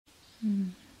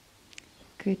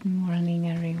Good morning,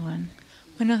 everyone.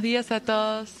 Buenos días a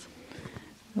todos.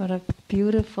 What a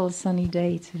beautiful sunny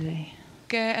day today.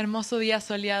 Qué hermoso día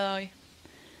soleado hoy.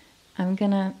 I'm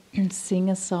gonna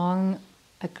sing a song,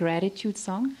 a gratitude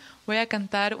song, Voy a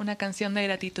cantar una canción de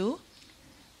gratitud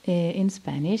in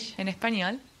Spanish, en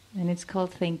español and it's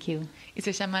called Thank You. y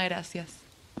se llama Gracias.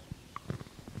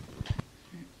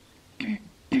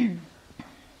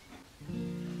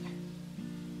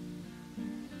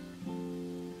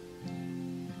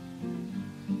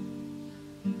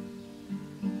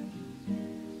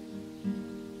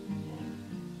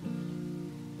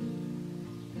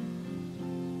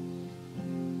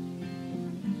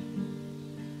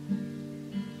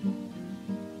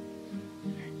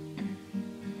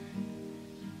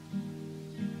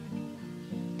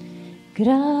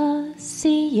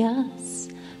 Gracias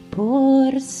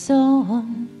por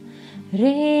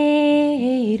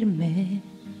sonreírme.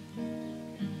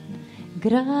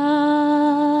 Gracias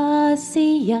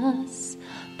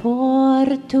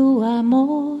por tu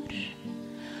amor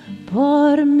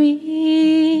por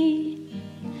mí.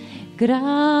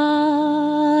 Gracias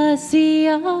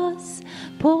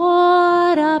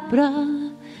por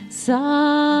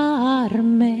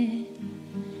abrazarme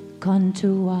con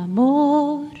tu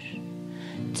amor.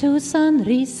 Tu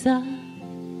sonrisa,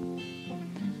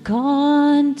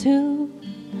 con tu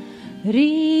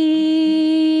risa,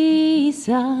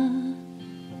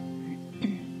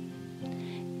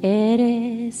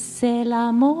 eres el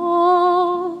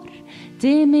amor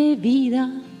de mi vida,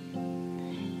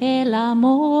 el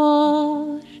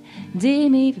amor de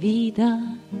mi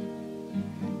vida.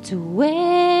 Tú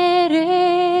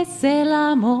eres el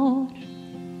amor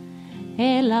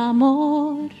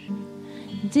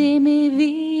de mi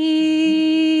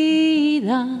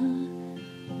vida.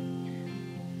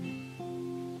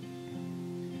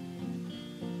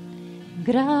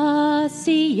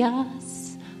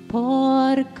 Gracias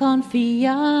por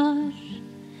confiar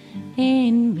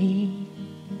en mí.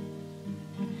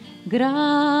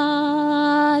 Gracias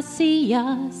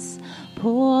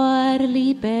por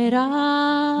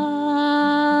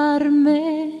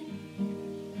liberarme.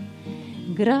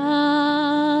 Gracias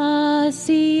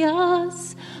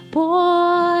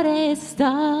por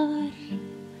estar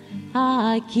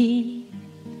aquí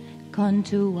con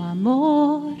tu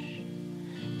amor,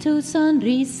 tu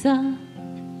sonrisa,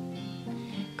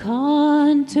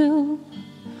 con tu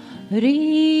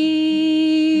risa.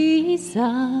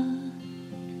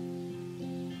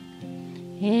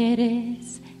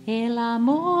 Eres el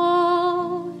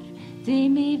amor de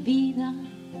mi vida,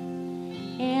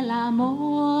 el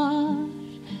amor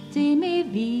de mi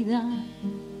vida.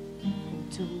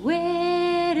 Tú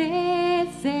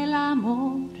eres el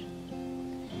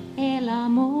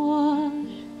amor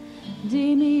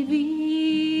de mi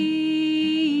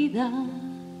vida.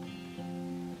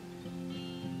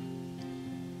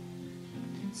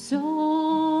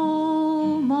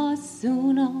 Somos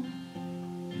uno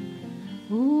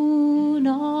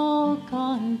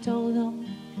con todo.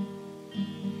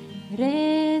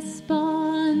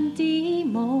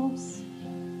 Respondimos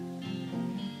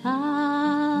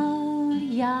al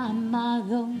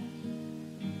llamado,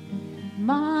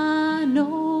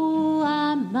 mano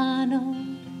a mano,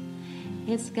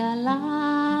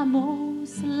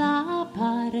 escalamos la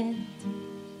pared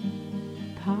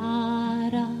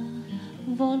para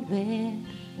volver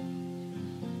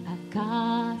a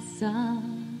casa.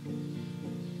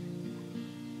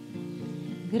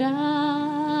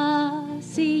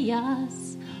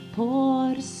 Gracias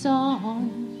por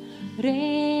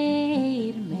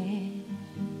sonreírme.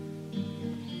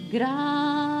 Gracias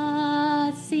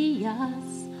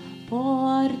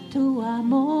por tu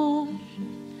amor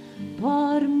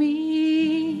por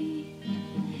mí.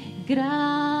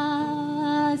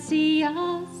 Gracias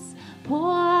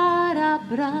por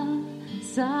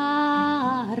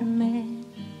abrazarme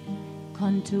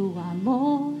con tu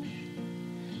amor,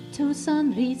 tu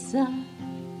sonrisa,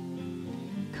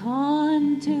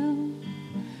 con tu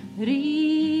risa.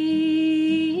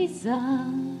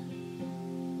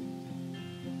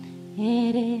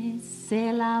 Eres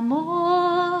el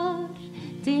amor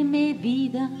de mi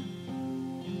vida,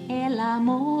 el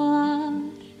amor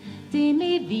de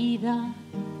mi vida.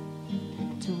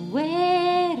 Tú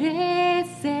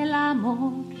eres el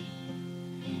amor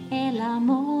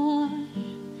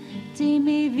de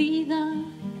mi vida,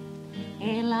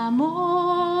 el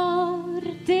amor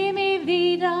de mi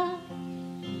vida,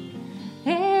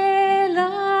 el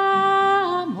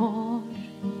amor.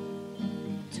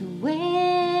 Tú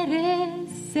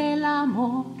eres el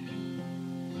amor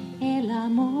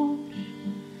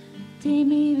de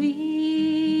mi vida.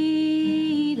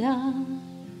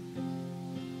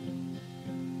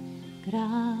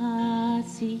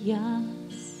 Gracias,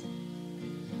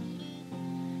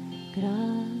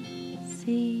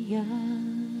 gracias.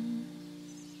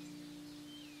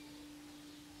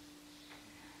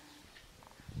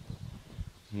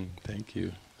 Thank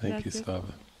you. Thank you, Gracias.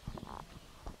 Svava.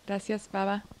 Gracias,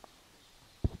 Svava.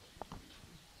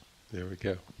 There we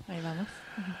go. Ahí vamos.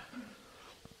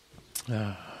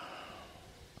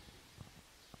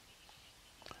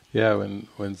 Yeah, when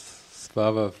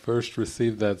Svava first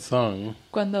received that song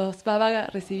Cuando Svava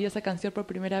recibió esa canción por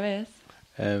primera vez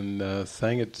and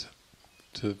sang it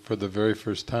for the very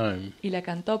first time, y la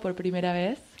cantó por primera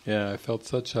vez, yeah, I felt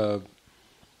such a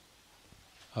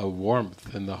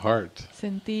warmth in the heart.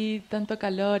 sentí tanto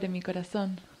calor en mi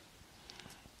corazón.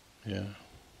 Yeah.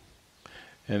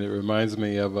 And it reminds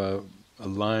me of a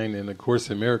line in A Course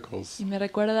in Miracles. Y me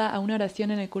recuerda a una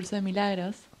oración en el curso de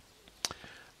milagros.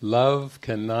 Love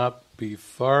cannot be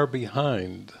far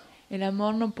behind El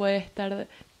amor no puede estar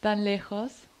tan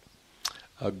lejos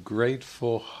a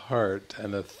grateful heart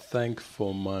and a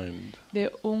thankful mind.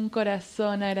 de un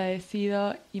corazón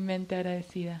agradecido y mente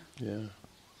agradecida. Yeah.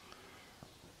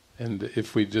 And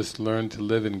if we just learn to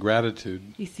live in gratitude,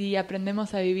 Y si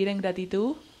aprendemos a vivir en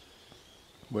gratitud,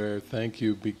 where thank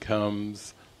you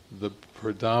becomes the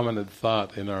predominant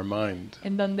thought in our mind,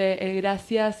 en donde el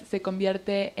gracias se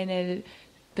convierte en el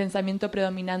pensamiento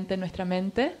predominante en nuestra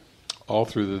mente all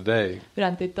through the day,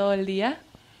 durante todo el día,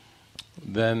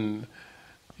 then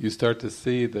you start to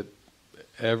see that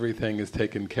everything is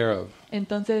taken care of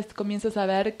entonces comienzas a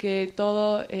ver que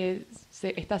todo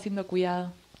se está siendo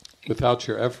cuidado, without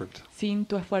your effort. sin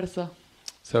tu esfuerzo.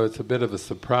 So it's a bit of a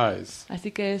surprise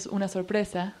Así que es una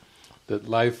sorpresa that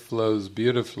life flows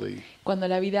beautifully cuando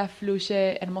la vida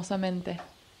fluye hermosamente,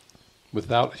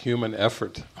 without human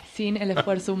effort. sin el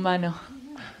esfuerzo humano.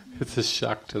 It's a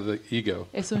shock to the ego.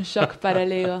 Es un shock para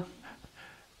el ego.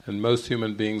 And most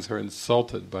human beings are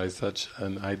insulted by such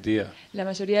an idea, La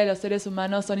mayoría de los seres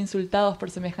humanos son insultados por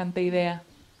semejante idea,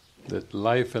 that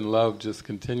life and love just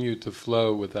continue to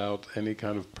flow without any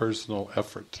kind of personal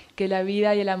effort. que la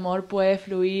vida y el amor puede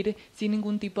fluir sin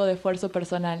ningún tipo de esfuerzo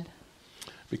personal,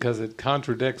 Because it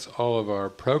contradicts all of our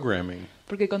programming.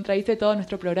 porque contradice todo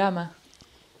nuestro programa.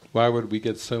 Why would we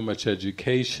get so much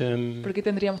education? ¿Por qué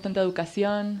tendríamos tanta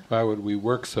educación? Why would we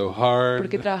work so ¿Por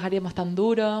qué hard? trabajaríamos tan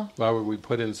duro? Why would we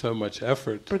put in so much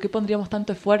effort ¿Por qué pondríamos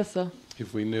tanto esfuerzo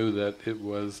if we knew that it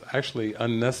was actually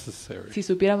unnecessary? si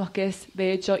supiéramos que es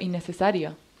de hecho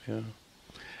innecesario? Yeah.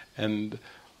 And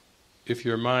if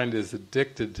your mind is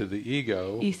addicted to the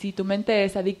ego, Y si tu mente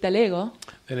es adicta al ego,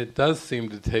 then it does seem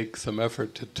to take some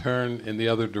effort to turn in the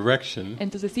other direction.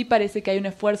 entonces sí parece que hay un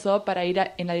esfuerzo para ir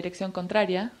en la dirección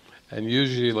contraria. And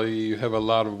usually you have a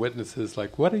lot of witnesses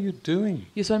like, what are you doing?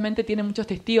 Y usualmente tiene muchos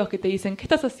testigos que te dicen, ¿qué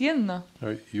estás haciendo?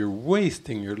 Or, you're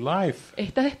wasting your life.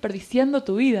 Estás desperdiciando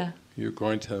tu vida. You're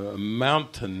going to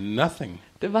amount to nothing.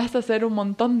 Te vas a hacer un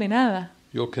montón de nada.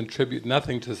 You'll contribute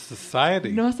nothing to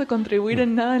society. No vas a contribuir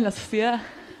en nada en la sociedad.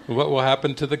 What will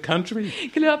happen to the country?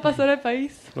 ¿Qué le va a pasar al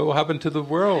país? What will happen to the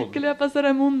world? ¿Qué le va a pasar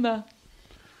al mundo?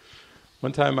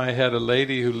 One time I had a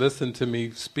lady who listened to me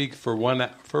speak for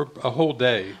a whole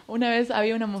day. Una vez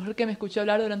había una mujer que me escuchó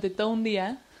hablar durante todo un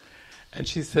día And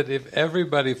she said, if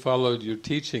everybody followed your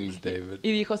teachings, David,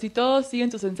 y dijo, si todos siguen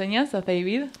tus enseñanzas,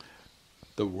 David,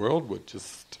 the world would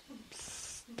just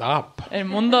stop. el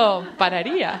mundo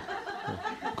pararía.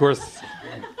 Of course,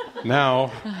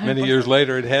 now, many years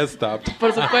later, it has stopped.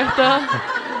 Por supuesto,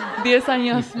 10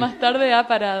 años más tarde ha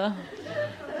parado.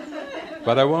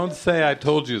 But I won't say I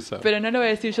told you so. Pero no lo voy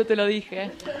a decir, yo te lo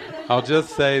dije. I'll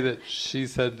just say that she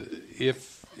said,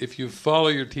 if you follow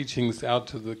your teachings out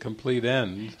to the complete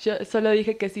end, Yo solo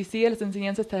dije que si sigue las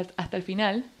enseñanzas hasta el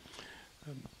final,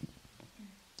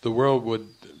 the world would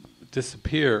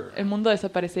disappear, el mundo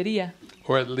desaparecería.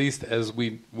 or at least as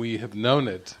we have known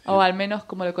it. O al menos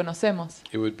como lo conocemos.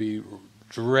 It would be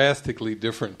drastically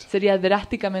different. Sería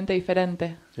drásticamente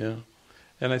diferente. Yeah.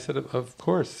 And I said, of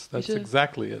course, that's Yo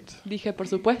exactly it. Dije, por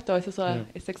supuesto, eso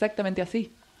es exactamente así.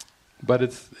 But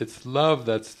it's love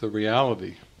that's the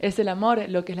reality. Es el amor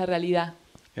lo que es la realidad.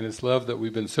 And it's love that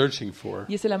we've been searching for.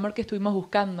 Y es el amor que estuvimos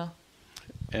buscando.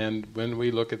 And when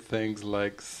we look at things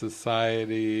like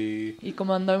society, Y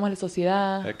como cuando vemos la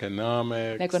sociedad,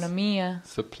 economics, la economía,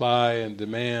 supply and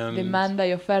demand, demanda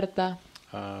y oferta,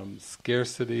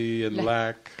 scarcity and la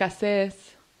lack,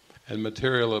 escasez and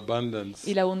material abundance,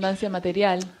 y la abundancia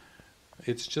material,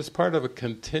 it's just part of a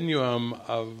continuum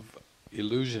of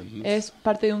illusions. es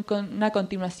parte de una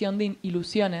continuación de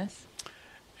ilusiones.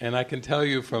 And I can tell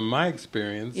you from my Y les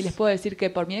experience, puedo decir que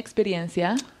por mi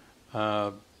experiencia,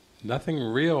 nothing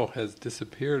real has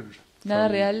disappeared Nada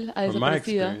from, real ha from my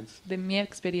desaparecido experience. de mi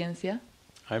experiencia.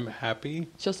 I'm happy.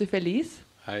 Yo soy feliz.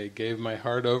 I gave my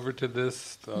heart over to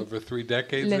this over 3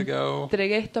 decades Le ago.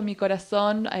 entregué esto a mi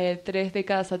corazón 3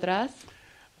 décadas atrás.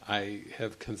 I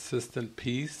have consistent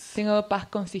peace, Tengo paz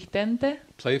consistente,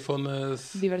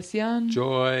 playfulness, diversión,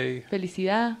 joy,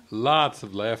 felicidad, lots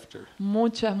of laughter.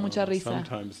 mucha risa.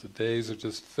 Sometimes the days are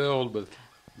just filled with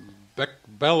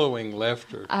bellowing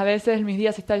laughter. A veces mis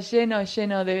días están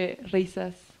lleno de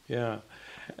risas. Yeah.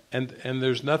 And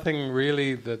there's nothing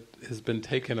really that has been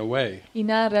taken away, Y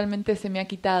nada realmente se me ha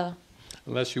quitado.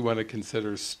 unless you want to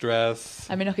consider stress,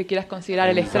 A menos que quieras considerar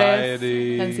el estrés,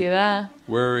 Anxiety. la ansiedad,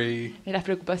 worry. las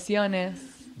preocupaciones.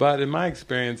 But in my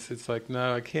experience, it's like,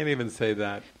 no, I can't even say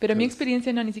that. Pero en mi 'cause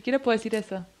experiencia no, ni siquiera puedo decir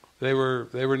eso. they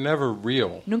were never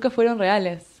real. Nunca fueron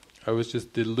reales. I was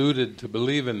just deluded to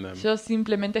believe in them. Yo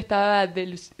simplemente estaba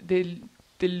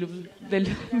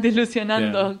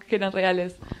delusionando que eran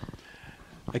reales.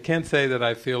 I can't say that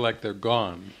I feel like they're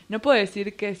gone. No puedo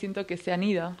decir que siento que se han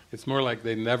ido. It's more like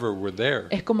they never were there.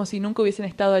 Es como si nunca hubiesen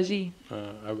estado allí.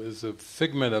 I was a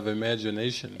figment of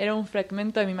imagination. Era un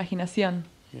fragmento de mi imaginación.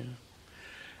 Yeah.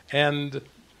 And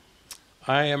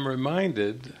I am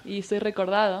reminded Y soy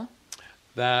recordado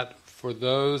that for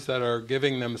those that are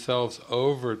giving themselves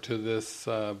over to this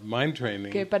mind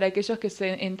training, que para aquellos que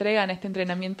se entregan a este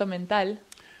entrenamiento mental,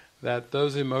 that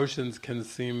those emotions can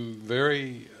seem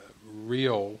very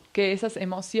real que esas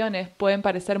emociones pueden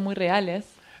parecer muy reales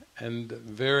and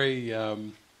very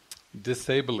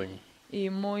disabling. y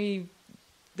muy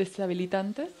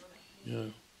deshabilitantes,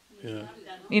 Yeah.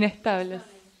 inestables.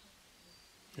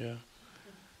 Yeah.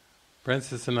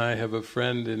 Francis and I have a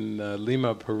friend in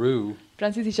Lima, Peru,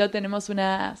 Francis y yo tenemos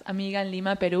una amiga en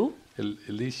Lima, Perú,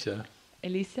 Alicia.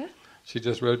 Elisa, She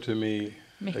just wrote to me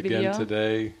me again escribió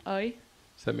today, hoy,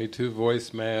 sent me 2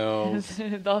 voicemails.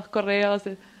 2 correos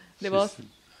de voz.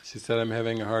 She said, I'm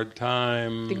having a hard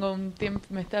time. Tengo un tiempo,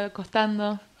 me está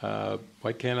costando.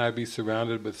 Why can't I be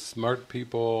surrounded with smart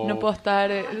people? No puedo estar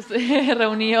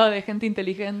reunido de gente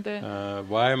inteligente.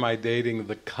 Why am I dating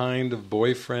the kind of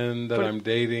boyfriend that I'm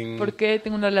dating? ¿Por qué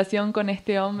tengo una relación con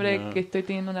este hombre No. que estoy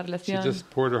teniendo una She relación? just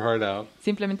poured her heart out.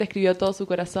 Simplemente escribió todo su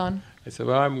corazón. I said,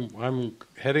 well, I'm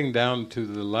heading down to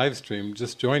the live stream.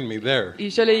 Just join me there. Y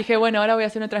yo le dije, bueno, ahora voy a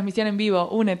hacer una transmisión en vivo,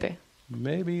 únete.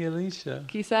 Maybe Alicia.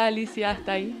 Quizá Alicia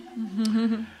está ahí.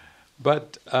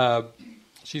 But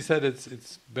she said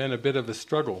it's been a bit of a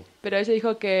struggle. Pero ella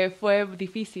dijo que fue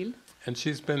difícil And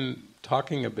she's been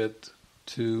talking a bit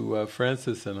to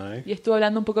Francis and I, y estuvo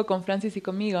hablando un poco con Francis y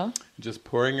conmigo, just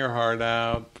pouring her heart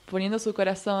out. poniendo su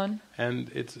corazón. And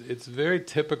it's very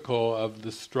typical of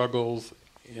the struggles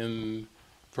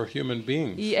for human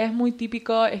beings. Y es muy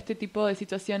típico este tipo de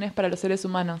situaciones para los seres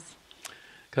humanos.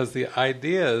 Because the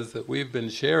ideas that we've been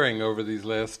sharing over these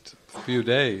last few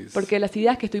days, Porque las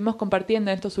ideas que estuvimos compartiendo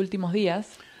en estos últimos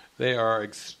días they are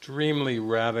extremely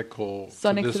radical to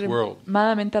son this world.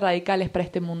 extremadamente radicales para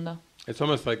este mundo. It's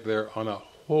almost like they're on a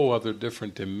whole other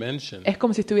different dimension. Es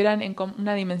como si estuvieran en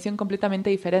una dimensión completamente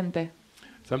diferente.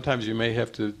 Sometimes you may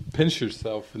have to pinch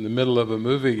yourself in the middle of a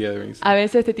movie gathering. A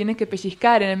veces te tienes que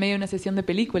pellizcar en el medio de una sesión de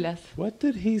películas. What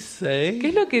did he say? ¿Qué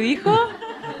es lo que dijo?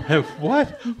 What?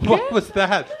 What was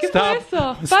that? ¿Qué fue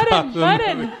eso? ¡Paren, the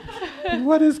paren! movie.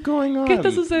 What is going on? ¿Qué está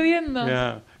sucediendo?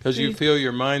 Yeah, because Sí. you feel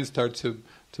your mind start to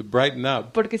brighten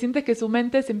up. Porque sientes que su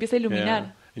mente se empieza a iluminar.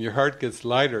 Yeah. And your heart gets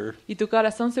lighter, Y tu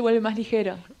corazón se vuelve más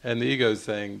ligero. and the ego is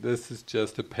saying, "This is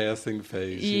just a passing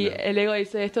phase." Y You know? el ego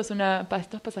dice, esto es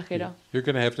pasajero. You're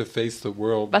going to have to face the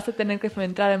world Vas a tener que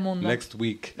enfrentar al mundo next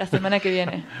week, la semana que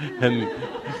viene.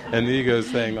 and the ego is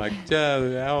saying, like, "Yeah,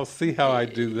 I'll see how I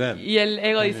do then." Y el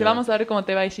ego dice, Yeah. vamos a ver cómo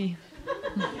te va allí.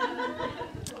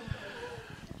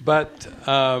 But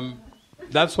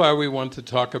that's why we want to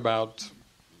talk about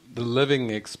the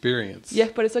living experience. Y es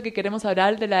por eso que queremos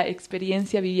hablar de la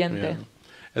experiencia viviente. Yeah.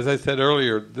 As I said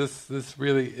earlier, this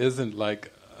really isn't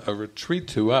like a retreat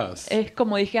to us. Es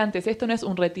como dije antes, esto no es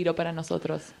un retiro para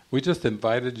nosotros. We just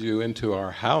invited you into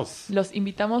our house, Los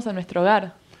invitamos a nuestro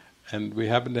hogar. and we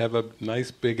happen to have a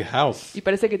nice big house. Y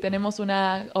parece que tenemos un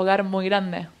hogar muy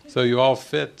grande. So you all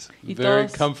fit Y very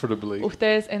todos comfortably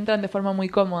ustedes entran de forma muy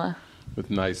cómoda. with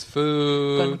nice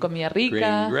food, Con comida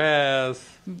rica, green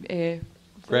grass, green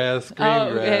grass.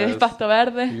 pasto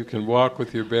verde. You can walk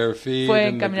with your bare feet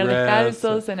Pueden in the caminar grass.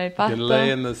 descalzos en el You pasto. can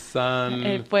lay in the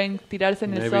sun. Pueden tirarse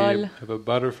en el Maybe sol. have a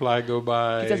butterfly go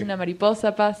by. Quizás una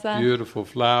mariposa pasa. Beautiful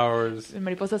flowers.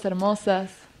 Mariposas hermosas.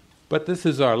 But this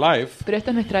is our life, Pero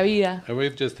esta es nuestra vida. and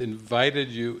we've just invited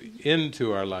you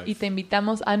into our Y life. te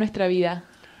invitamos a nuestra vida.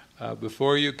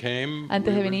 Before you came,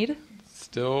 Antes we de were venir,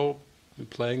 still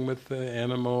playing with the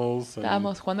animals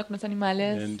Estábamos jugando con los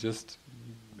animales and just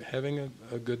having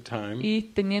a good time. y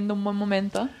teniendo un buen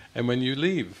momento. And when you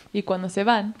leave, Y cuando se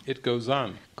van, it goes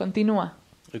on. continúa.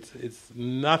 It's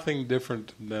nothing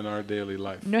different than our daily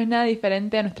life. No es nada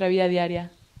diferente a nuestra vida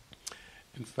diaria.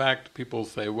 In fact, people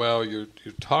say, well, you're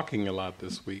talking a lot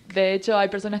this week. De hecho, hay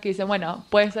personas que dicen, bueno,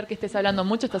 puede ser que estés hablando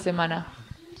mucho esta semana.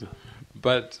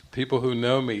 But people who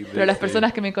know me, Pero they las say,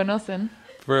 personas que me conocen,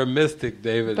 for a mystic,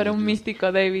 David para un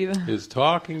místico David, is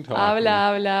talking.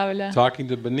 habla. Talking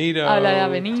to Benito, Habla a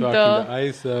Benito, talking to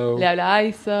Iso, le habla a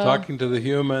Iso, talking to the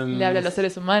humans, le habla a los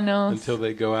seres humanos, until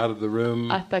they go out of the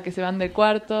room. hasta que se van del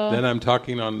cuarto. Then I'm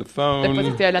talking on the phone. Después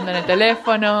estoy hablando en el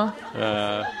teléfono.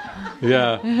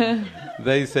 Yeah.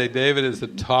 They say David is a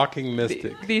talking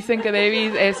mystic. Dicen que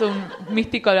David es un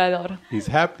místico hablador. He's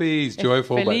happy, he's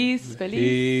joyful, feliz, but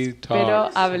he pero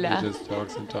talks. habla. He just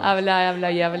talks and talks.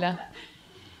 Habla.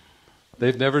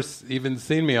 They've never even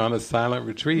seen me on a silent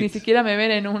Ni retreat. siquiera me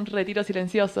ven en un retiro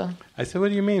silencioso. I said, what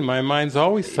do you mean? My mind's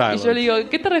always Y yo le silent. digo,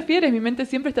 ¿qué te refieres? Mi mente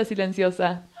siempre está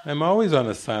silenciosa. I'm always on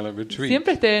a silent retreat.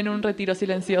 Siempre estoy en un retiro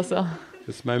silencioso.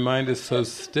 Because my mind is so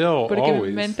still Porque mi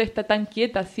always. mente está tan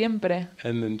quieta siempre.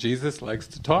 And then Jesus likes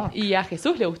to talk Y a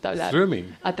Jesús le gusta hablar. through me.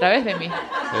 A través de mí.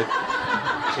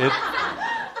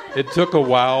 It took a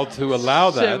while to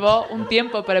allow that Llevó un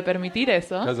tiempo para permitir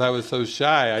eso. because I was so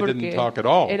shy. I didn't Porque talk at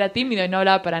all. era tímido y no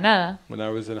hablaba para nada. When I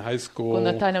was in high school,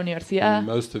 Cuando estaba en la universidad, and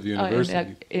most of en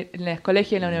university, el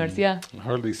colegio y en la universidad, I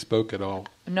hardly spoke at all.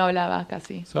 no hablaba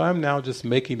casi. So I'm now just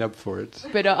making up for it.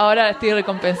 Pero ahora estoy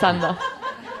recompensando.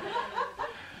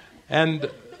 And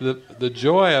the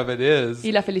joy of it is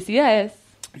Y la felicidad es,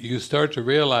 you start to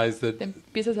realize te that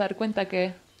empiezas a dar cuenta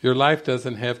que your life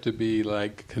doesn't have to be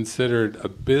like considered a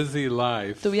busy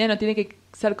life tu vida no tiene que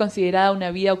ser considerada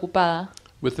una vida ocupada,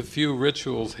 with a few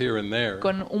rituals here and there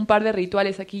con un par de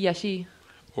rituales aquí y allí,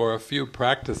 or a few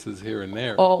practices here and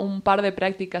there, o un par de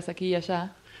prácticas aquí y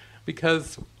allá,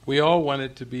 because we all want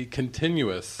it to be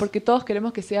continuous. porque todos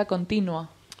queremos que sea continuo.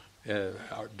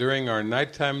 During our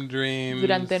nighttime dreams,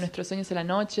 Durante nuestros sueños en la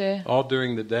noche, all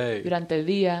during the day, durante el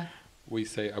día, we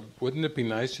say, wouldn't it be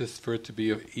nice just for it to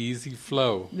be an easy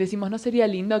flow? decimos, ¿no sería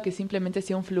lindo que simplemente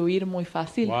sea un fluir muy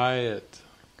fácil, Quiet,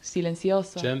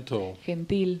 silencioso, gentle,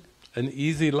 gentil, an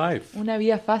easy life. una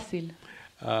vida fácil?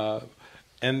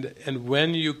 And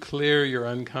when you clear your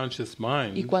unconscious Y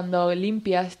mind, cuando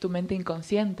limpias tu mente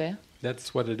inconsciente,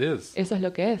 that's what it is. eso es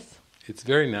lo que es. It's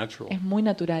very natural. Es muy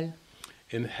natural.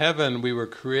 In heaven, we were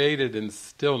created in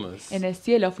stillness, En el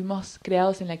cielo fuimos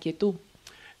creados en la quietud.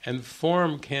 and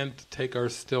form can't take our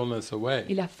stillness Y away.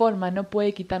 la forma no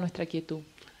puede quitar nuestra quietud.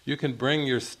 You can bring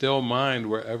your still mind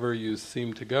wherever you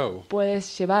seem to go.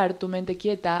 Puedes llevar tu mente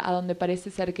quieta a donde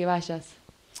parece ser que vayas.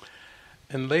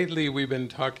 And lately, we've been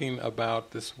talking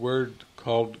about this word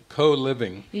called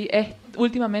co-living. Y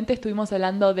últimamente estuvimos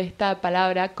hablando de esta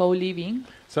palabra co-living.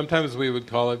 Sometimes we would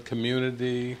call it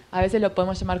community, A veces lo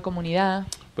podemos llamar comunidad.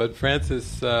 but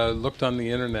Frances looked on the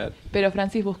internet Pero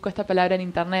Francis buscó esta palabra en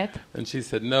internet. and she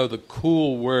said, no, the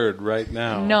cool word right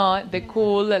now No, the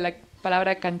cool, la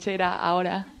palabra canchera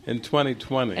ahora, in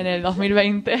 2020 en el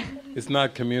 2020, is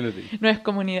not community, no es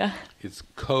comunidad, it's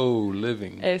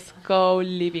co-living. es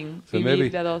co-living, So vivir maybe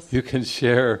de a dos. you can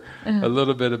share a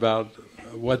little bit about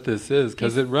what this is,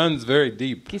 because it runs very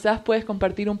deep. Quizás puedes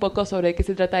compartir un poco sobre qué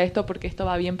se trata esto, porque esto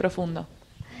va bien profundo.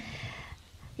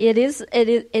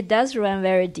 It does run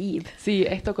very deep. Sí,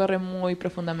 esto corre muy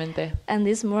profundamente. And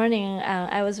this morning,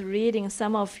 I was reading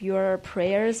some of your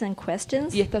prayers and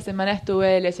questions, Y esta semana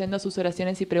estuve leyendo sus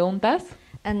oraciones y preguntas,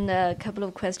 and a couple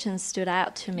of questions stood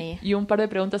out to me. y un par de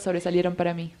preguntas sobresalieron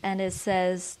para mí. And it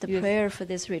says the Yes. prayer for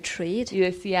this retreat Y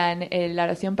decían, la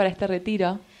oración para este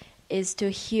retiro is to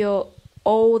heal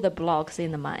all the blocks in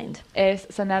the mind. es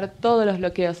sanar todos los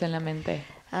bloqueos en la mente.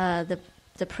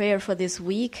 The prayer for this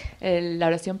week La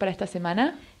oración para esta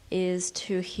semana is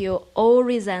to heal all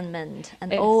resentment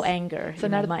and es all anger in the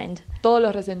sanar mind. todos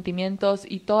los resentimientos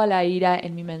y toda la ira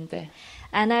en mi mente.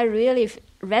 And I really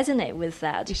resonate with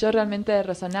that, Y yo realmente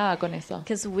resonaba con eso,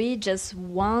 because we just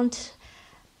want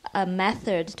a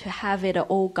method to have it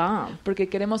all gone. porque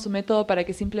queremos un método para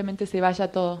que simplemente se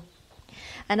vaya todo.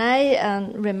 And I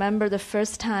remember the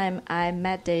first time I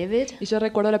met David. Y yo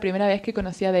recuerdo la primera vez que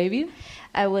conocí a David,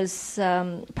 I was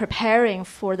preparing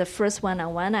for the first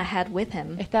one-on-one I had with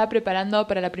him estaba preparando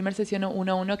para la primera sesión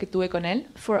 1-1 que tuve con él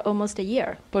for almost a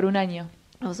year. por un año.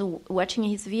 I was watching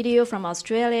his video from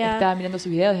Australia. Estaba mirando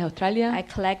sus videos desde Australia, I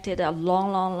collected a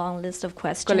long list of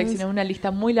questions. coleccioné una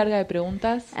lista muy larga de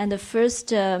preguntas. And the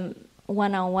first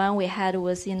one-on-one we had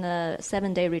was in a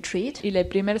 7-day retreat. Y la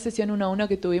primera sesión 1-1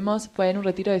 que tuvimos fue en un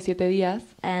retiro de 7 días.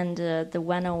 And the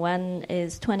one-on-one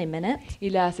is 20 minutes. Y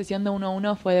la sesión de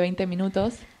 1-1 fue de 20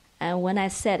 minutos. And when I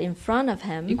sat in front of Y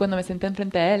him, cuando me senté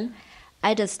enfrente de él,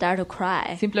 I just started to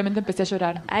cry. simplemente empecé a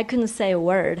llorar. I couldn't say a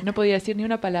word. No podía decir ni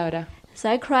una palabra. So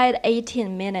I cried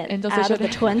 18 minutes Entonces out of the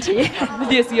lloré 20.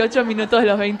 18 minutos de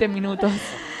los 20 minutos.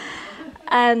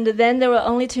 And then there were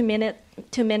only 2 minutes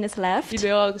Y left.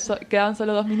 luego quedaban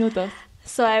solo 2 minutos.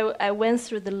 So I went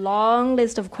through the long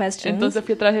list of questions. Entonces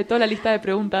fui a través de toda la lista de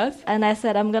preguntas. And I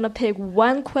said, I'm going to pick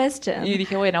one Y question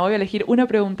dije, bueno, voy a elegir una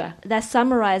pregunta that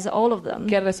summarizes all of them.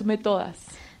 que resume todas.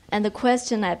 And the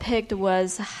question I picked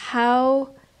was how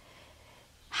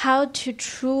to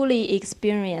truly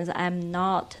experience I'm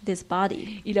not this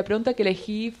body. Y la pregunta que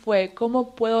elegí fue,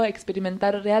 ¿cómo puedo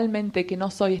experimentar realmente que no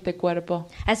soy este cuerpo?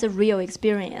 As a real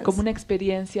experience. Como una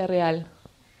experiencia real.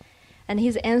 And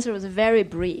his answer was very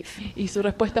brief. Y su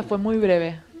respuesta fue muy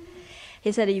breve.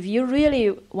 He said, if you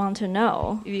really want to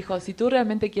know, Y dijo, si tú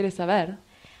realmente quieres saber,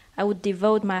 I would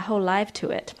devote my whole life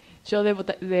to it. yo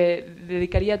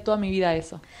dedicaría toda mi vida a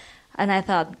eso. And I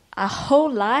thought, a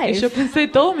whole Y yo life? pensé,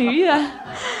 toda mi vida.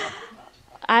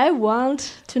 I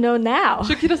want to know now.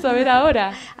 Yo quiero saber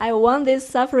ahora. I want this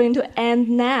suffering to end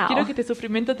now. Quiero que este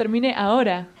sufrimiento termine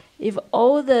ahora. If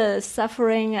all the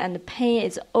suffering and pain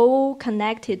is all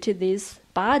connected to this Si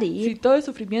body, todo el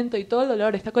sufrimiento y todo el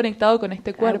dolor está conectado con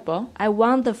este cuerpo, I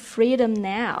want the freedom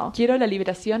now. quiero la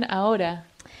liberación ahora.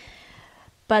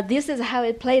 But this is how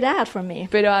it played out for me.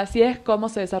 Pero así es como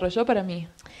se desarrolló para mí.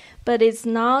 But it's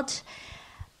not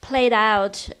played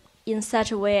out in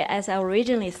such a way as I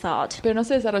originally thought. Pero no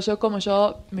se desarrolló como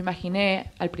yo me imaginé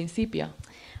al principio.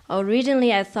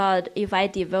 Originally, I thought if I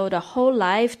devote a whole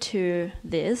life to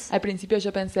this, Al principio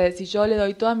yo pensé, si yo le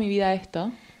doy toda mi vida a esto,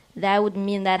 that would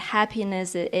mean that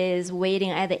happiness is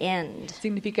waiting at the end.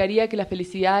 significaría que la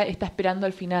felicidad está esperando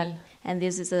al final. And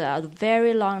this is a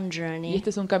very long Y journey. este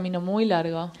es un camino muy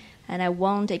largo. And I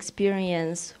won't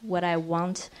experience what I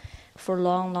want for a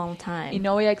long, long Y time.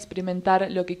 no voy a experimentar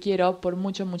lo que quiero por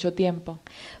mucho, mucho tiempo.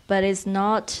 But it's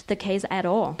not the case at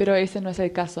all. Pero ese no es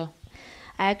el caso.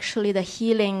 Actually, the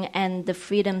healing and the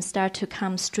freedom start to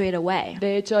come straight away.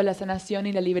 De hecho, la sanación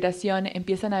y la liberación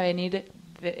empiezan a venir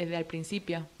desde el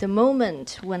principio. The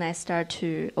moment when I start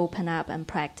to open up and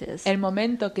practice. El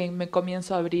momento que me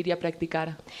comienzo a abrir y a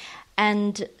practicar.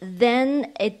 And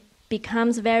then it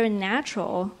becomes very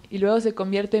natural Y luego se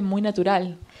convierte muy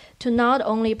natural. to not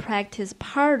only practice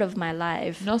part of my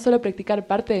life, No solo practicar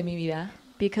parte de mi vida,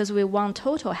 because we want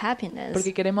total happiness.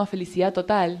 porque queremos felicidad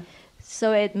total.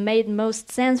 So it made most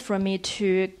sense for me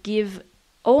to give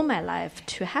all my life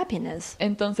to happiness.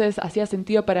 Entonces hacía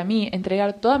sentido para mí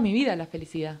entregar toda mi vida a la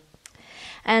felicidad.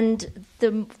 And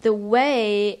the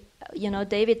way,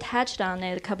 David touched on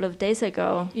it a couple of days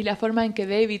ago, Y la forma en que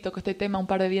David tocó este tema un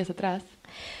par de días atrás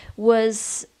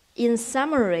was, in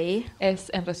summary, es,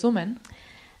 en resumen,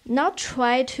 not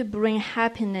try to bring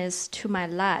happiness to my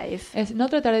life es no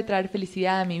tratar de traer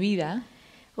felicidad a mi vida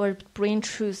or bring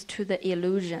truth to the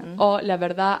illusion, o la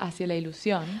verdad hacia la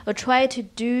ilusión, or try to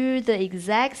do the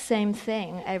exact same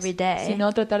thing every day,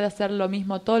 sino tratar de hacer lo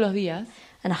mismo todos los días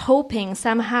and hoping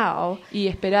somehow y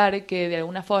esperar que de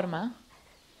alguna forma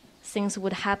things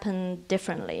would happen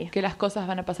differently que las cosas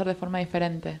van a pasar de forma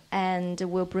diferente and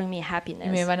will bring me y me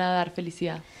happiness. van a dar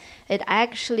felicidad. It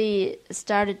actually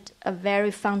started a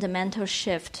very fundamental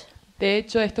shift, De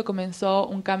hecho, esto comenzó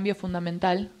un cambio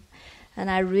fundamental and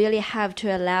I really have to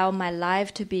allow my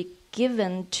life to be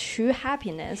given to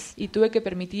happiness, y tuve que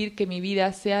permitir que mi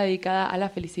vida sea dedicada a la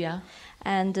felicidad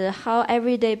and how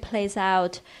every day plays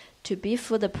out to be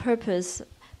for the purpose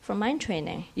for mind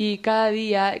training. y cada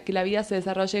día que la vida se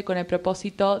desarrolle con el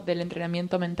propósito del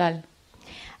entrenamiento mental.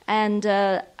 And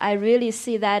I really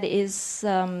see that is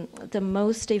the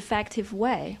most effective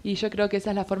way, Y yo creo que esa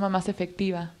es la forma más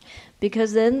efectiva,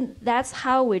 because then that's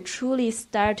how we truly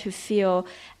start to feel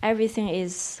everything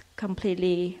is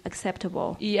completely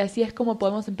acceptable, y así es como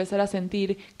podemos empezar a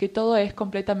sentir que todo es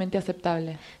completamente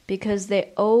aceptable, because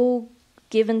they're all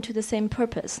given to the same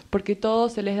purpose, porque todo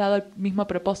se les ha dado el mismo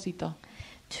propósito,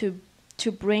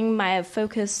 to bring my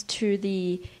focus to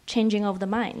the changing of the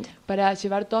mind. para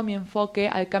llevar todo mi enfoque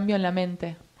al cambio en la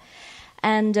mente.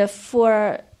 And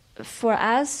for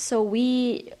us, so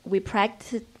we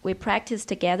practice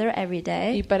together every Y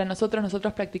day, para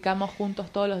nosotros practicamos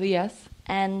juntos todos los días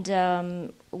and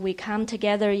we come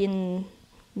together in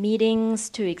meetings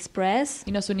to express.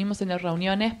 y nos unimos en las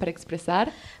reuniones para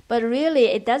expresar, But really,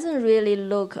 it doesn't really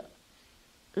look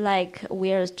like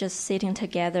we're just sitting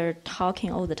together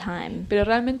talking all the time. Pero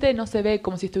realmente no se ve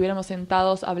como si estuviéramos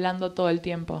sentados hablando todo el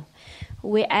tiempo.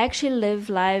 We actually live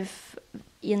life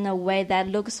in a way that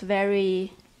looks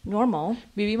very normal.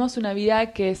 Vivimos una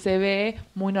vida que se ve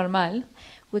muy normal.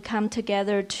 We come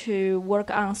together to work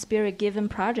on spirit-given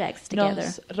projects together,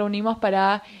 Nos reunimos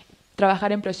para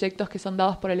trabajar en proyectos que son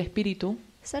dados por el Espíritu,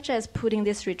 such as putting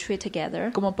this retreat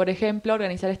together como por ejemplo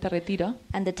organizar este retiro,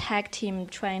 and the tag team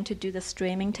trying to do the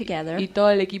streaming together. y todo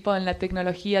el equipo en la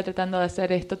tecnología tratando de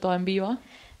hacer esto todo en vivo.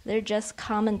 They're just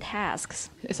common tasks.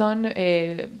 Son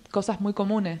cosas muy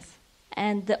comunes.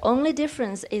 And the only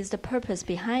difference is the purpose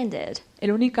behind it.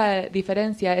 La única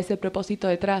diferencia es el propósito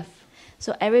detrás.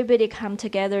 So everybody come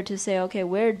together to say, okay,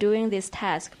 we're doing this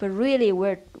task, but really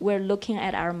we're looking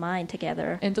at our mind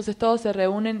together. Entonces todos se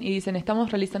reúnen y dicen, estamos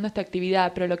realizando esta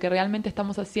actividad, pero lo que realmente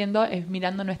estamos haciendo es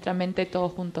mirando nuestra mente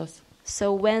todos juntos.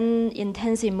 So when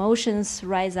intense emotions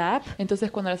rise up, Entonces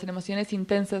cuando las emociones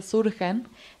intensas surgen,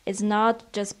 it's not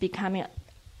just becoming,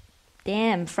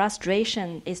 damn,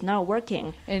 frustration is not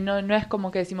working. no es como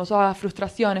que decimos,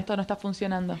 frustración, esto no está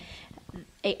funcionando.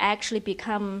 It actually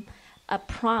become a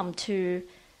prompt to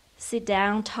sit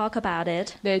down, talk about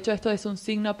it, De hecho, esto es un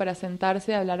signo para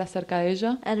sentarse, hablar acerca de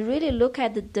ello and really look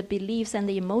at the beliefs and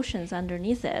the emotions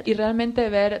underneath it. y realmente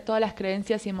ver todas las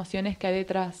creencias y emociones que hay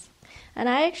detrás. And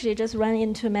I actually just ran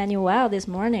into Manuel this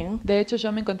morning. De hecho,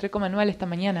 yo me encontré con Manuel esta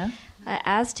mañana I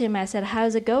asked him, I said,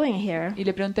 how's it going here? y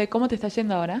le pregunté, ¿cómo te está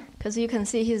yendo ahora? Because you can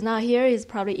see he's not here, he's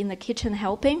probably in the kitchen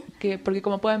helping. Porque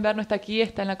como pueden ver, no está aquí,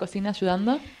 está en la cocina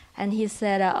ayudando. And he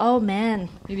said, oh man,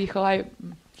 Y dijo, ay,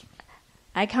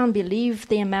 I can't believe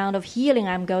the amount of healing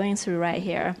I'm going through right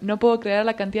here. no puedo creer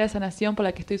la cantidad de sanación por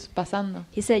la que estoy pasando.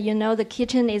 He said, the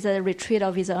kitchen is a retreat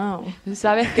of its own.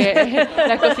 Sabes que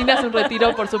la cocina es un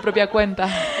retiro por su propia cuenta.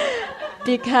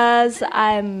 Because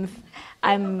I'm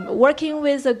working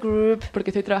with a group.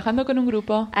 Porque estoy trabajando con un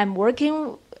grupo, I'm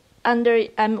working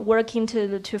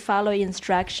to follow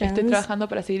instructions. estoy trabajando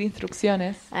para seguir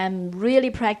instrucciones, I'm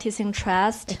really practicing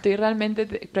trust. estoy realmente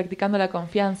practicando la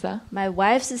confianza. My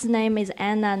wife's name is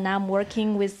Anna, and I'm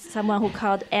working with someone who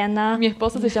called Anna. Mi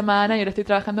esposo se llama Ana y ahora estoy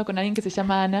trabajando con alguien que se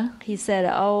llama Ana. He said,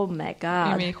 oh my Y me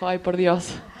God. dijo, ay, por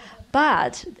Dios.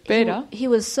 But Pero he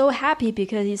was so happy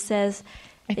because he says,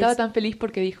 estaba tan feliz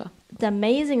porque dijo, the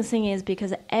amazing thing is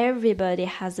because everybody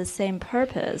has the same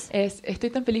purpose. estoy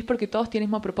tan feliz porque todos tienen el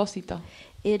mismo propósito.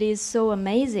 It is so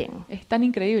amazing. Es tan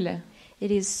increíble,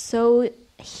 It is so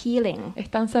healing. es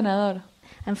tan sanador.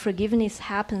 And forgiveness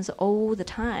happens all the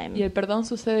Y time. el perdón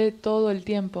sucede todo el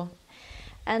tiempo.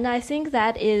 And I think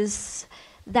that is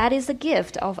the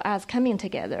gift of us coming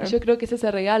together. Y yo creo que ese es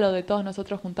el regalo de todos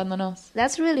nosotros juntándonos.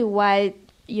 That's really why,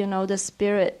 the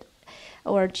Spirit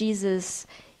or Jesus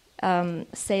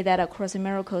say that A Course in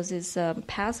Miracles is a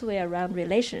pathway around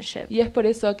relationship. Y es por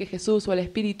eso que Jesús o el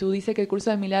Espíritu dice que el curso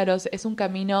de milagros es un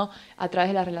camino a través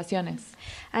de las relaciones.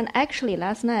 And actually,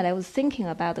 last night I was thinking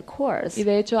about the Course, Y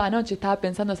de hecho anoche estaba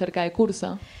pensando acerca del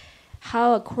curso,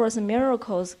 how A Course in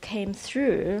Miracles came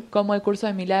through cómo el curso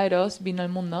de milagros vino al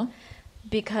mundo,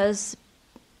 because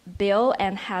Bill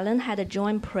and Helen had a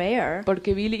joint prayer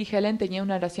porque Billy y Helen tenían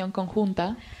una oración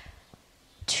conjunta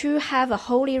to have a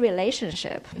holy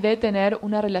relationship. de tener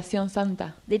una relación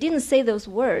santa. They didn't say those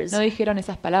words, No dijeron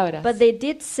esas palabras, but they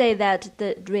did say that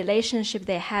the relationship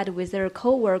they had with their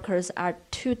co-workers are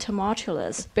too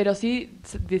tumultuous, pero sí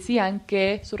decían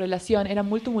que su relación era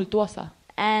muy tumultuosa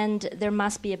and there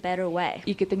must be a better way.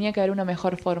 y que tenía que haber una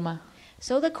mejor forma.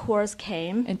 So the Course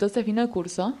came, Entonces vino el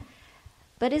curso,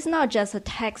 but it's not just a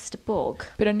textbook.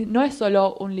 pero no es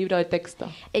solo un libro de texto.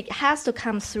 It has to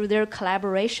come through their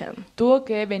collaboration. Tuvo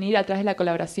que venir a través de la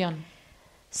colaboración.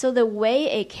 So the way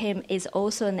it came is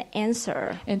also an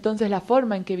answer, Entonces la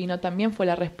forma en que vino también fue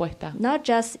la respuesta. not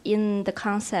just in the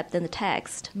concept and the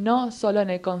text. No solo en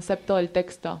el concepto del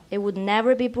texto. It would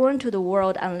never be born to the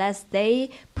world unless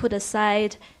they put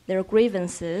aside their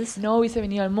grievances No hubiese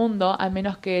venido al mundo a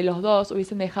menos que los dos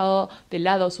hubiesen dejado de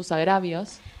lado sus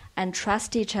agravios and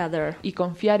trust each other, y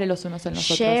confiar en los unos en los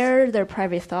otros. share their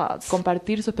private thoughts,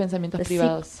 Compartir sus pensamientos the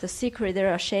privados. secret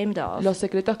they're ashamed of. Los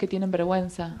secretos que tienen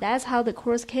vergüenza. That's how the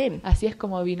Course came. Así es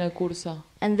como vino el curso.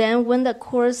 And then when the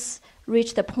Course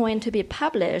reached the point to be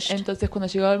published, Entonces cuando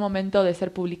llegó el momento de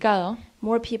ser publicado,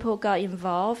 more people got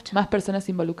involved, más personas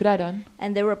se involucraron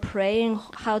and they were praying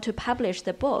how to publish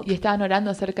the book. y estaban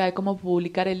orando acerca de cómo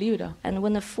publicar el libro. And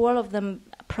when the four of them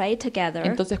prayed together,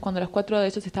 Entonces cuando los 4 de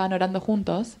ellos estaban orando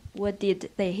juntos, what did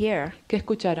they hear? ¿qué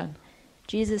escucharon?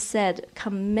 Jesus said,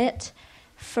 commit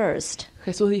first.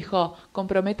 Jesús dijo,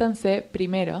 comprométanse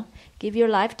primero, Give your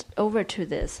life over to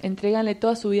this. entréganle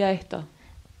toda su vida a esto.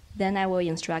 then I will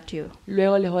instruct you.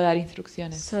 luego les voy a dar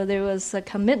instrucciones. So there was a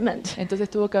commitment. Entonces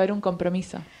tuvo que haber un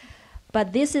compromiso.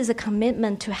 But this is a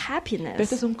commitment to Pero este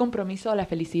happiness. es un compromiso a la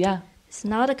felicidad. It's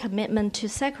not a commitment to No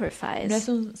es sacrifice.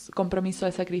 un compromiso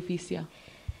de sacrificio.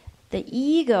 The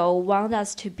ego wants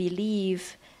us to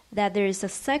believe that there is a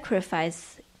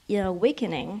sacrifice in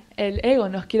awakening, El ego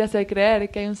nos quiere hacer creer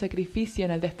que hay un sacrificio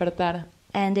en el despertar.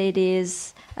 and it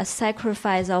is a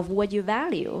sacrifice of what you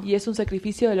value. Y es un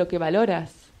sacrificio de lo que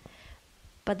valoras.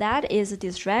 But that is a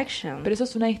distraction. Pero eso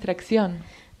es una distracción.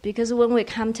 Because when we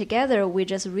come together, we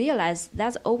just realize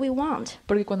that's all we want.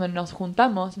 Porque cuando nos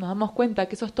juntamos nos damos cuenta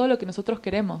que eso es todo lo que nosotros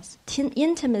queremos.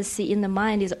 Intimacy in the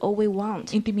mind is all we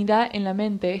want. Intimidad en la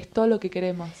mente es todo lo que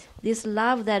queremos. This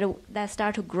love that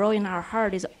starts to grow in our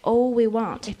heart is all we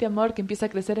want. Este amor que empieza a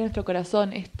crecer en nuestro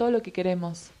corazón es todo lo que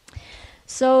queremos.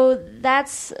 So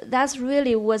that's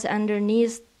really what's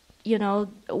underneath,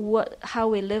 how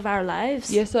we live our lives.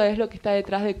 Y eso es lo que está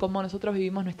detrás de cómo nosotros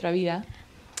vivimos nuestra vida.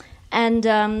 And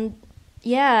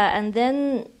and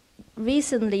then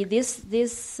recently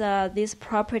this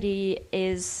property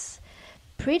is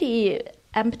pretty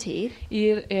empty.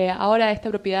 Y ahora esta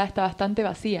propiedad está bastante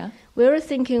vacía. We were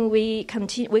thinking we can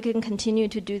continue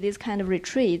to do this kind of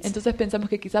retreats. Entonces pensamos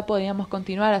que quizá podríamos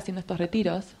continuar haciendo estos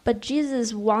retiros. But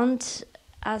Jesus wants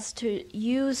us to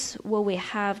use what we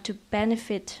have to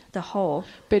benefit the whole.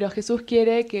 Pero Jesús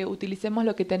quiere que utilicemos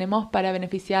lo que tenemos para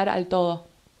beneficiar al todo.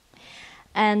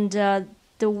 And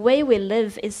the way we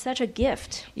live is such a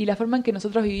gift. Y la forma en que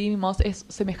nosotros vivimos es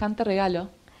semejante regalo.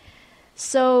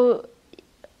 So,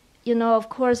 of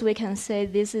course we can say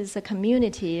this is a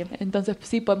community. Entonces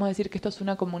sí podemos decir que esto es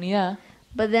una comunidad.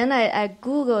 But then I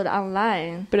Googled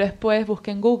online. Pero después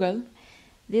busqué en Google.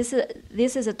 This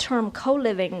is a term,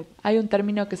 co-living. Hay un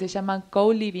término que se llama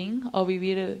co-living o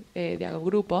vivir de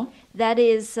grupo. That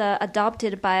is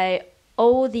adopted by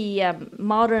all the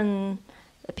modern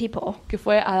people. Que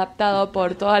fue adaptado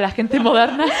por toda la gente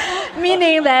moderna.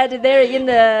 Meaning that they're in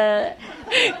the...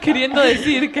 Queriendo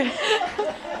decir que...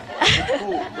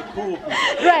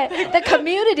 Right, the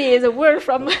community is a word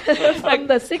from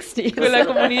the 60s. La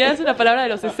comunidad es una palabra de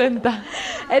los 60.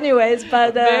 Anyways,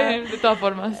 but de todas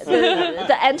formas.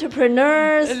 The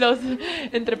entrepreneurs, los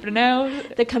entrepreneurs,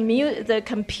 the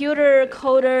computer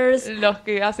coders, los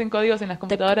que hacen códigos en las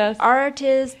computadoras, the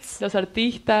artists, los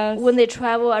artistas, when they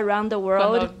travel around the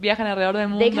world, cuando viajan alrededor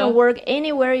del they can mundo, work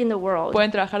anywhere in the world.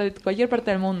 pueden trabajar de cualquier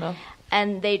parte del mundo.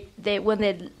 And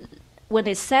when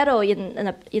they settle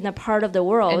in a part of the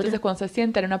world, Entonces cuando se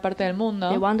sientan en una parte del mundo,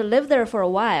 they want to live there for a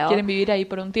while. quieren vivir ahí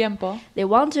por un tiempo, They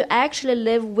want to actually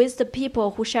live with the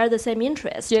people who share the same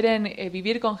interest. quieren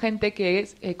vivir con gente que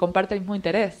comparte el mismo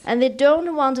interés. And they don't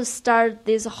want to start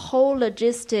this whole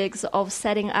logistics of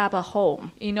setting up a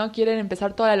home. Y no quieren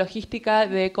empezar toda la logística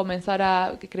de comenzar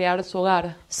a crear su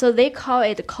hogar. So they call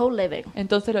it co-living.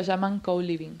 Entonces lo llaman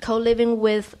co-living. Co-living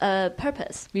with a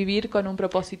purpose. Vivir con un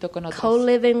propósito con otros.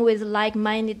 Co-living with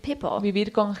like-minded people.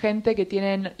 Vivir con gente que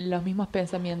tienen los mismos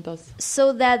pensamientos.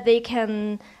 So that they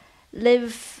can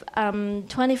live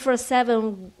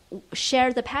 24/7,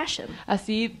 share the passion.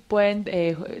 Así pueden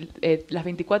las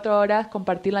 24 horas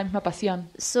compartir la misma pasión.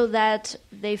 So that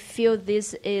they feel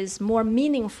this is more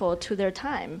meaningful to their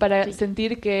time. Para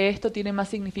sentir que esto tiene más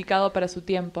significado para su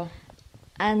tiempo.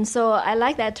 And so I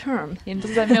like that term. Y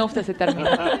entonces a mí me gusta ese término.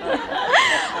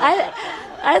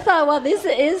 I thought, well, this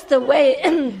is the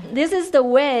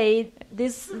way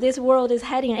this world is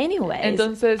heading anyway.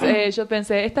 Entonces yo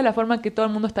pensé, esta es la forma que todo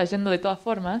el mundo está yendo de todas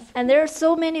formas. And there are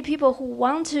so many people who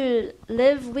want to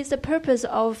live with the purpose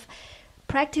of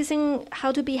practicing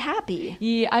how to be happy.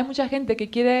 Y hay mucha gente que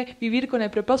quiere vivir con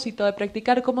el propósito de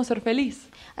practicar cómo ser feliz.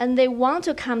 And they want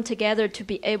to come together to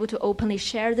be able to openly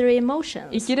share their emotions.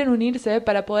 Y quieren unirse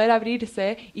para poder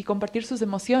abrirse y compartir sus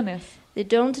emociones. They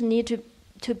don't need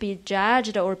to be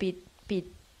judged or be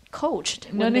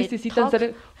coached. No when they necesitan talk.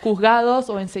 ser juzgados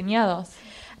o enseñados.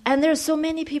 And there are so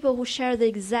many people who share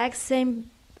the same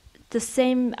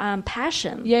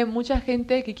passion. Y hay mucha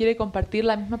gente que quiere compartir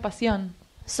la misma pasión.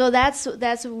 So that's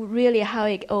really how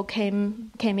it all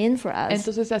came in for us.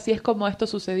 Entonces así es como esto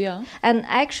sucedió. And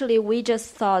actually, we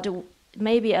just thought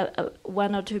maybe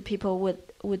one or two people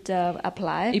would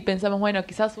apply. Y pensamos, bueno,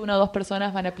 quizás una o dos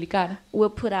personas van a aplicar.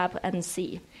 We'll put up and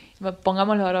see.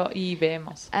 Pongámoslo y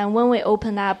vemos. And when we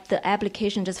opened up, the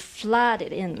application just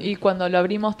flooded in. Y cuando lo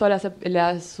abrimos, todos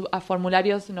los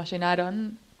formularios nos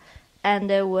llenaron.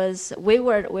 And we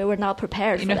were not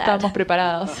prepared Y for no estábamos that.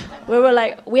 preparados. We were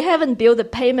like, we haven't built the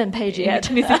payment page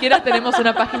yet. Ni siquiera tenemos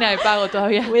una página de pago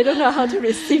todavía. We don't know how to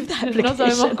receive the application. No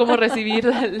sabemos cómo recibir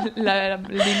el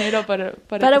dinero para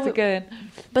que se queden.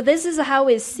 But this is how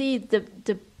we see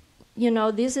the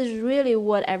this is really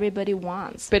what everybody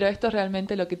wants. Pero esto es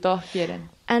realmente lo que todos quieren.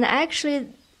 And actually,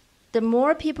 the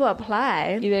more people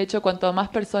apply, Y de hecho, cuanto más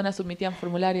personas sometían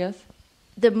formularios,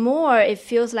 the more it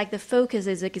feels like the focus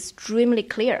is extremely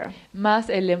clear. más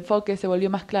el enfoque se volvió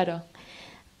más claro.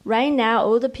 Right now,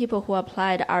 all the people who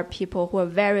applied are people who are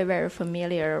very, very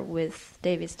familiar with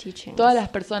David's teachings. Todas las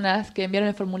personas que enviaron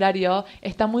el formulario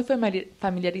están muy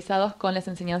familiarizados con las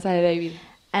enseñanzas de David.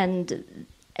 And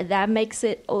that makes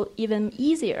it even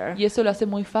easier. Y eso lo hace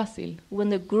muy fácil. When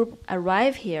the group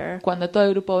arrive here, Cuando todo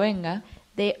el grupo venga,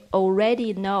 they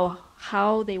already know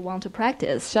how they want to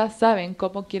practice, ya saben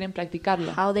cómo quieren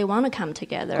practicarlo, how they want to come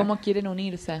together. cómo quieren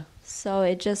unirse. So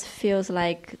it just feels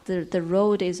like the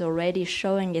road is already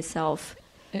showing itself.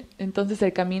 Entonces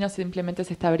el camino simplemente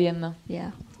se está abriendo.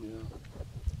 Yeah.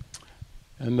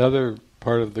 Another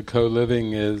part of the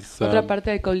co-living is Otra parte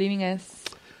del co-living es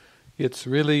it's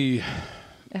really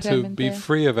to be realmente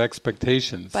free of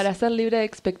expectations. para ser libre de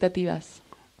expectativas.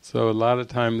 So a lot of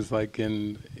times, like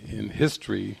in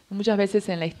history, Muchas veces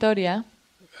en la historia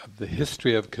the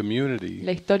history of community,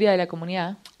 de la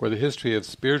comunidad, or the history of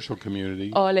spiritual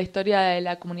community, o la historia de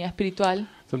la comunidad espiritual,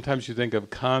 sometimes you think of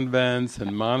convents and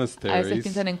a veces monasteries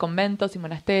piensan en conventos y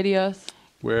monasterios,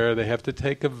 where they have to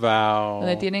take a vow,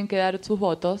 donde tienen que dar sus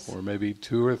votos, or maybe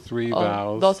 2 or 3 o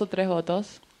vows. 2 o 3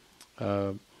 votos.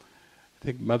 I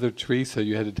think Mother Teresa,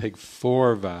 you had to take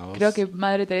 4 vows. Creo que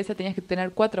Madre Teresa tenías que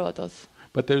tener 4 votos.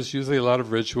 But there's usually a lot of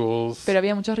rituals Pero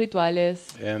había muchos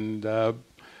rituales, and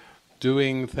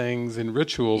doing things in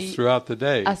rituals y throughout the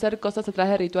day. hacer cosas a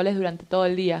través de rituales durante todo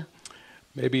el día.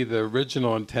 Maybe the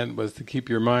original intent was to keep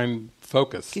your mind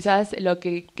focused. Quizás lo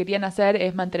que querían hacer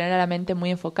es mantener a la mente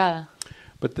muy enfocada.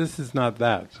 But this is not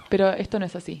that. Pero esto no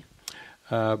es así.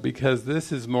 Because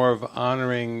this is more of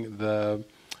honoring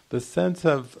the sense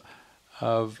of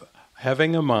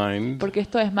having a mind, Porque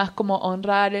esto es más como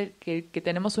honrar que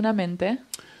tenemos una mente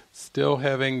still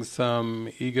having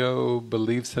some ego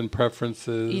beliefs and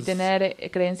preferences, y tener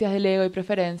creencias del ego y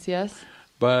preferencias,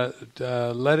 but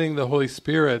letting the Holy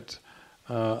Spirit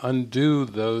undo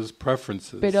those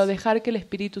preferences. pero dejar que el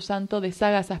Espíritu Santo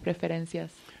deshaga esas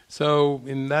preferencias. So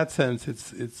in that sense,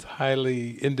 it's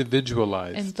highly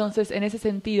individualized. Entonces, en ese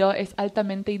sentido, es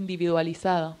altamente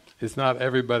individualizado. It's not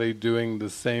everybody doing the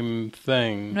same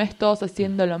thing No es todos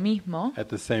haciendo lo mismo at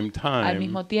the same al time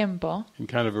mismo tiempo, in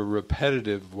kind of a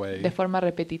repetitive de way. forma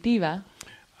repetitiva.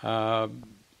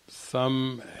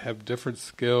 Some have different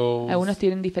skills. Algunos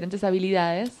tienen diferentes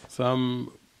habilidades.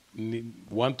 Some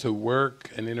want to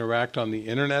work and interact on the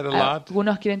internet a lot.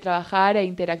 Algunos quieren trabajar e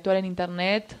interactuar en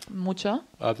Internet mucho.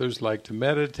 Others like to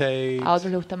meditate, A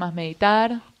otros les gusta más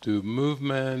meditar, do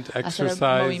movement, hacer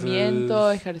exercises.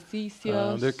 movimiento,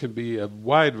 ejercicios. There could be a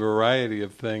wide variety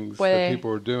of things that Puede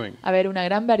people are doing. haber una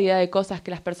gran variedad de cosas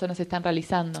que las personas están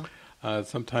realizando.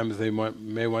 Sometimes they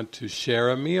may want to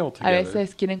share a meal A together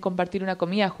veces quieren compartir una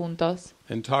comida juntos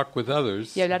and talk with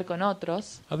others. y hablar con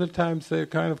otros. Other times they're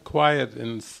kind of quiet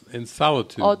in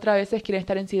solitude. Otras veces quieren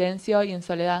estar en silencio y en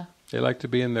soledad. They like to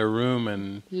be in their room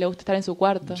and Le gusta estar en su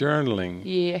cuarto journaling,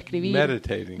 y escribir,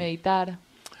 meditating. meditar.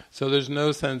 So there's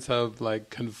no sense of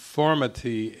like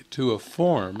conformity to a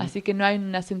form. Así que no hay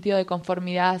un sentido de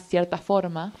conformidad a cierta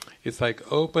forma. It's like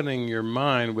opening your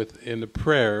mind in a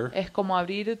prayer Es como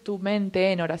abrir tu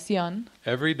mente en oración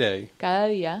every day cada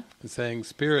día and saying,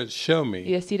 Spirit, show y me.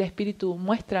 decir, Espíritu,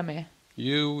 muéstrame.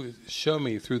 You show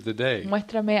me through the day.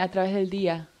 Muéstrame a través del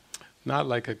día. Not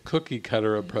like a cookie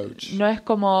cutter approach, No es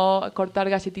como cortar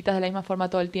galletitas de la misma forma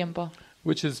todo el tiempo,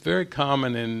 which is very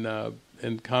common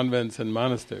in convents and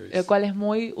monasteries. lo cual es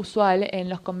muy usual en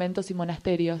los conventos y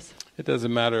monasterios. It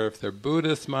doesn't matter if they're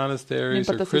Buddhist No monasteries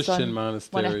or importa si Christian son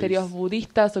monasteries. monasterios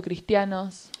budistas o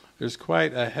cristianos, There's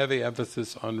quite a heavy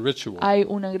emphasis on ritual. hay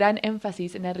un gran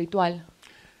énfasis en el ritual.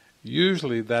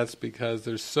 Usually that's because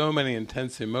there's so many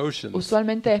intense emotions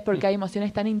Usualmente es porque hay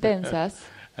emociones tan intensas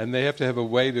and they have to have a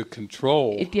way to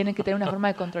control. y tienen que tener una forma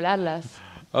de controlarlas.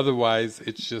 Otherwise,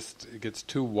 it gets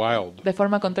too wild. De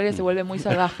forma contraria se vuelve muy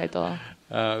salvaje todo.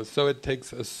 So it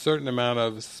takes a certain amount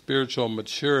of spiritual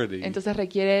maturity Entonces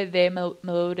requiere de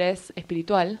madurez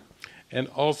espiritual and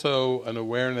also an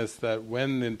awareness that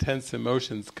when the intense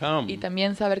emotions y come,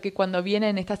 también saber que cuando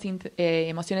vienen estas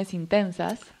emociones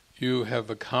intensas, you have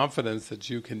a confidence that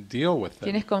you can deal with them,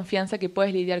 tienes confianza que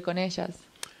puedes lidiar con ellas,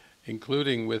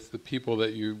 including with the people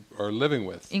that you are living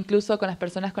with. incluso con las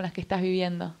personas con las que estás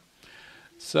viviendo.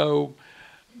 So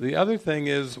the other thing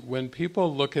is when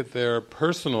people look at their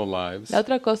personal lives, La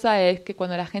otra cosa es que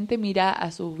cuando la gente mira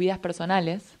a sus vidas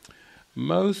personales,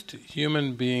 Most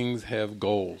human beings have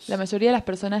goals. La mayoría de las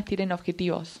personas tienen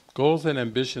objetivos. Goals and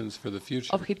ambitions for the future.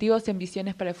 Objetivos y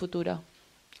ambiciones para el futuro.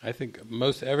 I think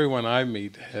most everyone I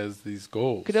meet has these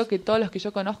goals. Creo que todos los que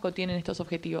yo conozco tienen estos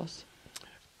objetivos.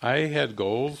 I had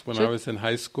goals when I was in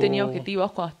high school. Tenía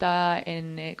objetivos cuando estaba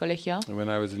en colegio. When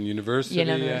I was in university, Y en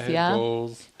la I universidad had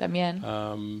goals. también.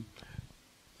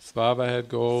 Svava had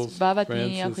goals. Svava Francis.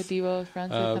 tenía objetivos,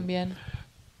 Francis también.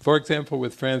 For example,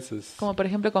 with Francis, Como por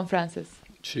ejemplo con Francis.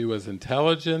 she was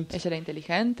intelligent. Ella era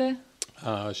inteligente,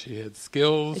 She had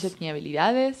skills. ella tenía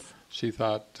habilidades, She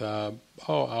thought,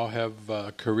 I'll have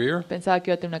a career, pensaba que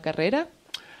iba a tener una carrera,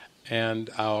 and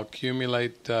I'll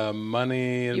accumulate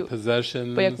money and Y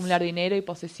possessions. voy a acumular dinero y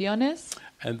posesiones,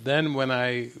 And then when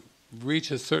I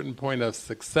reach a certain point of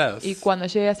success, y cuando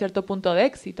llegue a cierto punto de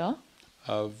éxito,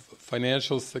 of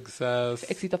financial success,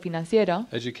 éxito financiero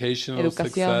educational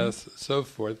educación, success, so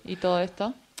forth, y todo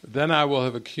esto, then I will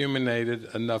have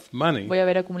accumulated enough money, voy a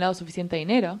haber acumulado suficiente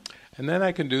dinero, and then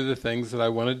I can do the things that I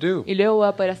want to do y luego voy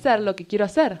a poder hacer lo que quiero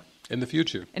hacer in the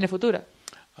future. en el futuro.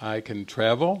 I can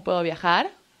travel, Puedo viajar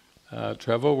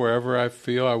wherever I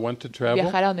feel I want to travel,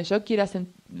 viajar a donde yo quiera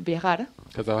viajar,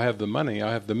 because I'll have the money,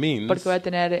 I'll have the means, porque voy a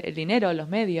tener el dinero, los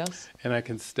medios, and I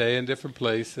can stay in different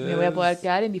places, me voy a poder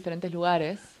quedar en diferentes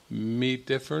lugares, meet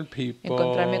different people,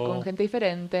 encontrarme con gente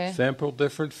diferente sample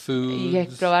different y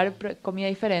foods. probar comida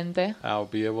diferente. I'll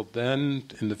be able then,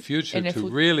 in the future, En el to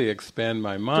really expand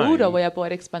my mind. Futuro voy a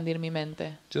poder expandir mi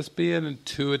mente. Just be an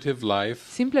intuitive life,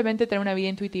 Simplemente tener una vida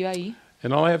intuitiva ahí.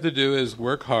 and all I have to do is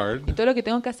work Y hard todo lo que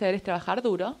tengo que hacer es trabajar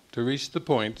duro to reach the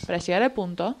point para llegar al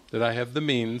punto, that I have the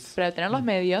means para tener los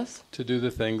medios, to do the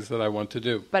things that I want to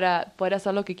do. para poder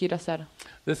hacer lo que quiero hacer.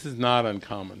 This is not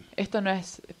uncommon. Esto no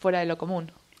es fuera de lo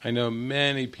común. I know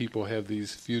many people have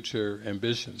these future Yo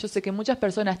ambitions. sé que muchas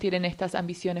personas tienen estas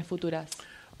ambiciones futuras.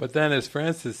 But then, as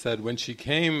Francis said, when she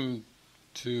came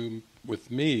with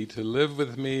me, to live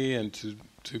with me and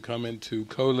to come into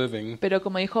co-living, Pero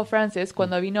como dijo Francis,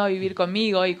 cuando vino a vivir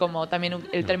conmigo, y como también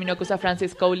el término que usa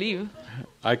Francis, co-live,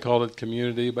 I call it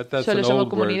community, but that's yo lo an llamo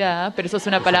old word. comunidad, pero eso es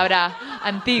una palabra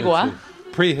antigua, It's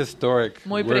a prehistoric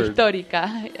muy word.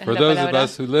 prehistórica. Es For la those of palabra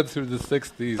us who lived through the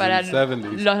 60s para and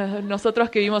 70s. nosotros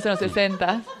que vivimos en los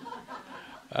 60.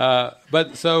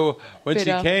 But so when she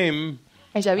Pero came,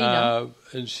 ella vino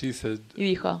and she said, y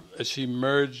dijo she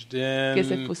merged in, que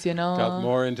se fusionó, got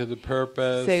more into the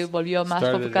purpose, se volvió más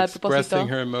started enfocada al propósito, expressing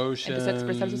her emotions, empezó a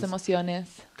expresar sus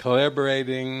emociones,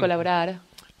 collaborating. colaborar.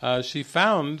 She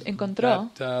found Encontró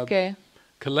that que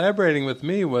collaborating with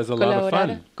me was a lot of colaborar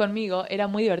fun. conmigo era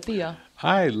muy divertido.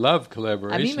 I love A mí me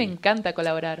collaboration. encanta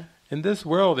colaborar. In this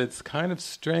world, it's kind of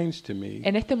strange to me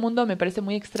En este mundo me parece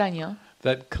muy extraño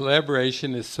that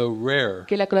collaboration is so rare.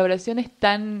 que la colaboración es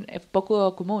tan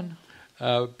poco común.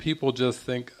 People just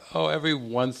think, every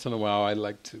once in a while I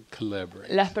like to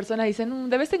collaborate. Las personas dicen,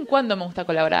 de vez en cuando me gusta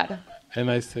colaborar. And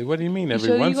I say, what do you mean Y every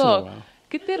yo once in a digo, while?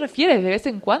 ¿qué te refieres de vez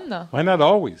en cuando? Why not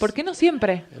always? ¿Por qué no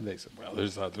siempre? And they say, well,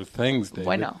 there's other things, David.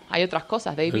 Bueno, hay otras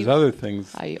cosas, David. There's other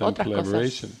things Hay than otras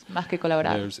collaboration. cosas más que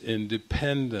colaborar. There's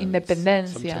independence.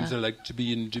 Independencia. Sometimes I like to be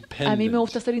A independent. mí me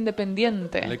gusta ser I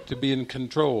independiente. like to be in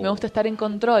control. Me gusta estar en I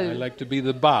control. like to be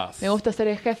the boss. Me gusta ser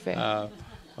el jefe.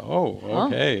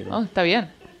 Okay. Está bien.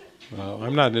 Well,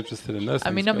 I'm not interested in those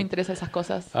A mí things. no me but- interesan esas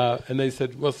cosas. and they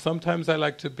said, well, sometimes I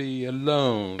like to be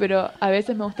alone. Pero a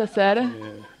veces me gusta ser,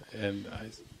 And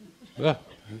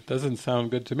it doesn't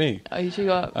sound good to me. y yo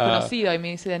digo, conocido, y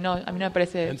me dice, no, a mí no me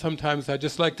parece, And sometimes I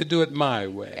just like to do it my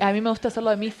way. a mí me gusta hacerlo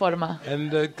de mi forma.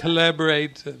 And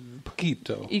collaborate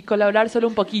poquito, Y colaborar solo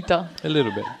un poquito. a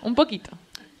little bit. Un poquito.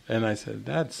 And I said,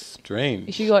 that's strange.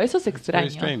 Y yo digo, eso es It's very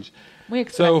extraño. strange. Muy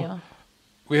extraño.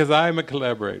 Because I'm a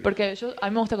collaborator. Porque a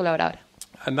mí me gusta colaborar.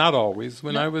 Not always.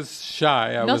 When No. I was shy,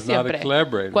 I No was not a siempre.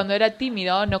 collaborator. Cuando era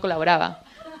tímido, no colaboraba.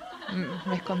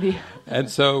 Me escondía. And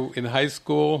so in high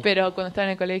school, Pero cuando estaba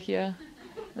en el colegio,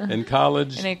 in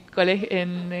college,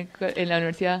 en la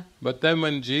universidad, but then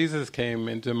when Jesus came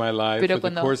into my life Pero with the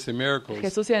cuando Course in Miracles,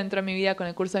 Jesús entró en mi vida con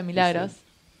el curso de milagros,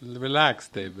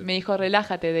 relax, David. me dijo,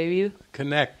 relájate, David,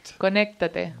 Connect.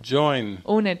 conéctate, Join.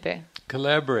 únete,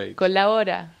 Collaborate.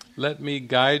 colabora, Let me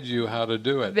guide you how to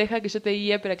do it. deja que yo te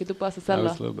guíe para que tú puedas I hacerlo.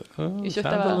 was a little bit, Y yo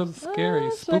sounds estaba, a little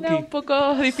scary, suena un spooky.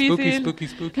 poco difícil.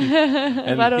 Spooky.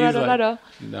 And Raro, he's raro, like, raro.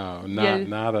 no, Y él-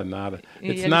 nada.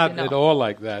 y It's él not dice, at no. all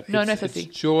like that. No, no it's, es así.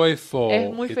 it's joyful.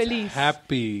 Es muy it's feliz,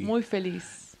 happy. muy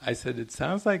feliz. I said, it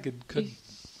sounds like it could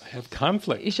have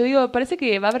conflict. Y yo digo, parece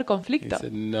que va a haber He conflicto.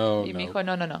 said, no. Y me dijo,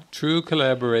 no. True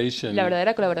collaboration La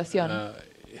verdadera colaboración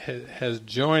has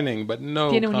joining, but no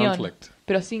tiene unión, conflict.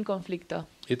 pero sin conflicto.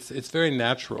 It's very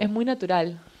natural. Es muy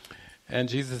natural. And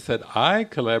Jesus said, I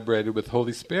collaborated with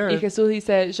Holy Y Spirit. Jesús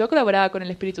dice, yo colaboraba con el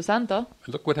Espíritu Santo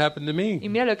Look what happened to me. y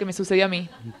mira lo que me sucedió a mí.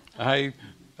 I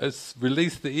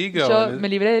released the ego Yo and me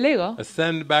libré del ego,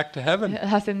 ascend back to heaven.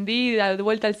 ascendí de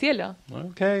vuelta al cielo.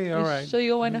 Okay, all right. Y yo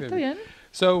digo, bueno, Okay. está bien.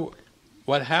 So,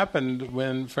 what happened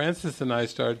when Francis and I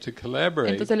started to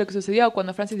collaborate, Entonces lo que sucedió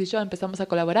cuando Francis y yo empezamos a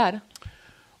colaborar,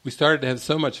 we started to have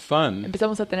so much fun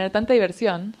empezamos a tener tanta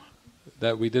diversión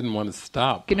that we didn't want to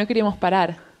stop. que no queríamos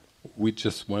parar. We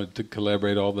just wanted to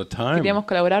collaborate all the time. Queríamos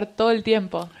colaborar todo el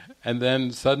tiempo. And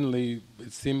then suddenly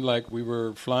it seemed like we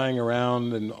were flying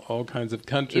around in all kinds of Y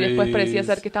countries. después parecía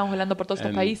ser que estábamos volando por todos estos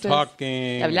and países,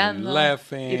 talking, y hablando, and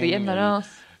laughing, y riéndonos.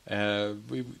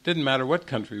 we didn't matter what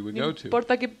country we No go to.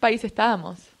 importa qué país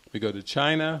estábamos. We go to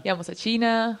China. Íbamos a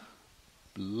China,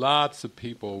 Lots of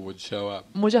people would show up.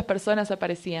 muchas personas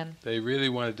aparecían. They really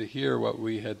wanted to hear what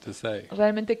we had to say.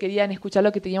 Realmente querían escuchar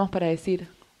lo que teníamos para decir.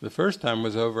 The first time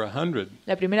was over 100.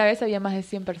 La primera vez había más de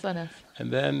 100 personas.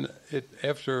 And then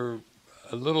after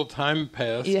a little time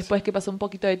passed, Y después que pasó un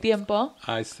poquito de tiempo,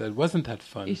 I said, wasn't that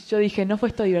fun? y yo dije, ¿no fue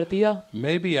esto divertido?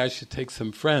 Maybe I should take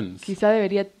some friends. Quizá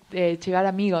debería llevar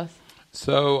amigos.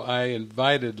 So I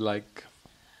invited like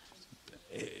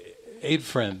 8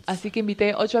 friends Así que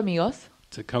invité 8 amigos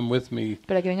to come with me,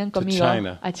 para que vengan To conmigo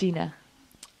China. a China.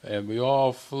 and we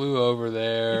all flew over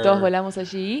Y todos there, volamos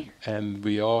allí and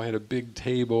we all had a big y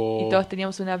table, todos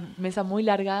teníamos una mesa muy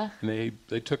larga. and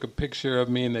they took a picture of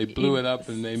me and they blew it up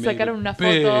and they made Sacaron a una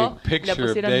big foto y la picture of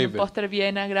pusieron en un David, póster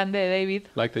bien grande de David,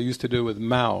 like they used to do with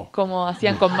Mao, como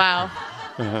hacían con Mao.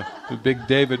 a big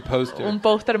David poster. Un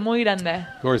póster muy grande.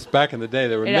 Of course, back in the day,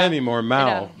 there were Era- many more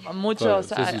Mao Era muchos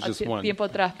photos. This is just one. tiempo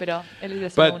atrás, pero él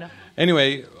es solo But uno.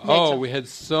 anyway, hecho, we had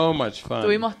so much fun.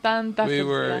 Tuvimos tanta We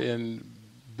were felicidad. in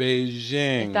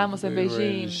Beijing. Estábamos en we were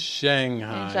in Beijing,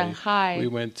 Shanghai. en Shanghai. We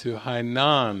went to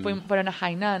Hainan, Fueron a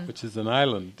Hainan, which is an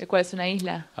island. el cual es una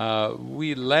isla.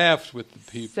 We laughed with the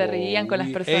people. Se reían con las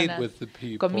we personas, ate with the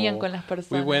people. comían con las We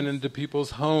personas. went into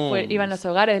people's homes. Iban a los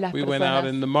hogares de las we went out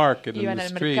personas. in the market, in Iban the al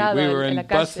street. mercado, We were en in la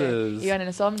calle. buses. Iban en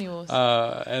los ómnibus.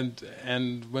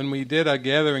 And when we did our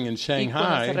gathering in Y cuando se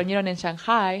Shanghai, reunieron en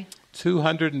Shanghai,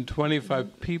 225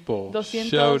 people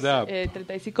showed up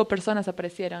 235 personas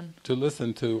aparecieron to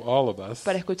listen to all of us,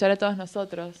 para escuchar a todos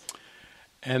nosotros.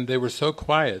 and they were so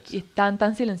quiet Y estaban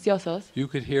tan silenciosos, you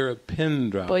could hear a pin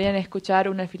drop podían escuchar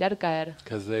un alfiler caer,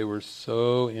 because they were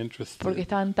so porque interested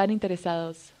estaban tan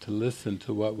interesados to listen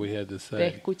to what we had to de say.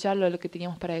 escuchar lo que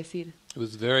teníamos para decir. It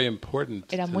was very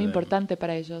important Era to muy them. importante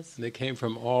para ellos. They came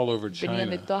from all over Venían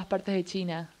de China todas partes de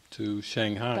China to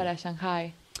Shanghai. para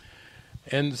Shanghai.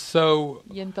 And so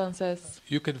Y entonces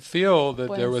you could feel that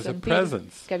there pueden was a sentir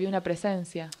presence. que había una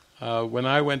presencia. When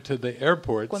I went to the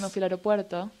airports Cuando fui al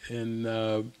aeropuerto, in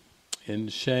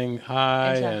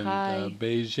Shanghai, En and Shanghai, en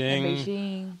Beijing,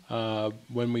 Beijing,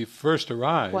 when we first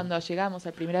arrived, cuando llegamos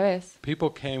la primera vez, people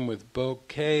came with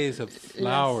bouquets of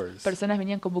flowers. las personas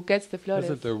venían con buquets de flores.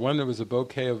 Wasn't there one that was a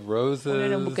bouquet of roses? Uno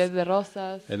era un buquet de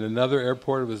rosas. And another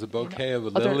airport was a bouquet of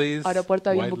Otro lilies, aeropuerto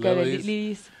había un white buquet de lilies.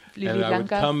 lilies And lilies I would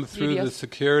blancas, come through the lirios.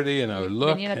 security and I would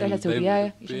look, Venían atrás de la and they seguridad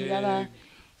were y yo miraba big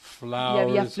y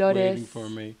había flowers flores waiting for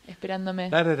me. esperándome.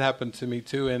 That had happened to me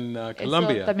too in Eso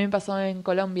Colombia. también pasó en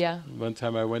Colombia. One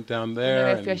time I went down Una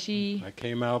there vez fui and allí I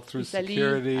came out through y salí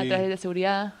security. atrás de la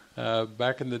seguridad.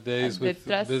 Back in the days with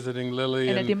Detrás, visiting Lily,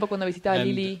 en el tiempo cuando visitaba a and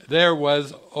Lily, there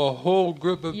was a whole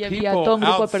group of y había people todo un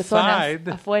grupo de personas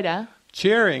outside afuera,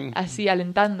 cheering así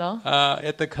alentando,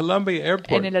 at the Columbia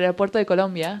airport. en el aeropuerto de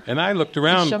Colombia. And I looked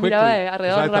around yo quickly miraba because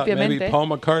alrededor I thought maybe rápidamente Paul Y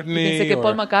McCartney. pensé que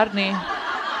Paul Or, McCartney,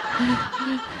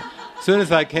 as soon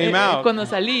as I came out cuando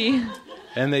salí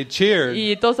and they cheered,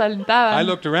 y todos I alentaban,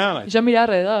 looked around. y yo miraba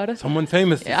alrededor. Someone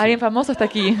famous. Alguien famoso está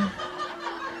aquí.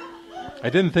 I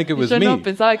didn't think it Y was yo no me,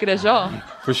 pensaba que era yo.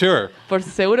 for sure. Por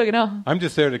seguro que no. I'm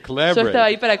just there to Yo estaba collaborate.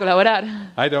 ahí para colaborar.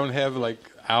 I don't have like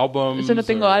albums. Yo no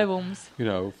tengo or, álbums You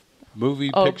know, movie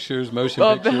O- pictures, motion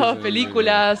o pictures. and-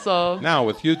 películas o... Now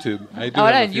with YouTube, I do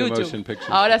Ahora have a en few YouTube. motion pictures.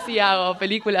 Ahora sí hago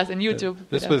películas en YouTube.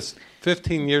 This pero- was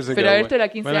 15 years ago Pero esto era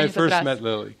 15 when I años first atrás, met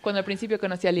Lily. cuando al principio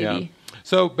conocí a Yeah. Lily.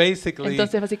 So basically,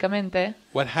 Entonces, básicamente,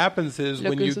 what happens is lo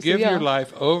when que you give sucedió your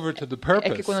life over to the es que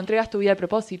purpose, cuando entregas tu vida al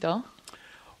propósito,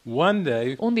 one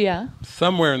day, un día,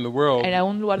 somewhere in the world, en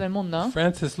algún lugar del mundo,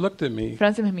 Frances looked at me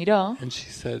Francis me miró and she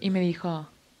said, y me dijo,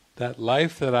 that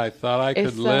life that I thought I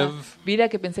could esa live vida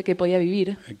que pensé que podía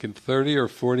vivir like in 30 or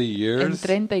 40 en years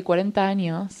 30 y 40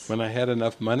 años, when I had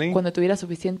enough money, cuando tuviera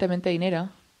suficientemente dinero,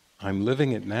 I'm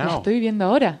living it la now. estoy viviendo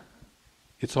ahora.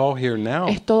 It's all here now.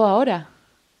 Es todo ahora.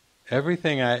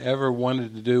 Everything I ever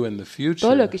wanted to do in the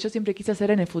Todo lo future que yo siempre quise hacer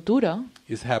en el futuro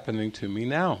is happening to me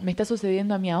now. me está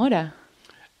sucediendo a mí ahora.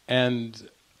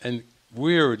 and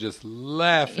we were just Y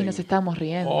laughing nos estábamos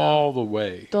riendo all the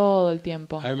way. todo el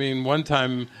tiempo. I mean, one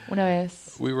time Una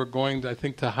vez, we were going, I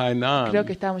think, to creo que Hainan,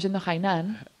 estábamos yendo a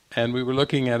Hainan, and we were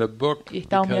looking at a book Y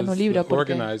estábamos mirando un because libro the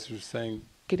porque organizer was saying,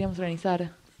 queríamos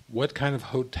organizar what kind of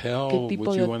hotel ¿Qué tipo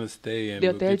would de you ho- want to stay in? de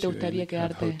We'll hotel get te you gustaría any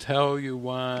kind of quedarte. hotel you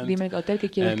want, Dime el hotel que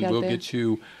quieres and we'll quedarte get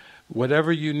you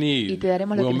whatever you y need. te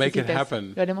daremos lo We'll que make it necesites.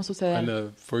 happen Lo haremos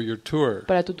suceder for your tour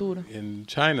para tu tour in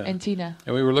China. en China.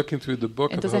 And we were looking through the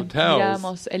book of Entonces hotels,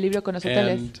 mirábamos el libro con los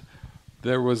hoteles. and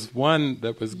there was one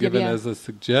that was Y given había as a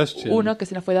suggestion, Uno que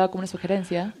se nos fue dado como una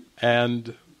sugerencia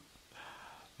and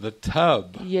the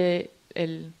tub, y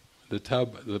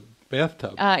the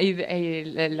bathtub,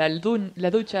 la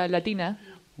ducha latina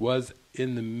was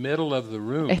in the middle of the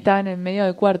room estaba en el medio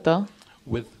del cuarto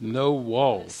with no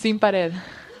walls. sin pared.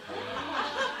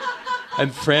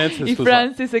 And Francis Y was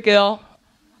Francis se quedó,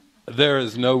 like, there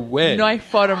is no way no hay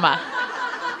forma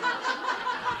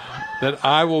that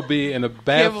I will be in a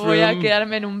que voy a bathroom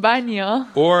quedarme en un baño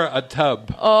or a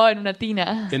tub o en una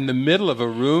tina in the middle of a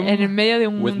room en el medio de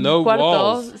un with no cuarto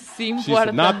walls. sin She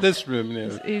said, not puerta. this room.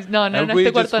 No. Y no, And en we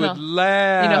este just cuarto would no.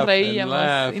 laugh Y nos and reíamos,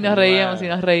 laugh y nos and reíamos, laugh. y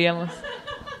nos reíamos.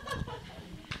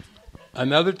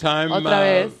 Another time, Otra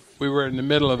vez. we were in the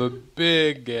middle of a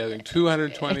big gathering,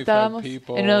 225 Estábamos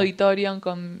people. en un auditorio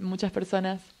con muchas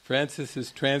personas. Francis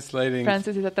is translating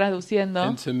Francis está traduciendo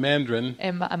into Mandarin.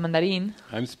 a mandarín.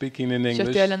 I'm speaking in Yo English.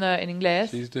 estoy hablando en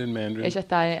inglés. She's doing Mandarin. Ella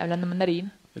está hablando en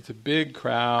mandarín. It's a big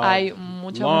crowd, Hay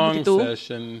mucha long multitud.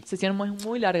 session. Sesiones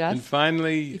muy largas. And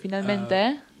finally, Y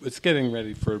finalmente, it's getting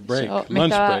ready for a break, el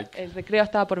break. recreo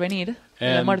estaba por venir, el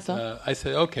And almuerzo. I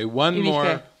said, okay, one Y dije,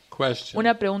 more question.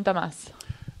 Una pregunta más.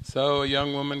 So a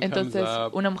young woman Entonces, comes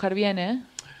up, una mujer viene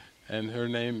and her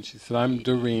name, she said, I'm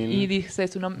Doreen. y dice,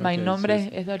 mi nombre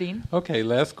es Doreen. Okay,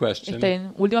 last question.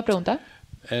 Última pregunta.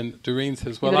 And Doreen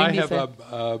says, Y well, Doreen I have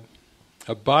dice,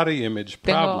 a body image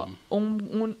Tengo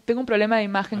problem. tengo un problema de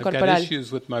imagen I've got corporal.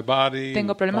 issues with my body,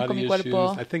 Tengo problemas con body mi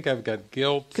cuerpo. issues. I think I've got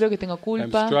guilt. Creo que tengo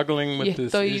culpa I'm struggling y with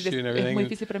this estoy issue and es everything. muy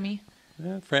difícil para mí.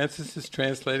 Yeah, Francis is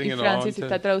translating Y it Francis all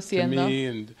está to traduciendo me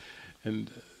and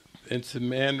into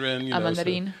Mandarin, you a know.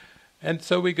 mandarín. And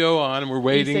so we go on, and we're Y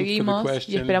waiting for seguimos the y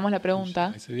question. esperamos la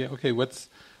pregunta. I said, yeah, okay, what's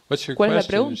your ¿Cuál es la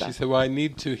question? And pregunta? she said, well, I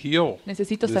need to heal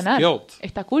Necesito this sanar guilt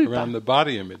esta culpa around the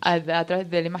body image. a través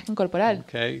de la imagen corporal.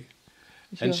 Okay.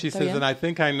 Y yo, And she "Está says, bien". and I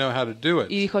think I know how to do Y it.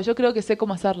 dijo, yo creo que sé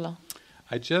cómo hacerlo.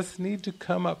 I just need to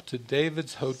come up to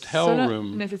David's hotel Solo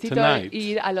room necesito tonight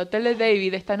ir al hotel de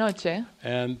David esta noche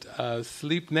and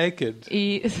sleep naked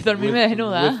y dormirme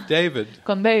desnuda with David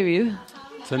con David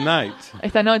tonight.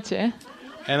 esta noche.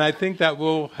 And I think that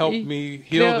will help Y me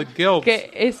heal the creo guilt que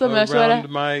eso me va a ayudar around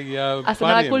my a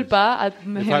sanar body la culpa a image.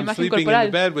 mi If I'm imagen sleeping in the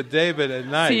corporal. bed with David at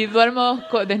night. Si duermo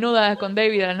desnuda con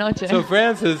David a la noche, So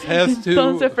Francis has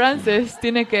entonces to Francis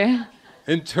tiene que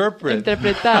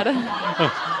interpretar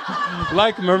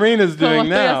like Marina's como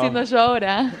doing estoy haciendo now. yo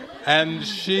ahora. And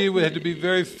she had to be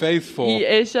very faithful, Y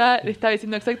ella estaba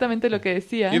diciendo exactamente lo que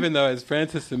decía. even though as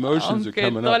Francis' emotions are Aunque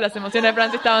coming todas up. las emociones de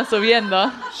Francis estaban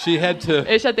subiendo, She had to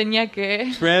ella tenía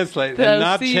que translate and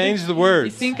not traducir change the y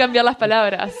words. sin cambiar las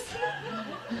palabras.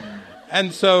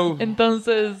 And so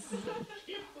Entonces,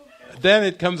 then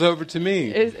it comes over to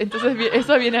me. entonces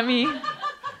eso viene a mí.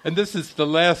 And this is the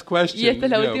last question, Y esta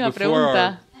es la última before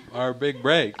pregunta. our big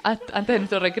break. Antes de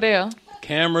nuestro recreo,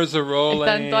 Cameras are rolling.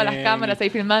 están todas las cámaras ahí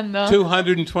filmando.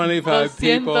 225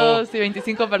 people.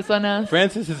 225 personas.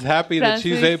 Francis is happy that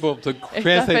she's Francis able to está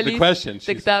translate the feliz question.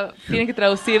 de que She's- tiene que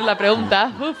traducir la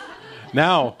pregunta. Uf,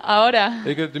 now, ahora,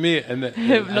 they go to me and Los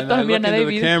I todos look miran a into the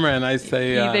David. camera and I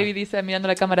say, y David dice mirando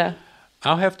la cámara,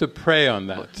 I'll have to pray on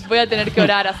that. voy a tener que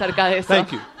orar acerca de eso.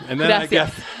 Thank you. And then I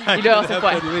Gracias. guess Y luego se have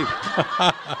fue. to leave.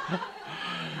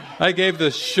 I gave the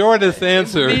shortest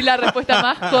answer Di la respuesta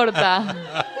más corta.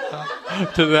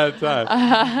 to that time.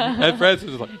 And Francis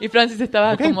was like, Y Francis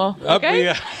estaba okay, como, up ¿ok? we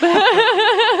go.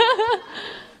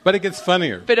 But it gets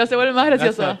funnier. Pero se vuelve más That's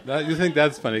gracioso. not- you think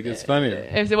that's funny? It gets funnier.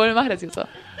 Se vuelve más gracioso.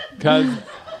 Because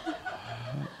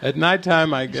at nighttime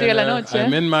Llega la noche,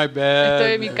 I'm in my bed,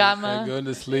 estoy en mi cama, I go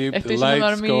to sleep, the estoy yendo a lights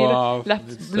dormir, go off, las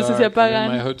it's luces se dark, I'm in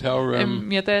apagan my hotel room. en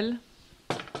mi hotel.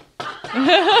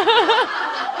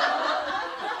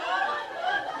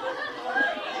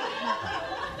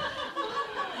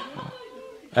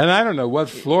 And I don't know what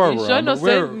floor Y we're yo on. no but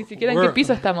sé ni siquiera en qué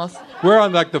piso estamos. we're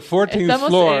on like the 14th Estamos en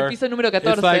floor. el piso número It's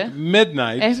 14. like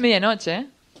midnight. Es medianoche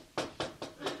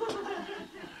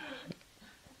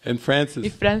And y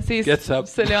Francis Francis gets up.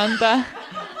 se levanta.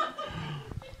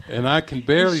 And I can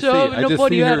barely see. Yo I no just puedo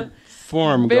see ni her ver.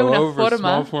 form Veo go una over, forma,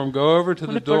 small form, go over to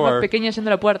the Una forma door, pequeña yendo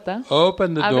a la puerta.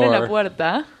 open the Abre la door,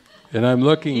 puerta And I'm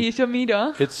looking. Y yo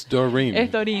miro, It's Doreen.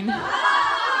 es Doreen.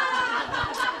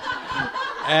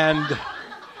 And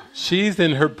she's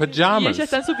in her Y pajamas. ella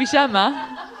está en su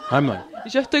pijama. I'm like, Y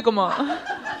yo estoy como...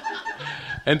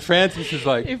 and Francis is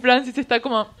like, Y Francis está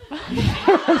como...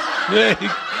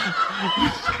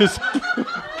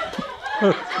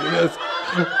 yes,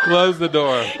 close the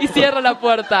door. Y cierra la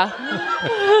puerta.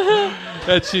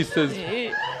 And she said,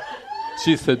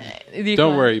 Y dijo,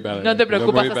 don't worry about it. no te Don't worry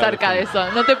preocupes about acerca de it.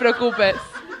 eso. No te preocupes.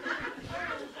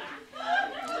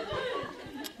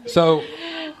 So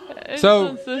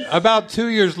Entonces, about 2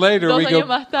 years later, 2 we años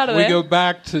más tarde, go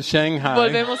back to Shanghai.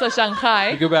 volvemos a We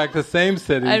Shanghai, go back to the same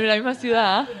city, en la misma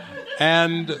ciudad,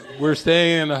 and we're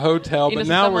staying in a hotel. Y But nos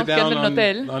now we're estamos quedando down en un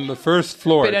hotel, on the first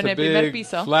floor. pero It's en a el primer big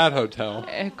piso. flat hotel.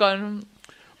 con,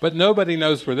 But nobody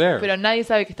knows we're there. pero nadie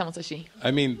sabe que estamos allí.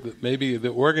 I mean, maybe the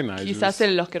organizers. Quizás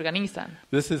los que organizan.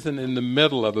 This isn't in the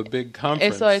middle of a big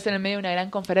conference. Eso es en el medio de una gran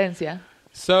conferencia.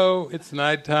 So it's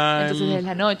nighttime. Entonces es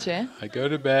la noche, I go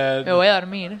to bed. me voy a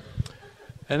dormir,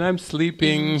 And I'm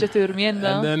sleeping. yo estoy durmiendo.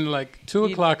 And then like 2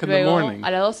 Y o'clock in the luego, morning, a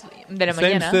las 2 de la Same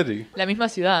mañana, city. la misma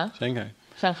ciudad, Shanghai,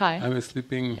 Shanghai, I'm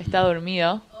sleeping. está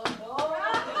dormido.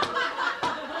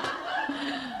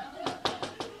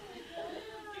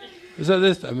 So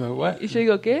this, I'm like, what? Y yo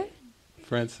digo, ¿qué?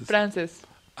 Francis, Francis,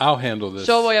 I'll handle this.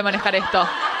 yo voy a manejar esto.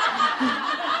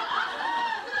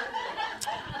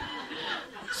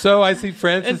 So I see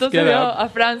Francis Entonces get veo up, a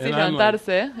Francis and I'm like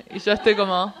levantarse y yo estoy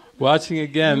como, watching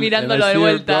again, and mirándolo I de see her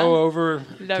vuelta. go over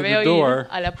la to veo the ir door,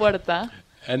 a la puerta,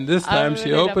 and this time she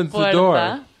abre la opens the door,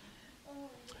 puerta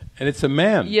and it's a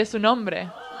man. y es un hombre.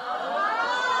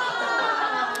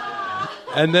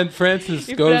 And then Francis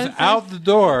Y goes Francis out the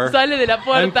door Sale de la and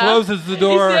puerta closes the y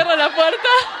door cierra la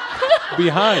puerta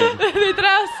behind.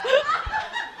 detrás.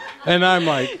 And I'm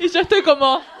like, Y yo estoy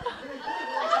como,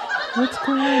 what's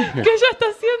going on here? ¿qué ella está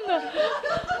haciendo?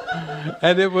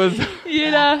 And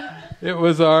it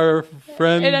was our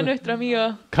friend Era nuestro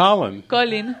amigo Colin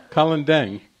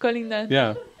Deng. Colin Dan.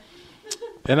 Yeah.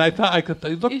 And I thought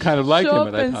he looked kind of like yo him,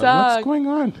 and I thought, pensaba, what's going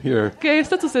on here? ¿Qué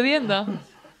está sucediendo?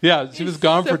 Yeah, she was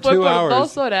gone Se for fue 2 por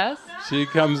hours. 2 horas She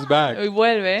comes back. y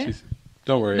vuelve. She's,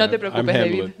 don't worry, No te I'm preocupes,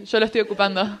 handling David. Yo lo estoy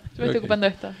ocupando. Yo me Okay. estoy ocupando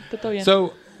de esto. Está todo it. bien.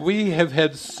 So we have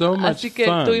had so much Así que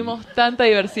fun tuvimos tanta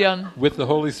diversión with the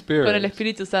Holy Spirit con el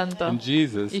Espíritu Santo and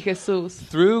Jesus y Jesús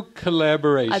through a través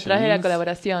de la collaborations.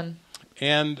 colaboración.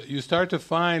 And you start to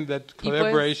find that Y puedes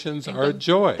collaborations are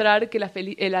joy. encontrar que las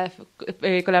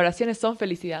colaboraciones son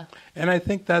felicidad. And I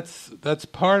think that's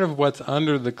part of what's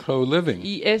under the co-living,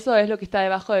 Y eso es lo que está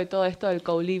debajo de todo esto del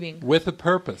co-living. with a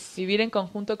purpose. Vivir en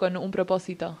conjunto con un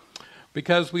propósito.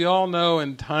 Because we all know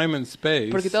in time and space,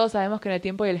 Porque todos sabemos que en el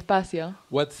tiempo y el espacio,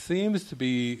 what seems to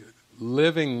be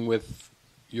living with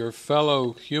your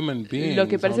fellow human beings lo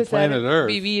que parece on ser planet Earth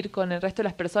vivir con el resto de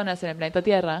las personas en el planeta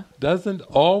Tierra, doesn't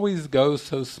always go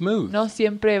so smooth. no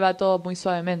siempre va todo muy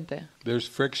suavemente. There's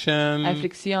friction, Hay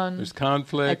fricción, there's hay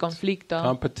conflict, conflicto,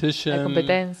 competition, hay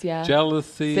competencia,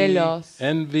 jealousy, celos,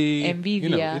 envy.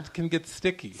 envidia. It can get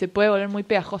sticky. se puede volver muy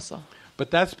pegajoso. But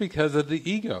that's because of the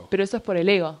ego. Pero eso es por el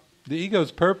ego. The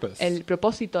ego's purpose El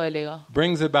propósito del ego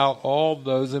brings about all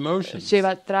those emotions.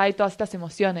 trae todas estas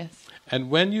emociones. And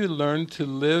when you learn to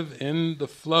live in the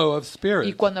flow of Y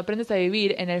spirit cuando aprendes a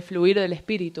vivir en el fluir del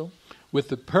espíritu, with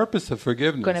the purpose of con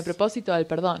el forgiveness propósito del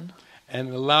perdón, and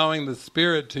allowing the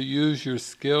spirit to use your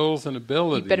skills and y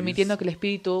abilities permitiendo que el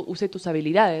espíritu use tus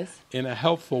habilidades in a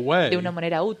helpful way, de una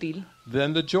manera útil,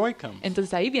 then the joy comes.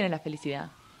 entonces ahí viene la felicidad.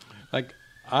 Like,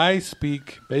 I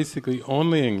speak basically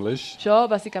only English. Yo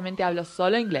básicamente hablo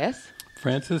solo inglés.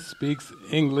 Francis speaks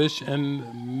English and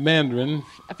Mandarin,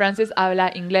 Francis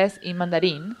habla inglés y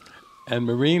mandarín. and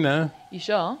Marina, Y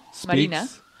yo, Speaks. Marina,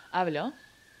 hablo.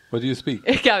 what do you speak?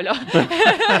 Es que hablo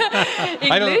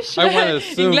English, I wanna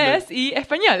assume inglés y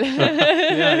español.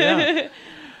 Yeah.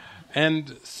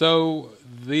 And so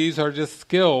these are just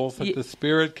skills that Y the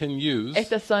spirit can use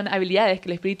Estas son habilidades que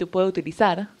el espíritu puede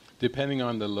utilizar. depending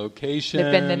on the location,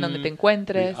 Depende en donde te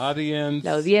encuentres, the audience,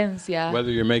 la audiencia, whether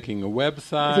you're making a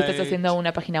website. si estás haciendo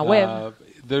una página web.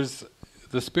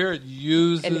 The spirit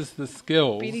uses the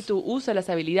skills El espíritu usa las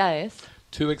habilidades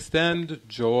to extend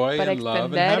joy para and love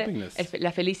and extender happiness.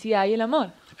 la felicidad y el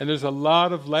amor. And there's a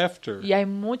lot of laughter. Y hay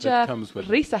muchas comes with it,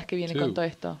 risas que vienen too. con todo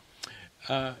esto.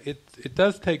 It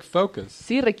does take focus.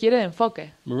 Sí requiere de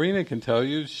enfoque. Marina can tell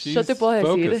you she's Yo te puedo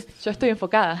decir, focused yo estoy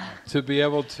enfocada to be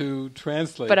able to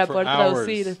translate para for poder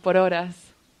traducir hours. por horas.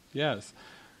 Yes.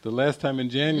 The last time in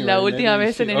January, La última maybe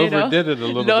vez en she enero overdid it a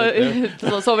little bit there.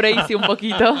 lo sobrehice un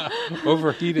poquito.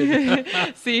 Overheated.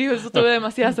 Sí, tuve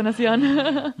demasiada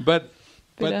sanación. But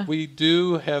But we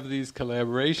do have these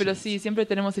collaborations. Pero sí, siempre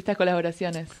tenemos estas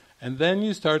colaboraciones. And then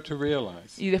you start to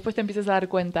realize Y después te empiezas a dar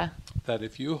cuenta that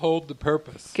if you hold the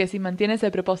purpose, que si mantienes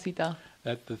el propósito,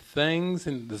 that the things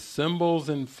and the symbols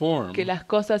and form que las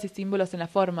cosas y símbolos en la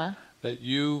forma that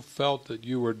you felt that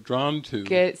you were drawn to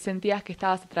que sentías que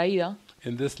estabas atraído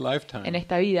in this en lifetime,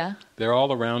 esta vida, they're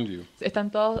all around you. están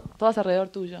todas alrededor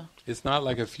tuyo. It's not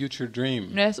like a future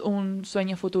dream, No es un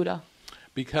sueño futuro,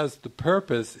 because the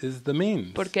purpose is the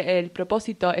means. porque el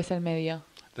propósito es el medio.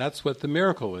 That's what the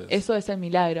miracle is. Eso es el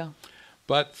milagro.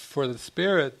 But for the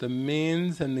spirit, the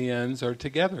means and the ends are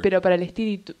together. Pero para el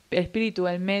espíritu,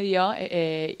 el medio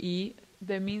y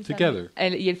the means Together.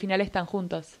 y el final están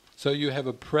juntos. So you have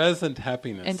a present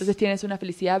happiness. Entonces tienes una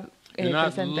felicidad You're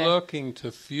not presente. looking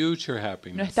to future No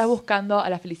happiness, estás buscando a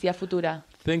la felicidad futura,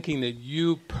 thinking that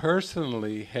you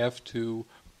personally have to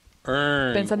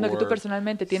earn pensando que tú or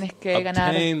personalmente tienes que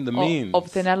ganar obtain the o means.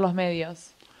 obtener los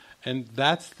medios. And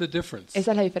that's the difference.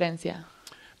 Esa es la diferencia.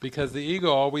 Because the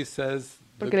ego always says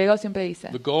Porque el ego siempre dice,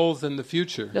 the goal's in the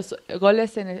future. los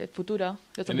goles en el futuro,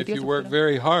 los And if objetivos you en work el futuro.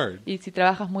 very hard Y si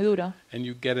trabajas muy duro, and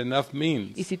you get enough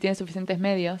means, y si tienes suficientes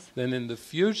medios, then in the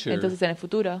future entonces en el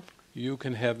futuro you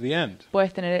can have the end.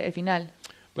 puedes tener el final.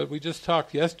 But we just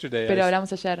talked yesterday. Pero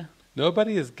hablamos ayer,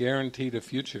 Nobody is guaranteed a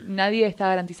future. nadie está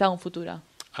garantizado un futuro.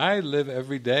 I live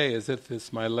every day as if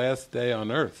it's my last day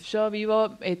on earth. Yo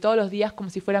vivo todos los días como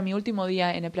si fuera mi último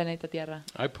día en el planeta Tierra.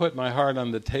 I put my heart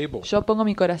on the table Yo pongo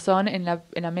mi corazón en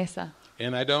la mesa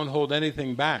and I don't hold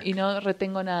anything back y no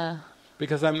retengo nada,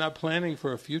 because I'm not planning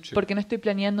for a future. porque no estoy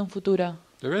planeando un futuro.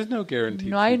 There is no guaranteed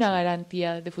No hay una future.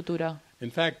 garantía de futuro. In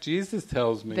fact, Jesus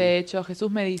tells me De hecho, Jesús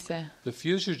me dice, the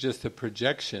future is just a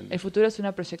projection el futuro es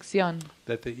una proyección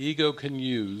that the ego can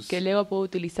use que el ego puede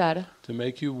utilizar to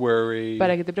make you worry,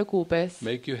 para que te preocupes,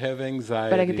 make you have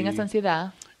para que tengas anxiety.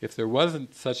 ansiedad. If there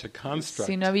wasn't such a construct,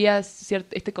 Si no había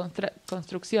esta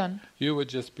construcción, you would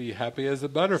just be happy as a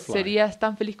butterfly, serías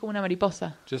tan feliz como una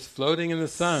mariposa, just floating in the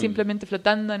sun simplemente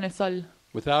flotando en el sol,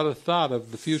 without a thought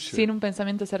of the future. sin un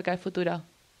pensamiento acerca del futuro.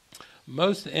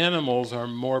 Most animals are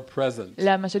more present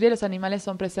La mayoría de los animales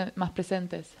son más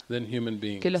presentes than human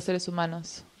beings. que los seres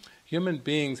humanos. Human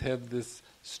beings have this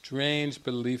strange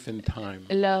belief in time.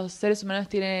 Los seres humanos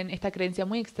tienen esta creencia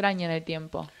muy extraña en el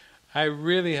tiempo. I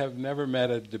really have never met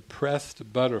a depressed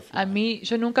butterfly.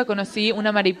 Yo nunca conocí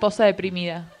una mariposa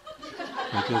deprimida.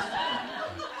 It just-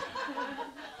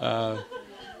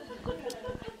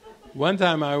 one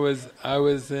time I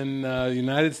was in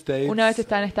United States Una vez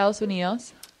estaba en Estados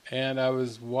Unidos and I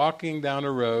was walking down a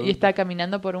y road estaba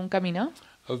caminando por un camino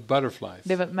of butterflies.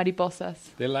 de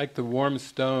mariposas. They like the warm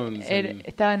stones and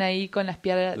Estaban ahí con las the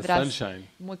piedras sunshine.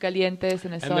 muy calientes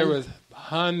en el And there sol was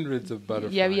hundreds of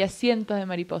y había butterflies. cientos de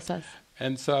mariposas.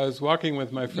 And so I was walking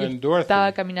with my Y friend estaba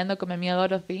Dorothy caminando con mi amiga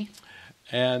Dorothy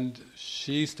and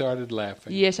she started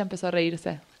laughing. y ella empezó a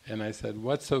reírse. And I said,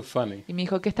 "What's so funny?" Y me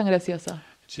dijo, ¿qué es tan gracioso?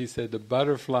 She said, "The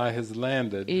butterfly has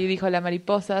landed Y dijo, la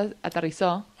mariposa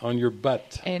aterrizó on your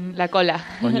butt, en la cola,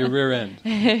 on your rear end."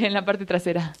 en la parte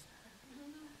trasera.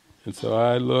 And so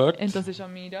I looked Entonces yo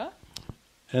miro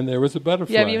and there was a y había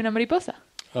butterfly. una mariposa.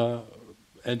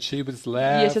 And she was Y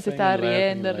laughing. ella se estaba and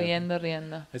laughing and riendo, laughing.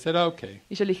 riendo. I said, "Okay."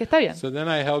 Y yo le dije, está bien. So then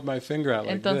I held my finger out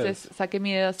like Entonces this saqué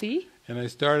mi dedo así and I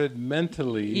started y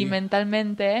mentally,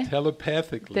 mentalmente,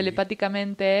 telepathically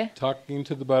telepáticamente, talking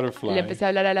to the le butterfly empecé a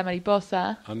hablar a la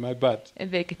mariposa on my butt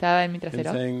de que estaba en mi and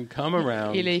trasero. saying, "Come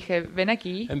around Y le dije, ven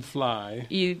aquí and fly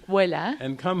y vuela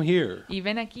and come here y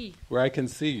ven aquí, where I can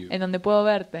see you." en donde puedo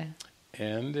verte.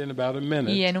 And in about a Y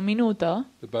minute, en un minuto,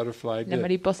 the butterfly la did.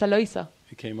 mariposa lo hizo.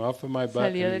 He came off of my butt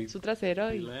Salió and de su trasero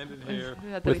he y landed here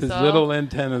se with his aterrizó little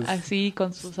antennas así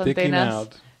con sus sticking antenas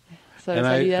out. And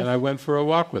I sobresalidas went for a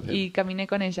walk with him y caminé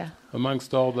con ella,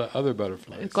 amongst all the other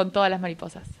butterflies. con todas las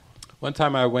mariposas. One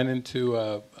time I went into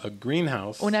a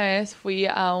greenhouse Una vez fui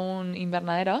a un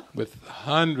invernadero with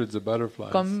hundreds of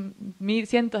butterflies con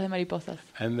cientos de mariposas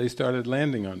and they started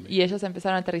landing on me. y ellos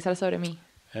empezaron a aterrizar sobre mí.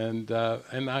 And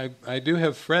I do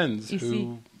have friends Y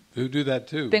sí. who do that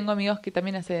too. Tengo amigos que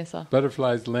también hacen eso,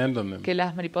 Butterflies land on them. que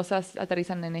las mariposas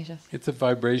aterrizan en ellos. It's a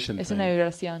vibration Es una thing.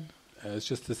 vibración It's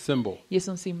just a symbol. y es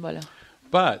un símbolo.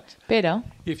 But Pero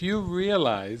if you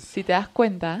realize si te das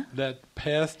cuenta that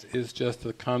past is just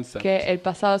a concept que el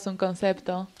pasado es un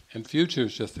concepto, and future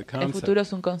is just a el concept, futuro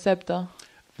es un concepto,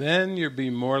 then you'll be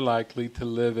more likely to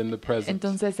live in the present.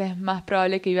 entonces es más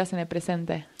probable que vivas en el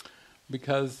presente.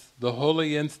 Because the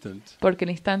holy instant, Porque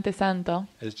el instante santo,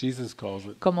 as Jesus calls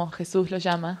it, como Jesús lo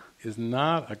llama, is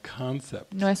not a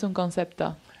concept. no es un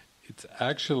concepto, It's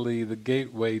actually the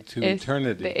gateway to es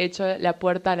eternity. de hecho la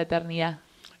puerta a la eternidad.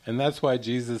 And that's why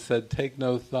Jesus said, take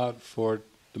no thought for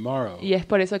tomorrow. Y es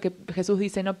por eso que Jesús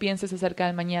dice, no pienses acerca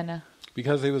del mañana.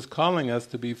 Because he was calling us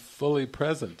to be fully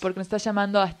present. Porque nos está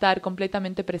llamando a estar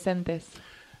completamente presentes.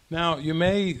 Now, you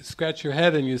may scratch your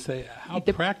head and you say, how Y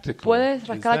te practical puedes is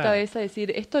rascar la that? cabeza y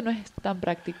decir, esto no es tan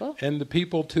práctico. And the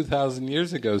people 2,000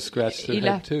 years ago scratched their Y head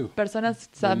las too. personas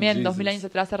también, Jesus- 2000 años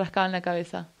atrás, se rascaban la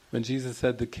cabeza. When Jesus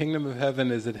said, the kingdom of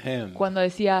heaven is at hand. Cuando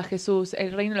decía Jesús,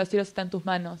 el reino de los cielos está en tus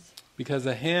manos. Because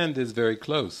a hand is very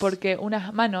close. Porque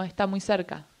una mano está muy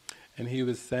cerca. And he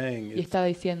was saying, Y estaba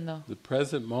diciendo, the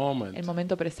present moment el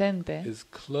momento presente is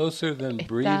closer than está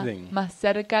breathing, más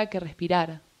cerca que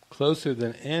respirar. closer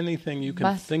than anything you can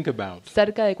Más think about.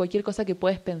 cerca de cualquier cosa que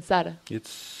puedes pensar. It's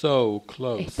so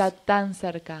close. Está tan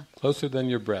cerca. Closer than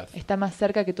your breath. Está más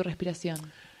cerca que tu respiración.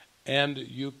 And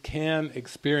you can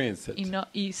experience it.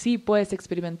 Y sí puedes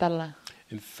experimentarla.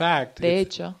 In fact, De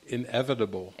it's hecho,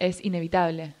 inevitable. es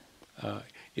inevitable.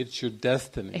 It's your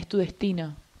destiny Es tu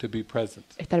destino to be present.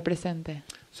 estar presente.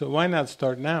 So why not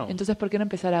start now? Entonces, ¿por qué no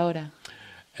empezar ahora?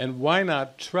 And why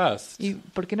not trust ¿Y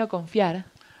por qué no confiar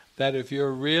that if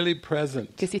you're really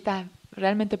present, que si estás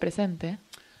realmente presente,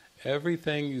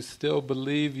 everything you still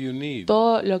believe you need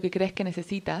todo lo que crees que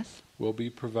necesitas will be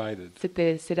provided? se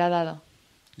te será dado?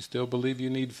 You still believe you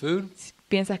need food?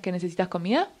 ¿Piensas que necesitas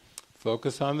comida?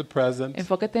 Focus on the present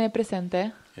Enfócate en el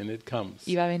presente and it comes.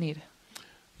 y va a venir.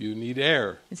 You need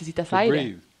air Necesitas to aire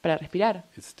breathe. para respirar.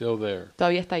 It's still there.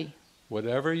 Todavía está ahí.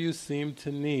 Whatever you seem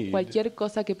to need, Cualquier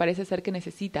cosa que parece ser que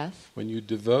necesitas, when you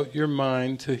devote your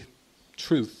mind to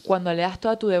truth cuando le das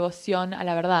toda tu devoción a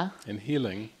la verdad and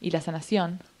healing, y la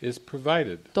sanación, is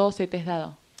provided. todo se te es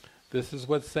dado. This is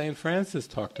what Saint Francis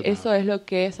talked about. Eso es lo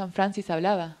que San Francis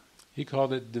hablaba. He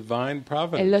called it divine Él lo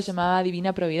providence. llamaba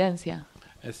divina providencia.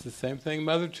 It's the same thing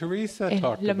Mother Teresa Es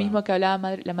talked lo mismo about. que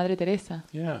hablaba la Madre Teresa.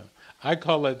 Yeah. I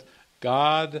call it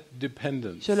God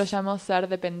dependence. Yo lo llamo ser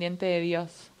dependiente de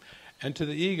Dios. And to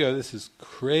the ego, this is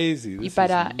crazy. Y This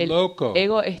para is el loco.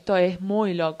 ego esto es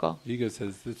muy loco. Ego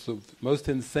says it's the most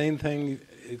insane thing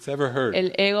it's ever heard.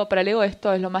 Para el ego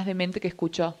esto es lo más demente que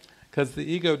escuchó. Because the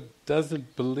ego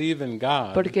doesn't believe in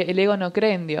God. Porque el ego no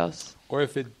cree en Dios. Or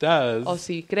if it does, O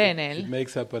si cree en it él,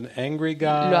 makes up an angry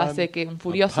God, lo hace que un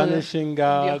furioso a punishing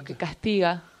Dios God, que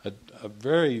castiga, a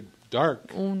very dark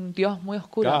un Dios muy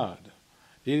oscuro. God.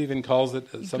 It even calls it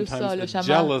Incluso sometimes lo a llama-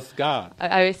 jealous God.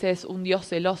 A veces un Dios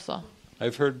celoso.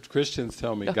 I've heard Christians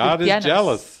tell me, Los God is cristianos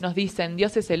jealous. nos dicen,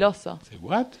 Dios es celoso. I say,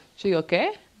 what? Yo digo,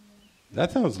 ¿qué? That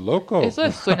sounds loco.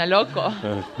 Suena loco.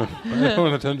 I don't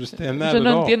want to understand that Yo at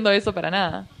no all. entiendo eso para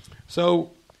nada.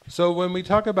 So when we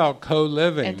talk about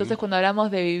co-living, Entonces cuando hablamos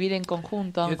de vivir en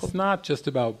conjunto, it's not just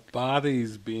about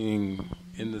bodies being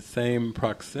in the same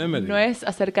proximity. no es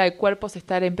acerca de cuerpos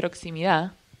estar en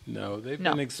proximidad. No, they've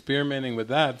No. been experimenting with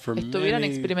that for Estuvieron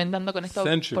many experimentando con esto por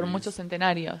centuries. muchos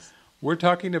centenarios. We're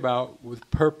talking about with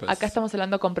purpose. Acá estamos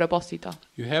hablando con propósito.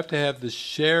 You have to have the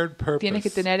shared purpose, Tienes que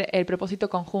tener el propósito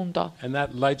conjunto and that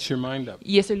lights your mind up.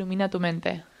 y eso ilumina tu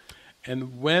mente.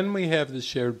 And when we have the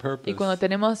shared purpose, Y cuando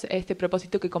tenemos este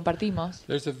propósito que compartimos,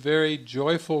 there's a very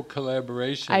joyful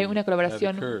collaboration hay una that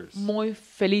colaboración occurs. muy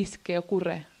feliz que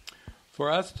ocurre.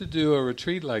 For us to do a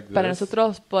retreat like Para this,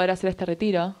 nosotros poder hacer este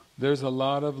retiro, there's a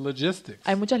lot of logistics.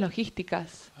 hay muchas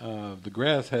logísticas. The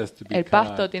grass has to be El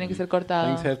pasto cut, tiene que and ser cortado.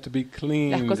 things have to be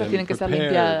cleaned Las cosas and tienen que ser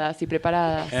prepared. limpiadas y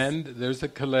preparadas. And there's a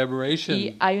collaboration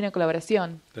Y hay una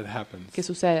colaboración that happens que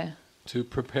sucede to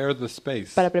prepare the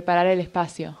space. para preparar el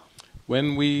espacio.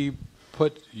 When we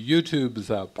put YouTubes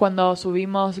up, Cuando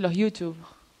subimos los YouTube,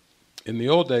 in the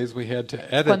old days we had to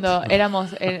edit. cuando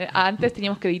antes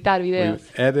teníamos que editar We videos.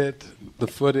 edit the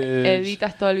footage.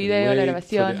 Editas todo el video, la wait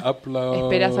grabación, for the upload,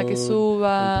 esperas a que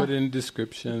suba, and put in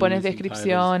descriptions pones and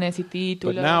descripciones y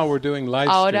titles. But now we're títulos. doing live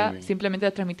Ahora streaming. simplemente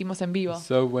las transmitimos en vivo.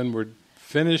 So when we're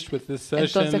finished with this session,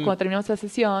 Entonces cuando terminamos la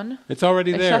sesión, it's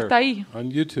already ya there está ahí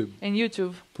on YouTube en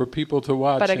YouTube for people to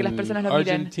watch para que las in personas lo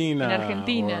miren Argentina, en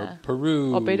Argentina, or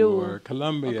Peru, o Perú, or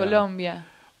Colombia, o Colombia,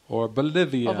 or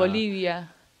Bolivia, o Bolivia,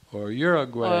 or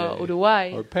Uruguay, o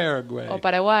Uruguay, or Paraguay. o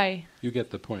Paraguay. You get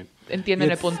the point.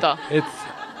 Entienden el punto.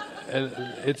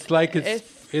 It's like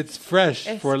it's fresh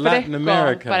Es for Latin fresco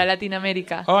America. para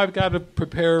Latinoamérica. Oh, I've got to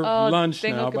prepare Oh, lunch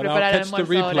tengo now, que but I'll preparar el catch the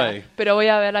almuerzo ahora. replay. Pero voy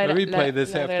a ver The replay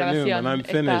this la afternoon grabación when I'm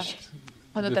esta finished.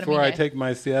 cuando Before I termine. take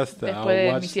my siesta, Después I'll de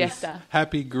mi watch this siesta.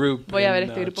 happy group Voy a ver in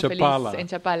este grupo Chapala. feliz en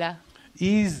Chapala.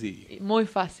 Easy. Muy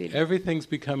fácil. Everything's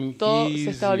becoming Todo se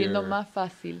está volviendo easier. más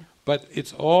fácil. But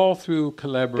it's all through Pero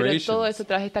collaboration. todo eso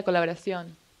tras esta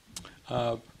colaboración.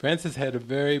 Francis had a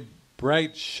very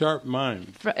bright, sharp mind.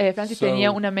 Francis So,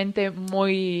 tenía una mente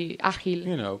muy ágil.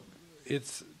 You know,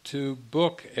 it's to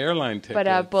book airline tickets,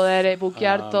 para poder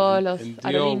buquear todos los and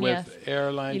deal aerolíneas with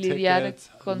airline y lidiar tickets,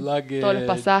 con luggage, todos los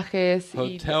pasajes y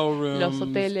hotel rooms, los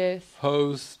hoteles,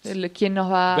 hosts, quién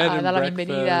nos va bed a and dar la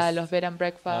bienvenida a breakfast, los bed and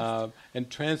breakfast, and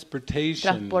transportation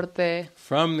transporte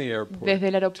from the airport desde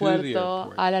el to the aeropuerto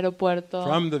airport, al aeropuerto,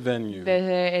 from the venue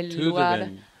desde el to the lugar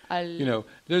venue. al You know,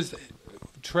 there's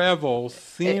travel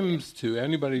seems to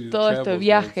anybody who todo este travels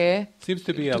viaje, seems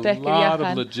to be a ustedes que lot of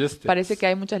viajan, logistics parece que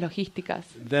hay muchas logísticas,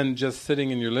 than just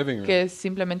sitting in your living room que es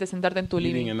simplemente sentarte en tu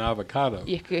eating living an avocado.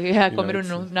 y es que a You comer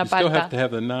know, una you still have to palta, have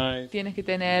the knife. tienes que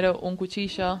tener un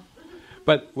cuchillo,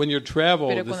 But when you travel,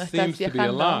 pero cuando this estás seems to be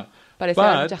a viajando lot. parece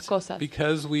haber But muchas cosas,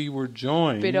 because we were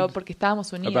joined pero porque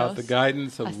estábamos about unidos the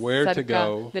guidance of where to acerca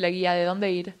go, de la guía de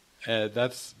dónde ir,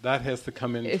 that has to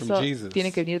come in eso from Jesus.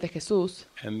 tiene que venir de Jesús.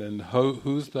 And then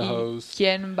who's the ¿Y host?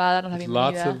 quién va a darnos la There's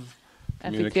lots bienvenida? of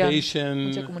Anfitrión,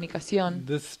 mucha communication. comunicación.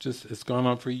 This just has gone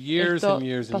on for years Esto and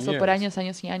years and pasó por years. años,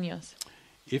 años y años.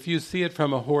 If you see it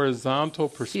from a horizontal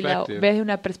Si la perspective, ves de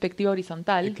una perspectiva it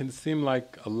horizontal, can seem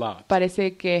like a lot.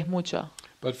 parece que es mucho.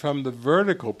 But from the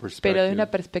vertical Pero de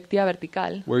una perspective, perspectiva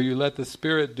vertical, where you let the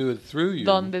Spirit do it through you,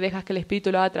 donde dejas que el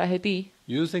Espíritu lo haga a través de ti,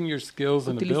 using your skills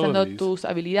and utilizando abilities, tus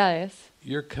habilidades,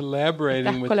 you're estás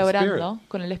collaborating with the Spirit. colaborando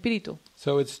con el Espíritu.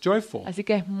 So it's joyful. Así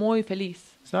que es muy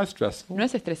feliz. It's not stressful. No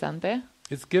es estresante,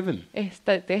 It's given.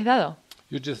 te es dado.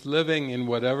 You're just living in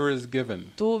whatever is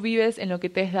given, Tú vives en lo que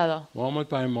te es dado, moment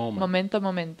by moment. momento a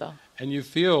momento. And you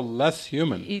feel less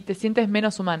human. Y te sientes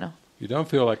menos humano. You don't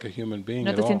feel like a human being No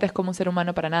at te all. sientes como un ser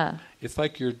humano para nada. It's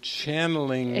like you're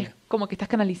channeling Es como que estás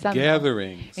canalizando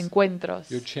gatherings. encuentros.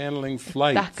 You're channeling Estás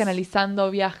flights. canalizando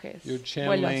viajes, You're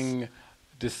vuelos. channeling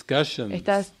discussions.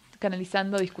 Estás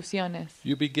canalizando discusiones.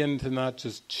 You begin to not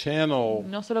just channel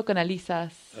No solo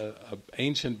canalizas a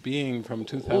ancient being from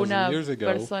 2,000 una years ago,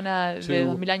 persona de to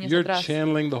 2000 años you're atrás.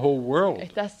 channeling the whole world.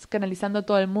 Estás canalizando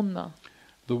todo el mundo.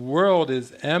 The world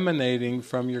is emanating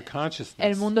from your consciousness.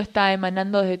 El mundo está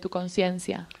emanando desde tu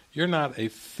conciencia. You're not a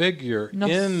figure No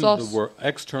in sos the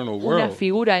external Una world.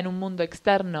 figura en un mundo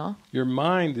externo. Your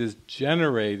mind is Tu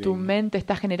generating mente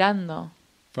está generando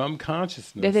from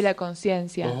consciousness desde la the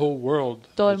conciencia whole world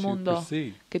todo el that you mundo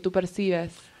perceive. que tú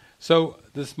percibes. So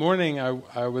this morning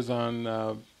I was on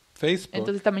Facebook,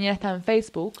 Entonces esta mañana estaba en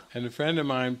Facebook, and a friend of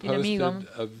mine un amigo posted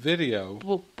a video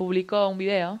publicó un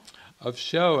video of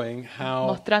showing how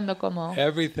mostrando cómo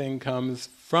everything comes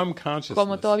from todo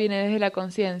consciousness. viene desde la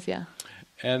conciencia.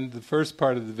 And the first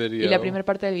part of the Y la video, primera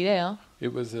parte del video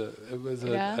it was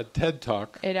Era- a TED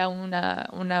Talk. era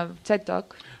una TED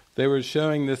Talk. They were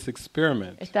showing this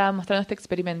experiment Estaba mostrando este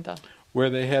experimento where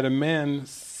they had a man en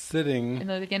sitting,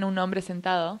 donde tenían un hombre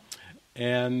sentado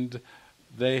and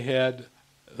they had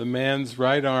the man's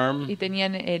right arm y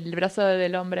tenían el brazo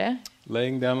del hombre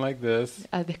laying down like this,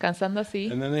 descansando así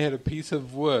and then they had a piece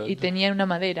of y wood tenían una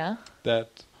madera that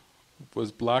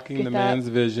was blocking que the está man's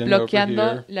vision over bloqueando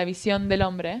here, la visión del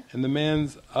hombre and the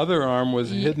man's other arm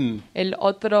was y hidden el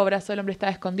otro brazo del hombre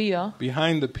estaba escondido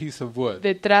behind the piece of wood,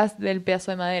 detrás del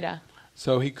pedazo de madera.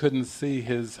 so he couldn't see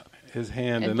his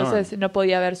hand and arm. Entonces no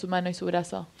podía ver su mano y su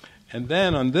brazo. And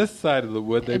then on this side of the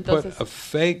wood, they Entonces, put a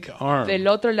fake arm Del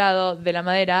otro lado de la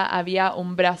madera había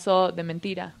un brazo de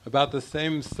mentira about the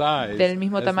same size del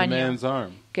mismo as the tamaño. man's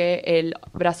arm. que el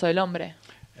brazo del hombre.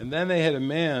 And then they had a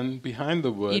man behind the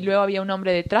Y wood luego había un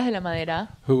hombre detrás de la madera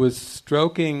who was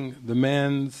stroking the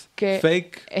man's que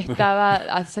fake, estaba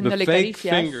haciéndole the fake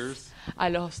caricias fingers a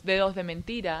los dedos de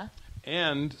mentira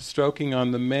and stroking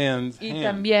on the man's y hand.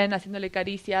 también haciéndole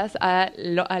caricias a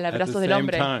los the brazos del same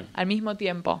hombre time. al mismo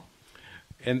tiempo.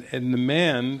 And the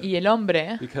man, Y el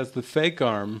hombre, because the fake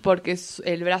arm porque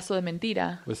el brazo de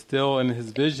mentira was still in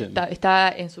his vision, está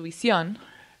en su visión,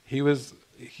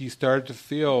 he started to lo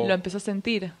feel empezó a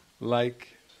sentir like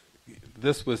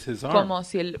this was his arm, como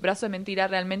si el brazo de mentira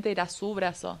realmente era su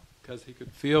brazo, because he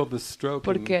could feel the stroking,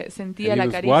 porque and sentía he la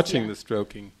was caricia, watching the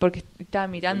stroking. porque estaba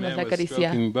The mirando man la was caricia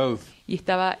stroking both. y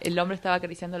el hombre estaba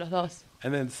acariciando los dos.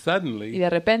 And then Y suddenly, de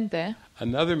repente,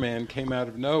 another man came out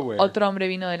of nowhere otro hombre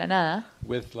vino de la nada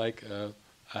with like a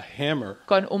hammer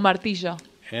con un martillo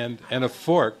and a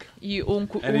fork, y un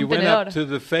and he went tenedor up to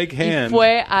the fake y hand,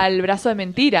 fue al brazo de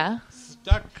mentira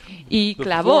stuck y the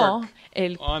clavó fork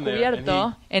el on there, cubierto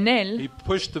and en él he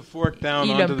pushed the fork down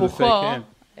y lo onto the fake empujó hand,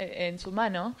 en su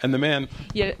mano and the man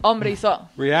y el hombre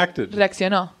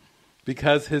reaccionó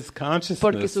because his porque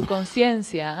consciousness su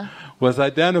conciencia was se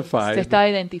identified estaba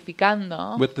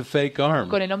identificando with the fake arm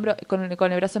con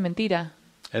el brazo de mentira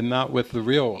and not with the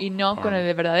real y no con arm. el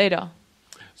de verdadero.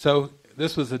 So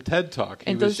this was a TED Talk.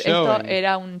 He was Entonces esto showing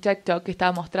era un TED Talk que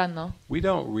estaba mostrando. we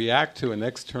don't react to an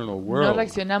external No world.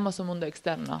 reaccionamos a un mundo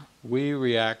externo. We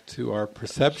react to our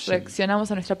perception Reaccionamos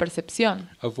a nuestra percepción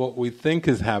of what we think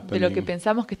is de lo que happening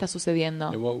pensamos que está sucediendo,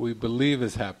 and what we believe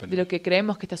is de happening. lo que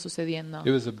creemos que está sucediendo.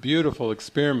 It was a beautiful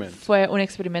experiment Fue un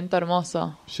experimento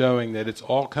hermoso showing that it's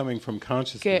all coming from que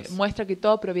consciousness. muestra que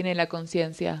todo proviene de la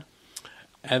conciencia.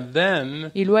 And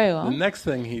then Y luego, the next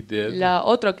thing he did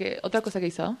otra cosa que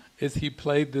hizo is he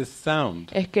played this sound.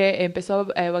 es que empezó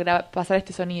a pasar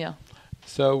este sonido.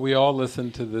 So we all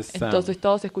listened to this Entonces sound.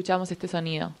 todos escuchamos este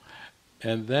sonido.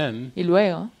 And then Y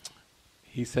luego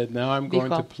he said, now I'm going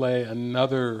Dijo, to play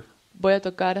another voy a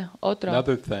tocar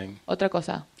thing otra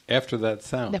cosa after that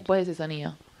sound. después de ese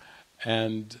sonido.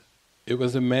 And it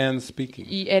was a man speaking.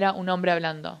 Y era un hombre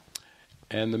hablando.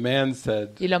 And the man said,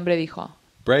 Y el hombre dijo,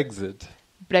 Brexit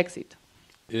Brexit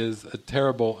is a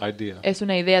terrible idea. es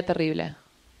una idea terrible.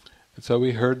 And so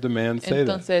we heard the man say that.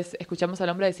 Entonces escuchamos al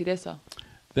hombre decir eso.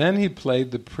 Then he played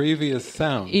the previous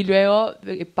sound Y luego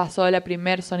pasó el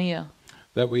primer sonido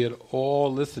that we had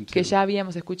all listened que to. ya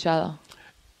habíamos escuchado.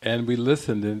 And we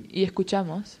listened Y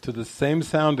escuchamos to the same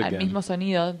sound al again. mismo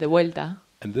sonido de vuelta.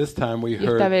 And this time we Y esta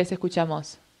heard, vez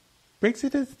escuchamos,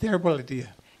 Brexit is a terrible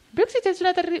idea. Brexit es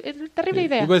una terrible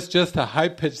idea. It was just a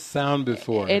high-pitched sound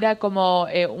before. Era como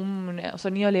un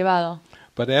sonido elevado.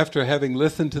 But after having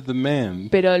listened to the man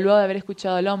Pero luego de haber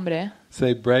escuchado al hombre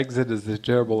say Brexit is a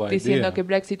terrible diciendo idea, que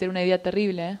Brexit era una idea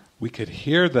terrible, we could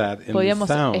hear that in the podíamos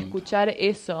sound escuchar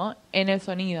eso en el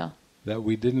sonido that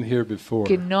we didn't hear before.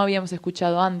 que no habíamos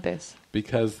escuchado antes.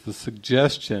 Because the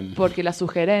suggestion Porque la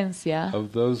sugerencia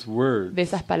of those words de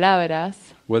esas palabras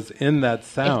was in that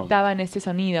sound, estaba en ese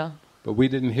sonido, but we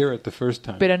didn't hear it the first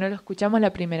time. pero no lo escuchamos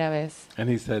la primera vez. And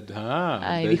he said,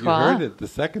 Y you dijo, heard it the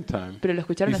second time. Pero lo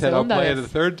escucharon He la said, I'll segunda play it a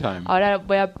vez. third time. Ahora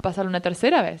voy a pasarlo una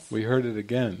tercera vez. We heard it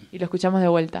again Y lo escuchamos de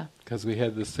vuelta. because we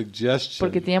had the suggestion.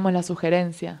 Porque teníamos la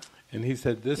sugerencia. And he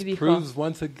said, this Y dijo, proves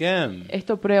once again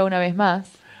Esto prueba una vez más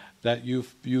that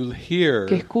you'll hear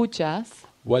que escuchas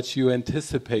what you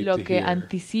anticipate lo to que hear.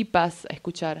 anticipas a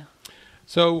escuchar.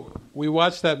 So we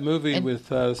watched that movie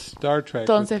with Star Trek, with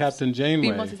Entonces Captain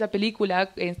Janeway, vimos esa película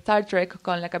en Star Trek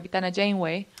con la capitana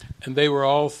Janeway and they were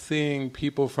all seeing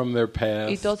people from their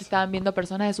y todos past, estaban viendo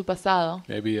personas de su pasado,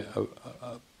 maybe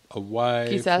a wife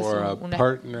quizás or a una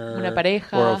partner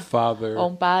pareja or a father. o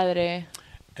un padre.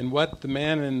 And what the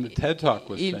man in the TED Talk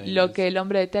was Y saying lo que is, el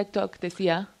hombre de TED Talk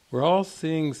decía, we're all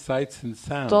seeing sights and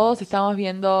sounds, todos estamos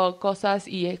viendo cosas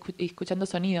y escuchando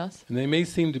sonidos and they may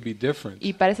seem to be different,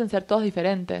 y parecen ser todos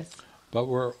diferentes, but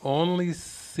we're only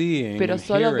seeing pero and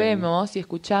solo hearing vemos y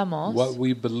escuchamos what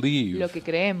we believe lo que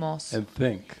creemos and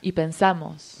think. y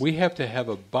pensamos. We have to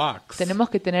have a box. Tenemos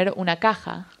que tener una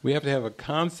caja, We have to have a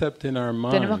concept in our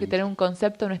tenemos que mind tener un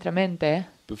concepto en nuestra mente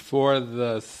before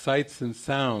the sights and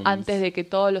sounds antes de que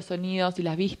todos los sonidos y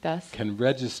las vistas can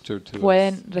register to us.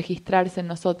 pueden registrarse en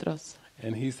nosotros.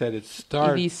 And he said it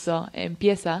Y starts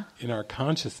empieza in our en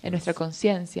consciousness, nuestra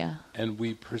conciencia and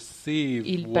we perceive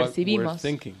y what we're percibimos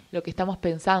thinking. lo que estamos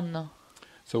pensando.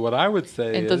 So what I would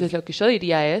say Entonces is, lo que yo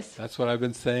diría es, that's what I've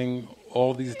been saying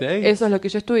all these days. eso es lo que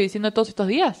yo estuve diciendo todos estos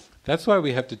días. That's why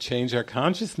we have to change our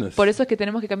consciousness. Por eso es que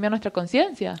tenemos que cambiar nuestra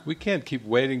conciencia. We can't keep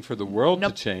waiting for the world No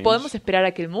to change. podemos esperar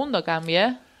a que el mundo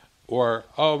cambie. Or,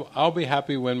 oh, I'll be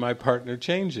happy when my partner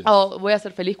changes. O voy a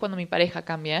ser feliz cuando mi pareja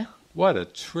cambie. What a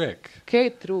trick.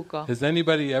 Qué truco. Has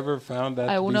anybody ever found that to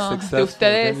be ¿Alguno de successful?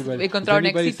 ustedes Has anybody- encontraron has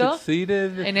anybody éxito succeed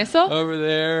en eso? over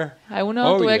there? ¿Alguno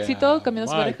Oh, tuvo yeah. éxito cambiando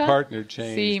su My pareja? partner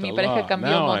changed Sí, mi a pareja lot. cambió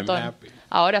un Now I'm montón. happy.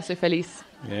 Ahora soy feliz.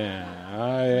 Yeah,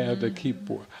 I had to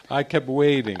I kept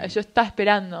waiting. Yo estaba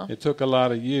esperando It took a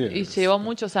lot of y years. llevó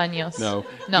muchos años. No,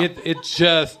 No. It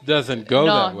just doesn't go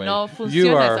that way. No You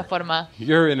funciona de esa are, forma.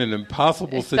 you're in an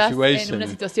impossible Estás en una situation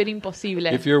situación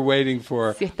imposible if you're waiting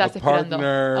for si a estás esperando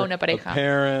partner, a una pareja, a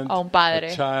parent, a un padre,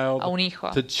 a child a un hijo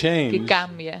to change que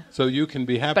cambie so you can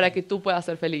be happy. para que tú puedas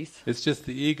ser feliz. It's just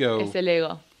the ego Es el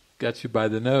ego. got you by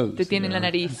the nose. Te tiene en la you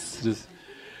know? nariz. It's just-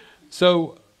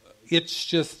 so it's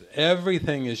just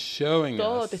everything is showing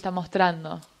Todo us te está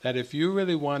mostrando that if you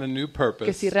really want a new que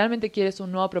purpose, si realmente quieres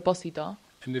un nuevo propósito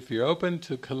and if you're open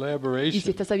to y si collaboration,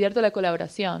 estás abierto a la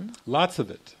colaboración, lots of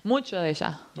it, mucho de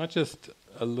ella, not just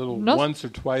a little no once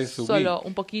or twice a solo week,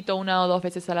 un poquito, una o dos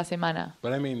veces a la semana,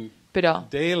 but I mean pero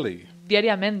daily,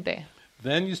 diariamente.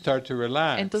 then you start to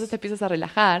relax Entonces te empiezas a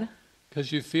relajar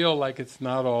because you feel like it's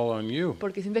not all on you.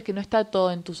 porque sientes que no está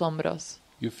todo en tus hombros.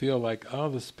 you feel like, oh,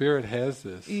 the Spirit has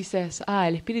this. y dices,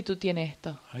 el Espíritu tiene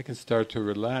esto. I can start to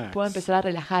relax. Puedo empezar a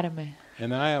relajarme.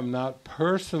 And I am not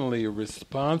personally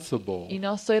responsible Y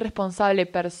no soy responsable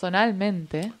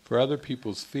personalmente for other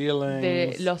people's feelings,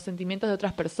 de los sentimientos de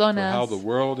otras for personas how the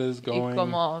world is y going.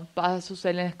 cómo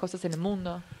suceden las cosas en el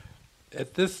mundo. At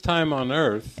this time on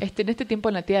earth, En este tiempo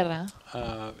en la Tierra,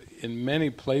 in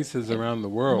many places around the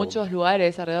world, muchos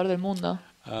lugares alrededor del mundo,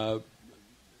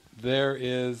 there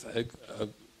is a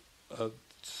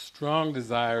strong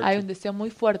desire hay un to deseo muy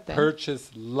fuerte purchase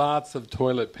lots of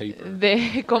toilet paper.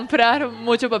 de comprar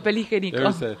mucho papel higiénico.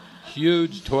 There's a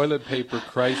huge toilet paper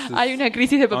crisis Hay una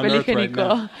crisis de on papel earth right higiénico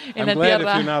now. en I'm la glad if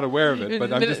Tierra. you're not aware of it,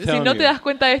 but I'm just Si telling no te you. das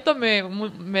cuenta de esto,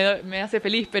 me hace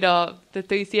feliz, pero te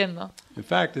estoy diciendo. In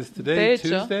fact, is De today hecho,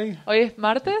 Tuesday? hoy es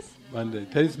martes, Monday.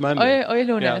 Today's Monday. hoy es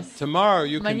lunes. Yeah, tomorrow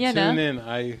you can Mañana tune in.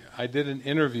 I did an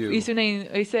interview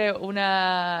hice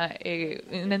una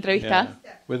entrevista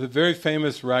with a very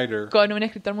famous writer con un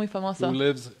escritor muy who famoso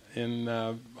lives in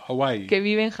Hawaii. que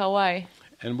vive en Hawái.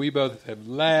 And we both have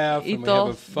laughed Y and we have a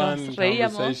todos fun nos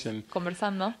reíamos conversation.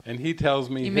 conversando, And he tells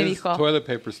me y me his dijo toilet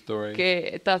paper story.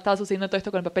 que estaba sucediendo todo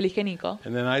esto con el papel higiénico.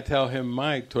 And then I tell him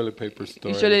my toilet paper Y yo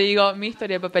le story. digo mi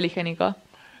historia de papel higiénico.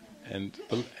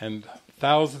 And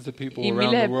thousands of people Y around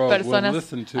miles the de world will personas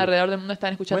listen to it. alrededor del mundo están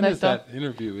When escuchando is esto. that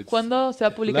interview? It's ¿Cuándo se va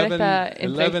a publicar esta 11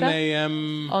 entrevista?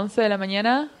 a.m., 11 de la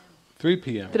mañana, 3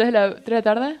 p.m. 3 de la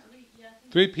tarde,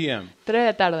 3 p.m. 3 de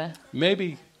la tarde.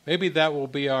 Maybe that will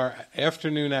be our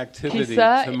afternoon activity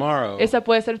Quizá tomorrow. esa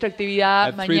puede ser nuestra actividad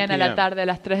At 3 mañana a la p.m. tarde a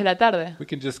las 3 de la tarde. We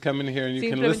can just come in here and you can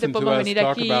Simplemente listen to podemos us venir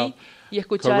talk aquí about y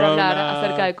escuchar hablar corona,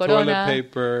 acerca de corona, toilet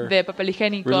paper, de papel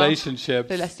higiénico, relationships,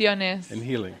 relaciones and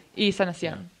healing. y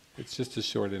sanación. It's just a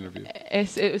short interview.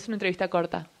 Es una entrevista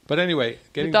corta. But anyway, De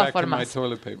getting todas back to my formas,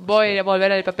 toilet paper. voy a stuff.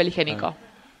 volver al papel higiénico.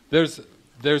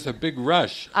 There's a big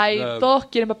rush. Todos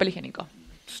quieren papel higiénico.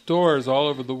 Stores all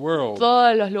over the world.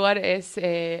 Todos los lugares,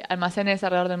 almacenes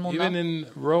alrededor del mundo, Even in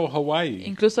rural Hawaii.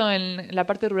 incluso en la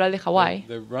parte rural de Hawái,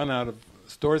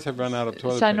 Stores have run out of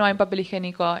toilet ya no hay paper. papel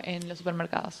higiénico en los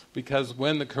supermercados. Because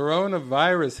when the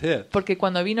coronavirus hit, Porque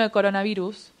cuando vino el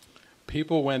coronavirus,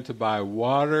 people went to buy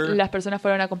water las personas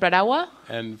fueron a comprar agua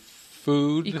and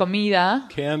food, y comida,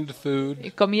 canned food,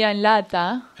 y comida en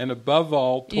lata, and above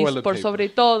all, y toilet por paper. sobre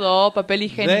todo papel They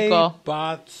higiénico.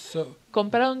 bought so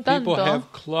Compraron people have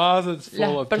tanto, closets full las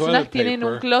of personas toilet tienen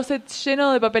un paper. closet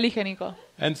lleno de papel higiénico.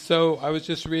 And so I was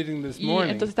just reading this Y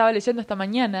morning. entonces estaba leyendo esta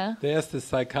mañana They asked the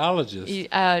psychologist, y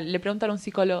le preguntaron a un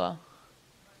psicólogo,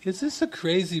 "Is this a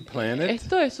crazy planet?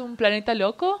 ¿esto es un planeta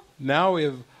loco? Now we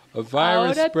have a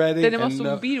virus Ahora spreading tenemos and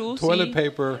un virus toilet y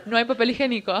paper. no hay papel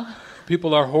higiénico.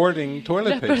 People are hoarding toilet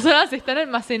Las paper personas están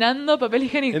almacenando papel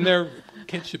higiénico in their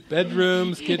kitchen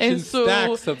bedrooms, kitchen en su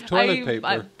stacks of toilet hay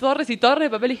paper." torres y torres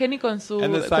de papel higiénico en sus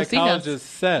And the cocinas. psychologist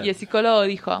said, Y el psicólogo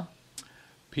dijo,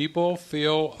 people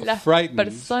feel las frightened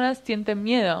personas sienten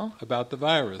miedo about the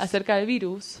virus. acerca del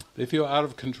virus, They feel out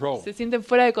of control. se sienten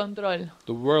fuera de control.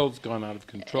 The world's gone out of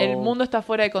control. El mundo está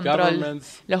fuera de control.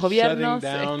 Governments Los gobiernos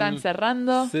shutting down están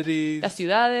cerrando cities, las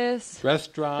ciudades, los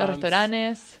restaurants,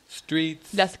 restaurantes,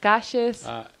 streets. las calles.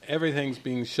 Everything's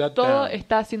being shut Todo down.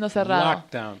 está siendo cerrado.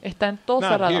 Lockdown. Está todo Not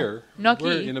cerrado. here. No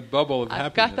We're aquí. in a bubble of Acá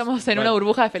happiness, estamos en but una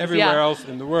burbuja de everywhere felicidad.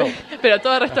 else in the world. Pero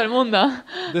todo el resto del mundo,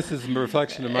 This is a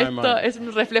reflection of my esto mind. es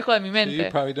un reflejo de mi So you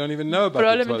mente. probably don't even know about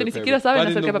Probablemente the ni toilet siquiera paper. saben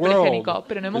But in acerca the del papel world, higiénico,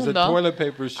 pero en el there's a mundo toilet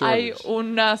paper hay shortage.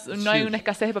 no hay huge. una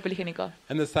escasez de papel higiénico.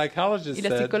 And the psychologist Y la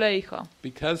said, psicóloga dijo,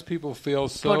 because people feel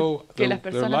so Porque las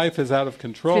their personas life is out of se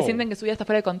control, sienten que su vida está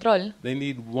fuera de control, they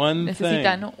need one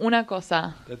necesitan thing una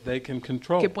cosa that they can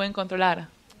control. que pueden controlar,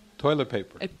 Toilet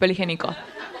paper. el papel higiénico.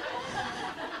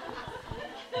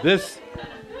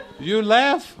 You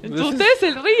laugh. Ustedes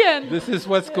se ríen, This is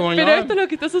what's going pero esto es on. lo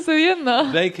que está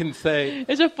sucediendo. They can say,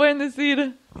 Ellos pueden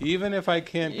decir, even if I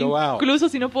can't go out incluso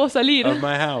si no puedo salir of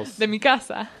my house de mi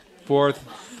casa for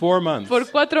 4 months, por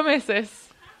 4 meses,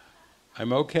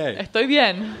 I'm okay. estoy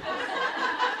bien,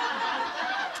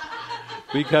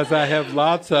 Because I have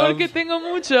lots of porque tengo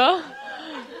mucho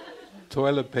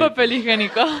toilet paper. papel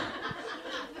higiénico.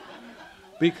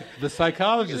 The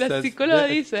psychologist La says psicóloga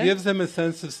that it dice gives them a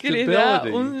sense of Que les da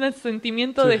stability un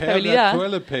sentimiento to de have that estabilidad,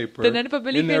 toilet paper tener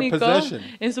papel in their higiénico possession.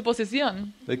 en su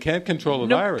posesión. They can't control the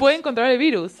No virus. pueden controlar el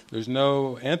virus, There's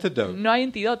no antidote. no hay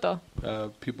antídoto.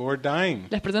 People are dying,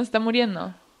 Las personas están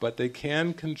muriendo, but they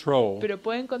can control pero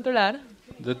pueden controlar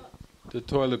the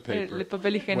toilet el paper.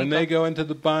 papel When they higiénico. go into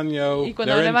the baño, Y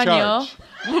cuando they're van al in baño,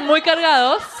 charge. muy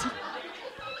cargados,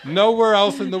 Nowhere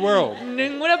else in the world,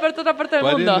 ninguna otra parte del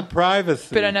but in the mundo, privacy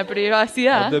pero en la of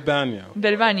privacidad the baño,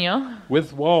 del baño,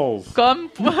 with walls. con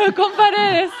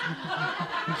paredes.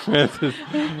 Francis,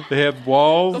 they have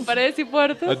walls, con paredes y a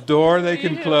puertas, door they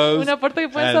can close, una puerta que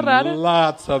pueden and cerrar,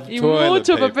 lots of y toilet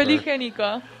mucho papel paper.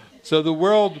 higiénico. So the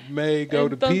world may go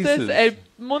to Entonces pieces, el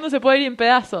mundo se puede ir en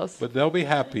pedazos, but they'll be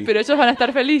happy pero ellos van a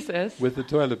estar felices with the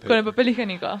toilet con el paper. papel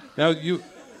higiénico. Now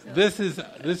this is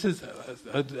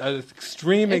an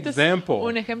extreme Este es example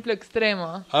un ejemplo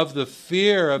extremo of the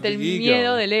fear of the del miedo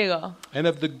ego del ego and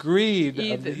of the greed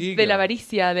y of the de la ego.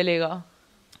 avaricia del ego.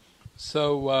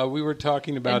 So we were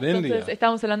talking about Entonces India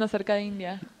estábamos hablando acerca de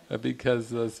India,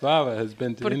 because Svava has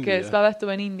been to porque India Svava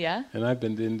estuvo en India and I've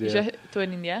been to y yo India. estuve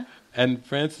en India, And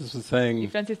Francis was y saying,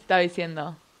 Francis estaba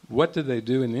diciendo, what did they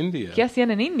do in India? ¿qué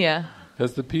hacían en India?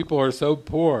 Because the people are so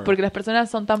poor Porque las personas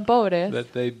son tan pobres that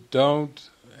they don't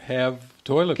have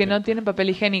toilet que no paper. tienen papel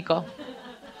higiénico.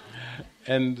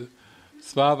 And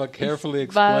Svava carefully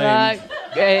Svava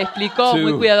explained explicó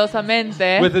muy to-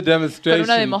 cuidadosamente with a con demonstration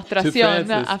una to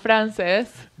demostración a Francis, Frances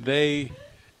they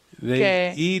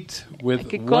que- eat with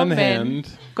que one comen hand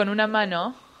con una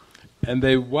mano and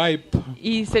they wipe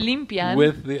y se limpian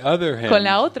with the other con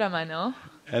la hand. otra mano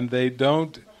And they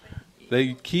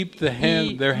keep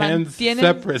y their hands mantienen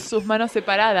separate. sus manos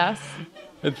separadas.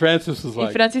 And Francis was Y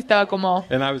like, Francis estaba como,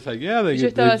 and I was like, yeah, Y yo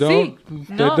estaba así. they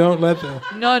No. don't let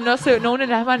no unen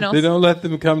las manos, they don't let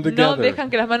them come no together. dejan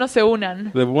que las manos se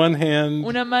unan. The one hand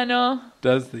Una mano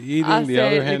does the eating, hace the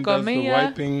other la hand does the comida,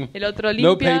 wiping. el otro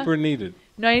No limpia. paper needed.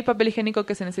 No hay papel higiénico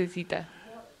que se necesita.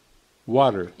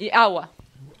 Water, Y agua,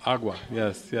 agua.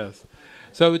 Yes.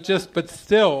 So but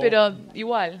still, pero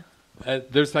igual,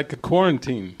 there's like a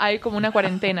quarantine. hay como una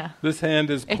cuarentena. This hand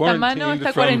is Esta mano quarantined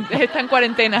está, from. está en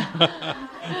cuarentena.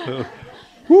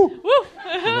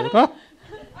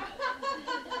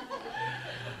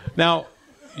 Now,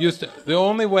 the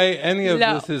only way any of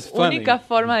La this is funny única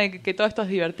forma de que todo esto es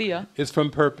divertido is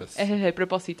from purpose. es desde el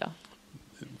propósito.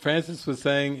 Francis was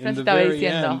saying in Francis the estaba very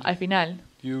diciendo, end, al final,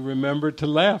 you remember to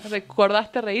laugh.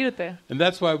 recordaste reírte. And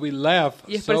that's why we laugh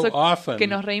Y es por so eso often. que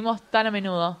nos reímos tan a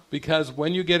menudo. Because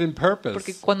when you get in purpose,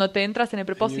 Porque cuando te entras en el and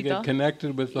you propósito get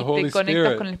connected with the y Holy te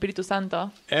conectas con Spirit, el Espíritu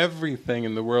Santo, everything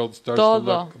in the world starts to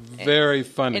todo look very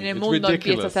funny. en el It's mundo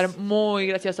empieza a ridiculous. ser muy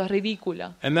gracioso, es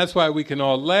ridículo. And that's why we can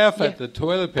all laugh Y at the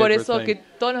toilet Por paper eso thing. que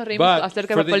todos nos reímos But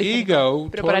acerca for del papel the higiénico. ego,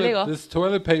 Pero para el ego, this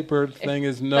toilet paper thing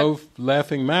is no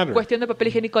laughing matter. cuestión de papel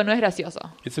higiénico no es gracioso.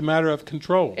 It's a matter of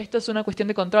control. Esto es una cuestión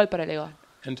de control para el ego.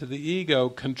 And to the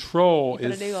ego, control Y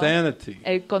para is el ego, sanity,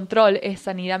 el control es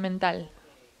sanidad mental,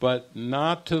 but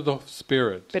not to the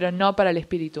spirit. pero no para el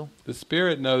espíritu. The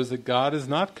spirit knows that God is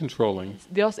not controlling.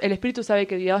 El espíritu sabe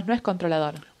que Dios no es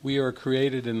controlador. We are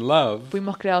created in love,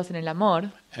 Fuimos creados en el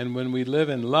amor and when we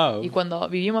live in y love, cuando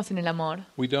vivimos en el amor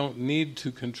we don't need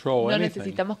to control no anything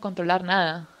necesitamos controlar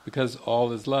nada because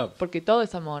all is love. porque todo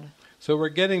es amor. So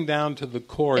we're getting down to the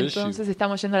core Entonces issue.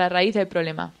 estamos yendo a la raíz del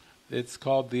problema. It's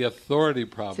called the authority Se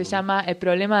problem. llama el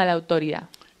problema de la autoridad.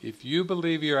 If you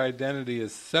believe your identity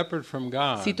is separate from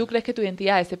God, Si tú crees que tu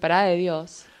identidad es separada de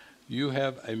Dios, you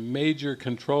have a major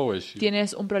control issue.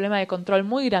 tienes un problema de control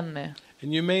muy grande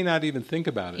And you may not even think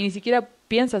about y ni it siquiera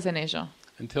piensas en ello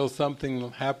until something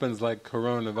happens like hasta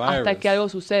coronavirus. que algo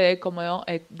sucede como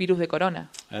el virus de corona.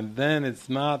 And then it's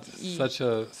not Y- such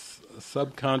a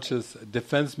subconscious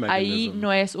defense Ahí mechanism.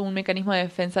 no es un mecanismo de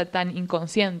defensa tan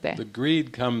inconsciente. The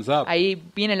greed comes up Ahí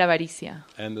viene la avaricia.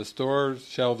 and the store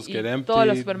shelves Y get todos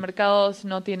los emptied supermercados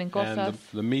no tienen and cosas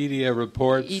the media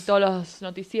reports y todos los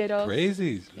noticieros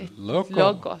crazy, loco,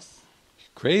 locos.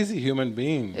 crazy human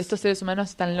beings Estos seres humanos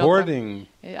están locos, hoarding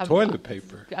am- toilet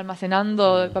paper.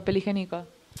 almacenando papel higiénico.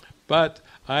 But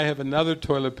I have another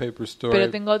toilet paper Pero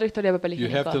story. tengo otra historia de papel You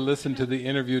have to higiénico. listen to the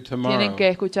interview tomorrow. Tienen que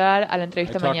escuchar a la I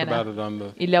entrevista talk about mañana. it on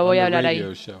the, Y la voy a on the hablar ahí.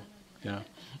 radio show. Yeah.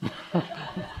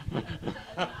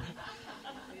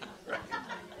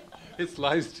 It's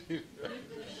live stream.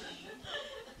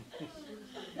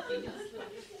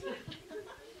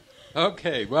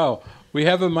 Okay, well, we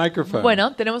have a microphone.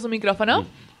 Bueno, tenemos un micrófono,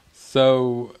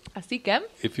 So así que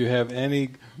if you have any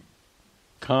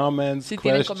comments, si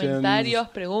tienen questions, comentarios,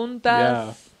 yeah,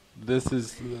 preguntas, this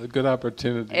is a good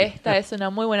opportunity. esta es una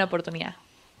muy buena oportunidad.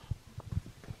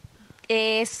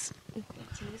 ¿Sí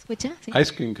me escucha? ¿Sí?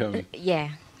 Ice cream cone.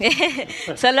 Yeah.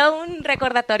 Solo un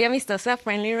recordatorio amistoso, a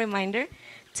friendly reminder,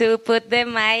 to put the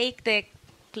mic the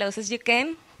closest you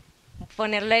can,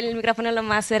 ponerle el micrófono lo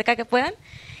más cerca que puedan.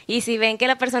 Y si ven que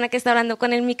la persona que está hablando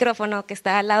con el micrófono que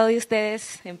está al lado de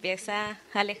ustedes empieza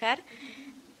a alejar,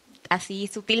 así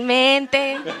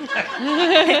sutilmente,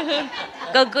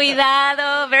 con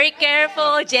cuidado, very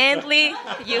careful, gently,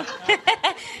 you,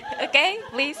 okay,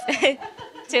 please,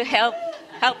 to help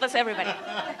us everybody.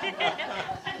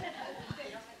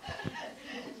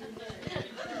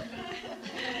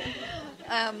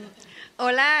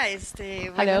 Hola,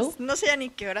 Hello. no sé ya ni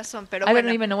qué horas son, pero I don't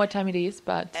bueno. even know what time it is,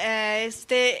 but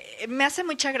Me hace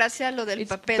mucha gracia lo del it's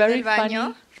papel very del baño,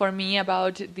 funny for me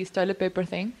about this toilet paper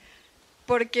thing.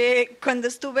 porque cuando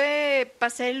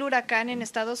pasé el huracán en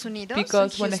Estados Unidos,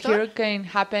 Because en when a Houston, hurricane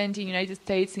happened in the United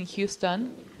States, in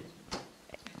Houston,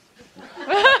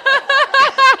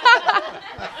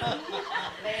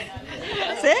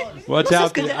 ¿sí? Watch ¿No se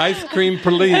out, the escucha? ice cream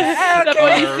police la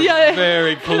policía are de,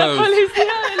 very la close.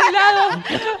 policía del helado.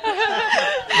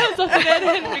 Sostener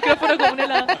el micrófono como un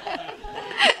helado.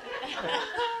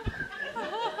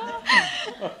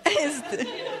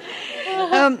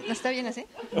 ¿Está bien así?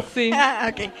 Sí.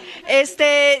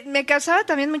 Ok. Me causaba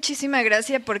también muchísima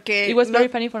gracia porque It was very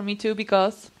funny for me too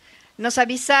because nos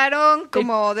avisaron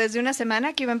como desde una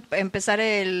semana que iba a empezar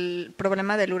el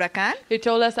problema del huracán. they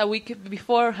told us a week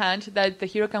beforehand that the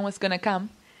hurricane was going to come.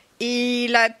 Y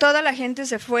toda la gente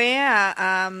se fue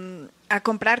a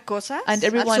comprar cosas And al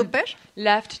everyone súper.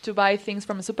 left to buy things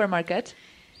from a supermarket.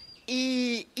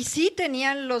 Y sí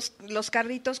tenían los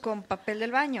carritos con papel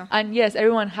del baño. And yes,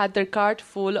 everyone had their cart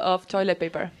full of toilet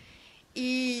paper.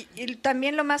 Y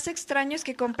también lo más extraño es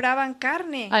que compraban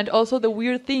carne. And also the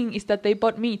weird thing is that they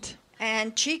bought meat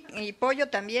Y pollo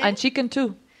también. and chicken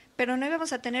too. Pero no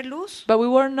íbamos a tener luz. But we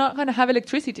were not going to have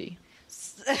electricity.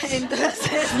 Entonces,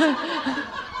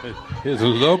 It's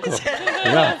local.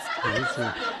 Yeah.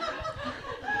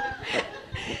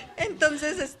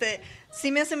 entonces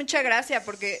sí me hace mucha gracia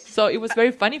porque So it was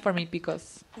very funny for me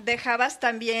because dejabas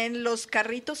también los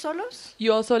carritos solos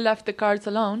you also left the carts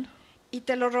alone y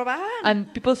te los robaban.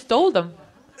 and people stole them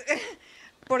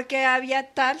Porque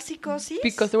había tal psicosis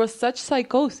because there was such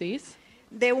psychosis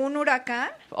de un huracán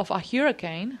of a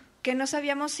hurricane que no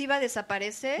sabíamos si iba a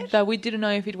desaparecer that we didn't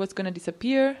know if it was going to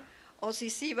disappear o si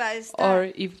sí iba a estar.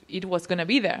 or if it was going to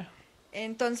be there.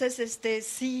 Entonces,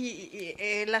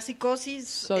 la psicosis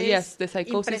So es yes, the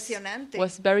psychosis impresionante.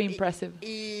 was very impressive.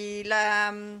 Y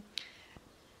la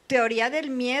teoría del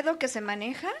miedo que se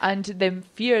maneja And the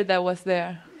fear that was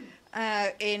there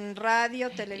en radio,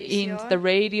 in televisión, the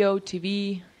radio,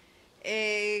 TV,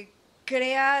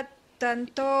 crea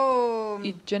tanto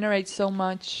it generates so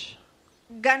much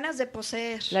ganas de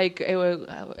poseer like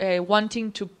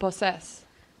wanting to possess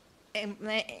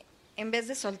en vez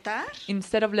de soltar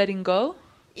instead of letting go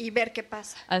y ver qué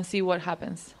pasa. and see what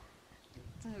happens.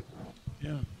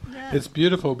 Yeah. It's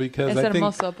beautiful because Es I think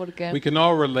hermoso porque we can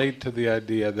all relate to the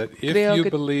idea that if creo you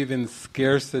que believe in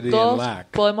scarcity and todos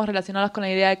lack, podemos relacionarnos con la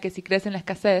idea de que si crees en la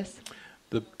escasez,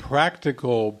 the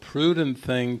practical, prudent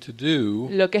thing to do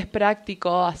lo que es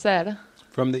práctico hacer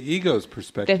from the ego's desde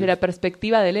perspective la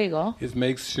perspectiva del ego is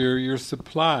make sure your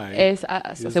supply es is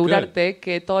asegurarte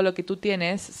que todo lo que tú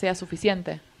tienes sea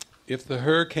suficiente. If the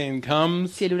hurricane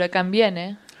comes, Si el huracán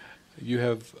viene, you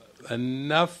have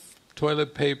enough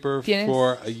toilet paper tienes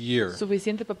for a year.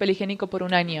 suficiente papel higiénico por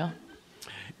un año.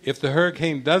 If the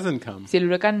hurricane doesn't come, Si el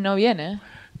huracán no viene,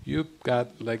 you've got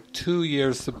like 2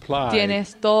 years supply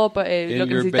tienes todo lo que in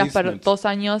your necesitas para basement 2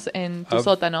 años en tu of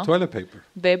sótano toilet paper.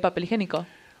 de papel higiénico.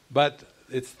 But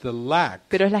it's the lack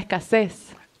Pero es la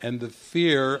escasez, and the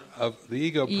fear of the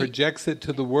ego Y projects it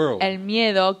to the world. el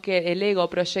miedo que el ego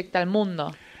proyecta al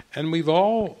mundo. And we've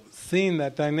all seen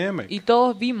that dynamic. Y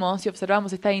todos vimos y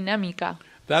observamos esta dinámica.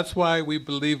 That's why we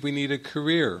believe we need a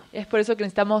career. Es por eso que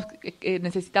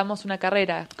necesitamos una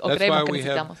carrera, o That's creemos why que we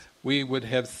necesitamos. would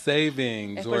have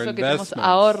savings Es por or eso que tenemos investments.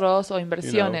 ahorros o You know,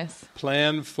 inversiones.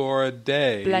 plan for a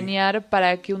day Planear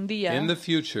para que un día, in the en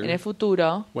future el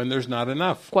futuro, when there's not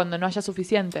enough. cuando no haya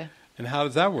suficiente. And how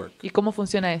does that work? ¿Y cómo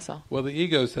funciona eso? Well, the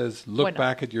ego says, look Bueno,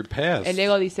 back at your past. El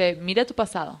ego dice, mira tu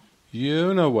pasado.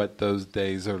 You know what those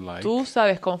days are like Tú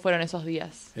sabes cómo fueron esos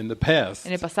días. in the past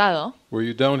En el pasado, where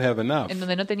you don't have enough. en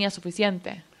donde no tenías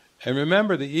suficiente. And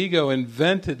remember, the ego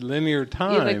invented linear Y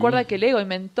time recuerda que el ego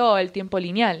inventó el tiempo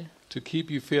lineal to keep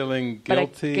you feeling para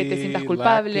guilty, que te sientas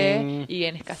culpable lacking, y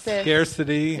en escasez.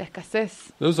 scarcity. La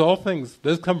escasez. Those all things,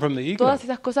 those come from the ego. Todas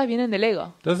esas cosas vienen del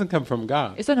ego. Doesn't come from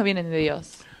God. Esos no vienen de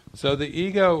Dios. So the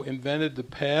ego invented the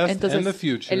past and the Entonces,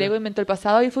 future, el ego inventó el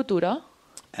pasado y el futuro.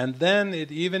 and then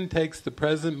it even takes the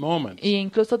present moment, E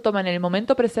incluso toman el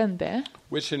momento presente,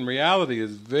 which in reality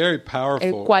is very el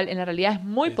powerful. cual en la realidad es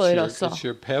muy poderoso. It's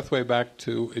your pathway back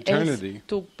to eternity. Es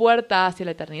tu puerta hacia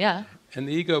la eternidad. And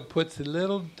the ego puts a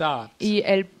little dot Y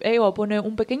el ego pone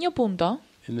un pequeño punto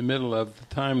in the middle of the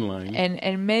timeline.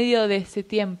 en medio de ese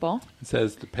tiempo. It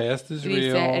says the past is Y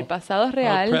dice, real. el pasado es Oh,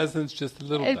 real. present's just a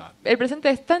little dot. El presente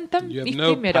es tan You have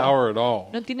no efímero. power at all.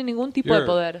 No tiene ningún tipo de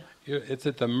poder. It's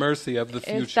at the mercy of the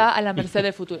future. Está a la merced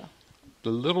del futuro.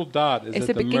 The little dot is Ese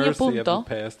at the pequeño mercy of punto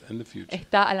the past and the future.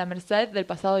 Está a la merced del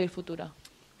pasado y el futuro.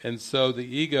 And so the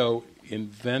ego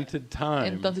invented time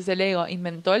Entonces el ego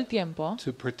inventó el tiempo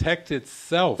to protect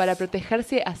itself para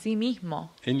protegerse a sí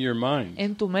mismo in your mind.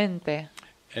 en tu mente.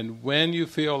 And when you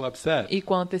feel upset, Y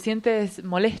cuando te sientes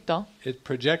molesto, it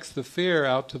projects the fear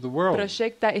out to the world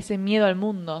proyecta ese miedo al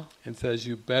mundo and says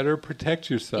you better protect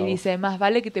y yourself dice, más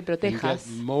vale que te and protejas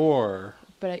get more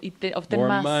y obtener more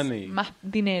más, money, más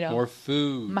dinero, more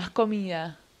food, más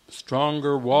comida,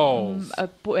 stronger walls,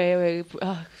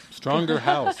 stronger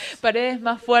house. paredes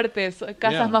más fuertes,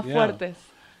 casas más yeah. fuertes,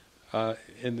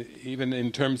 And even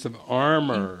in terms of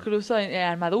armor, incluso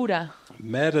armadura,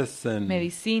 medicine,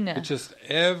 medicina. it's just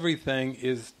everything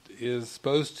is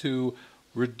supposed to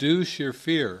reduce your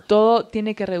fear Todo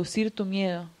tiene que reducir tu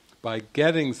miedo by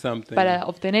getting something para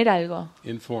obtener algo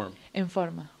in form. en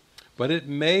forma. But it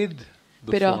made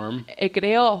the Pero form.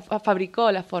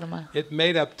 fabricó la forma, It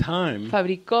made up time.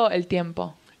 fabricó el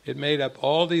tiempo, It made up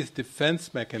all these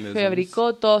defense mechanisms,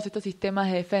 fabricó todos estos sistemas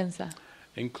de defensa,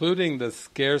 including the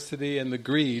scarcity and the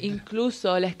greed.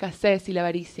 incluso la escasez y la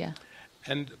avaricia.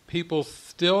 And people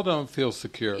still don't feel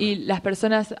secure, Y las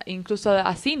personas incluso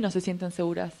así no se sienten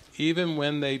seguras, even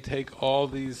when they take all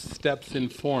these steps in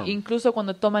form. incluso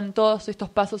cuando toman todos estos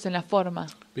pasos en la forma,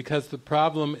 Because the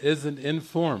problem isn't in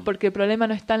form. porque el problema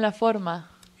no está en la forma,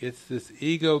 It's this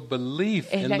ego belief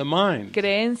es in la the mind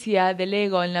creencia del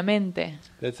ego en la mente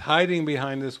that's hiding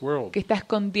behind this world. que está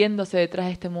escondiéndose detrás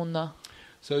de este mundo.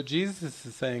 So Jesus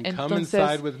is saying, come Entonces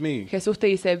inside with me. Jesús te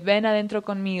dice, ven adentro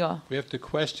conmigo. We have to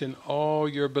question all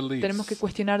your Tenemos que beliefs.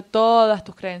 cuestionar todas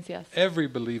tus creencias, Every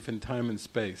belief in time and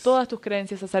space. todas tus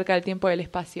creencias acerca del tiempo y del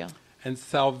espacio. And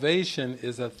salvation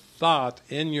is a thought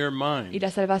in your Y mind.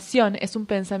 la salvación es un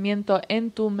pensamiento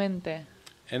en tu mente.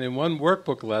 And in one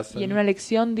workbook Y en lesson, una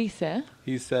lección dice,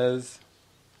 he says,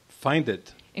 find it.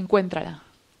 encuéntrala.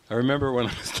 I remember when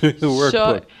I was doing the Yo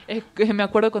workbook. me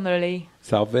acuerdo cuando lo leí.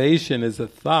 Salvation is a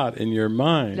thought in your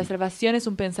La mind. salvación es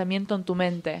un pensamiento en tu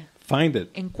mente. Find it.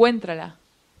 Encuéntrala.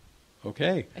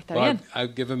 Okay. Está Well, bien.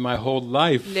 I've given my whole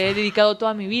life Le he dedicado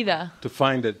toda mi vida to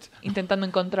find it. intentando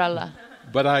encontrarla.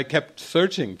 But I kept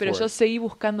searching for Pero yo it. seguí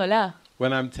buscándola.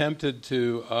 When I'm tempted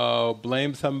to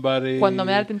blame somebody, Cuando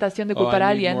me da la tentación de oh, culpar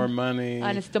a I need alguien, more money,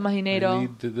 necesito más I dinero,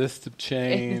 need this to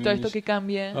change, necesito esto que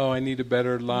cambie, oh, I need a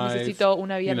better life. necesito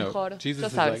una vida You know, mejor. Jesus Lo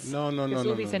is sabes. like, no,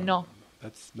 Jesús dice, no,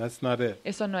 that's not it.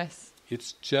 eso no es.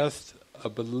 It's just a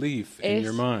belief in Es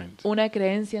your mind. una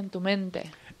creencia en tu mente.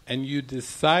 And you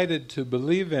decided to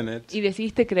believe in it, Y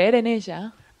decidiste creer en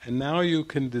ella, and now you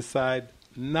can decide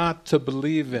not to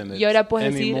believe in y ahora it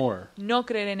puedes decir, anymore. no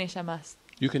creer en ella más.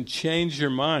 You can change your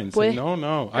mind, say, Puedes no,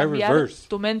 I cambiar reverse.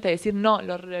 tu mente, decir, no,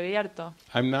 lo revierto.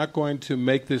 I'm not going to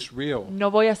make this real. No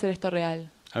voy a hacer esto real.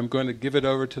 I'm going to give it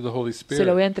over to the Holy Se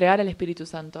lo voy Spirit a entregar al Espíritu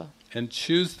Santo. and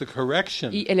choose the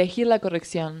correction Y elegir la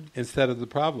corrección instead of the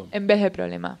problem. en vez del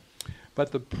problema.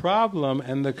 But the problem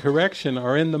and the correction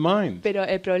are in the mind. Pero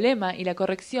el problema y la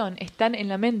corrección están en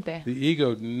la mente. The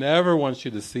ego never wants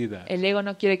you to see that. El ego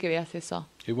no quiere que veas eso.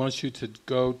 It wants you to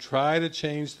go try to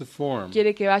change the form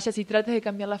Quiere que vayas y trates de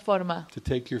cambiar la forma to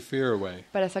take your fear away.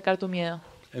 para sacar tu miedo.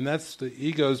 And that's the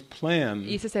ego's plan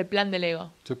Y ese es el plan del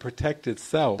ego, to protect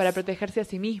itself para protegerse a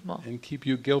sí mismo and keep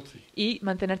you guilty. y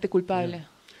mantenerte culpable.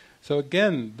 So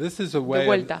again, this is a way of,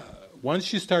 vuelta.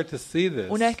 Once you start to see this,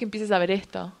 Una vez que empieces a ver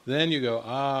esto, then you go,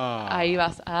 ahí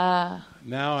vas,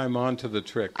 now I'm on to the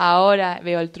trick. ahora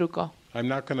veo el truco. I'm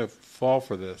not going to fall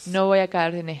for this. No voy a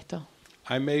caer en esto.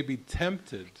 I may be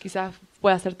tempted. Quizás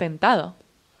pueda ser tentado.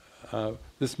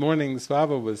 This morning,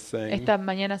 Svava was saying Esta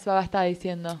mañana Svava estaba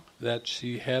diciendo that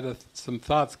she had some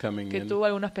thoughts coming que in, tuvo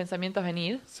algunos pensamientos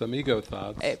venir, some ego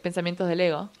thoughts, pensamientos del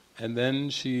ego, and then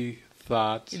she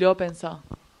thought, y luego pensó,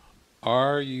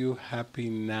 are you happy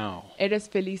now? ¿eres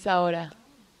feliz ahora?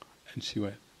 And she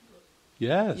went, Y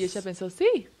ella yes. pensó,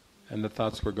 sí. And the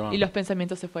thoughts were Y gone. los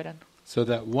pensamientos se fueron. So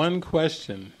that one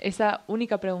question, Esa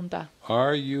única pregunta,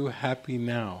 are you happy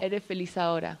now, ¿eres feliz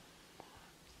ahora?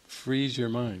 frees your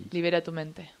mind. Libera tu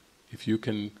mente. If you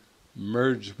can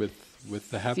merge with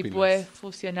the Si puedes happiness,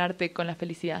 fusionarte con la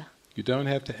felicidad, you don't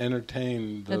have to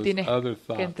entertain no those tienes other que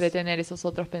thoughts. entretener esos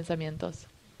otros pensamientos.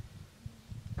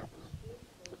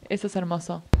 Eso es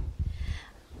hermoso.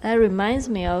 That reminds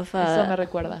me of Eso me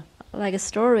recuerda. like a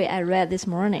story I read this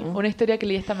morning. Una historia que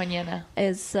leí esta mañana.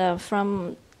 It's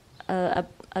from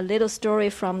a little story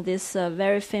from this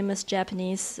very famous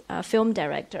Japanese film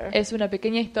director. Es una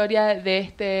pequeña historia de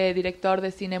este director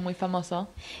de cine muy famoso.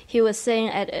 He was saying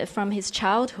from his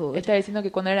childhood, Está diciendo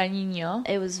que cuando era niño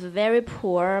it was very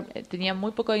poor, tenía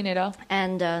muy poco dinero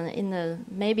and in the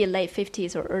maybe late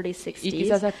 50s or early y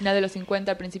quizás 60s, al final de los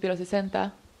 50, al principio de los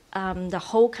 60, the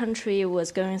whole country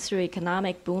was going through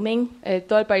economic booming,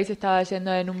 Todo el país estaba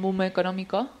yendo en un boom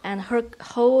económico. and her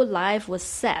whole life was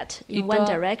set Y in one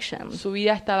toda direction, su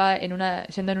vida estaba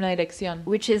yendo en una dirección.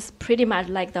 which is pretty much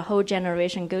like the whole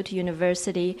generation go to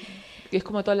university, Que es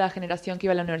como toda la generación que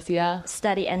iba a la universidad,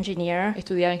 study engineer,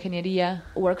 estudiaba ingeniería,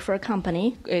 work for a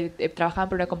company. trabajaba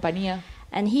por una compañía.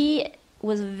 And he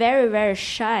was very, very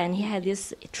shy, and he had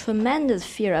this tremendous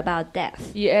fear about death.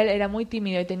 Y él era muy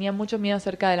tímido y tenía mucho miedo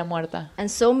acerca de la muerte. And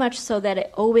so much so that it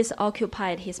always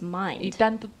occupied his Y mind.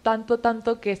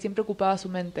 tanto que siempre ocupaba su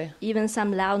mente. Even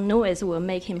some loud noise will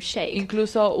make him shake.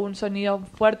 Incluso un sonido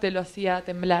fuerte lo hacía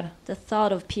temblar. The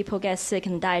thought of people get sick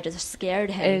and die just scared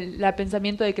him. El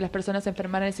pensamiento de que las personas se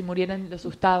enfermaran y se murieran lo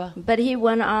asustaba. But he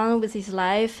went on with his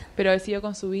life, Pero él siguió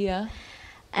con su vida.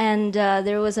 and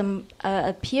there was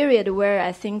a period where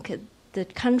I think the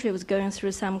country was going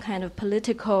through some kind of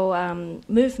political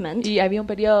movement, Y había un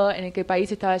periodo en el que el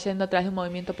país estaba yendo a través de un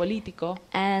movimiento político.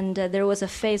 and there was a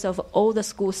phase of all the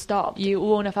schools stopped, Y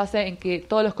hubo una fase en que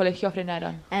todos los colegios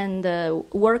frenaron. and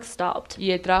work stopped.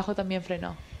 Y el trabajo también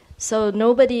frenó. So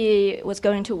nobody was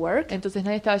going to work, Entonces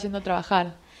nadie estaba yendo a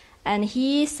trabajar. and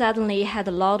he suddenly had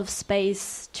a lot of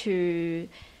space to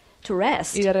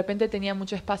rest, Y de repente tenía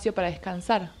mucho espacio para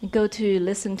descansar, go to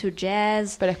listen to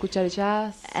jazz, para escuchar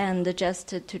jazz and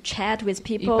just to chat with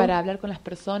y people. para hablar con las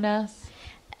personas.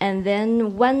 And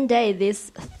then one day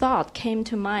this thought came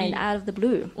to mind Y out of the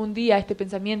blue, un día este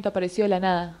pensamiento apareció de la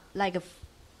nada, like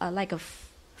a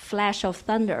flash of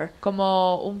thunder.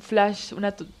 como un flash,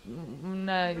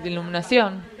 una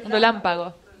iluminación, un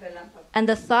relámpago. And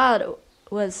the thought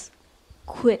was,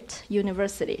 quit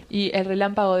university. Y el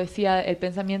relámpago decía, el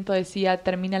pensamiento decía,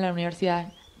 termina la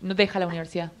universidad, no deja la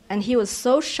universidad. And he was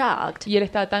so shocked Y él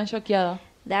estaba tan choqueado,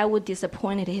 that would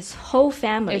disappoint his whole eso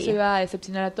family. iba a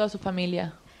decepcionar a toda su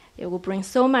familia, It would bring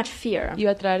so much fear.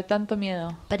 iba a traer tanto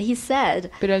miedo. But he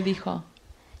said, Pero él dijo,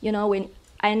 you know,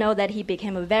 I know that he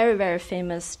became a very, very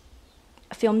famous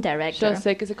film director. yo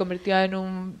sé que se convirtió en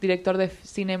un director de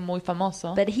cine muy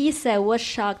famoso, But he said what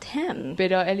shocked him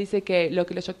pero él dice que lo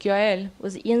que le choqueó a él,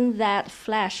 was in that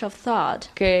flash of thought,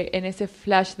 que en ese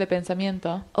flash de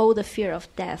pensamiento, all the fear of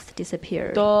death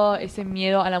disappeared. todo ese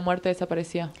miedo a la muerte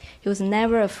desapareció. He was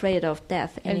never afraid of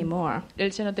death anymore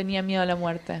Él ya no tenía miedo a la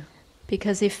muerte,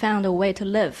 because he found a way to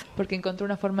live, porque encontró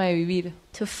una forma de vivir,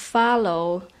 to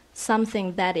follow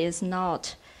something that is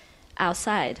not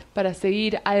outside, para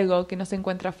seguir algo que no se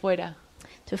encuentra afuera,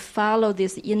 to follow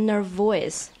this inner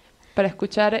voice para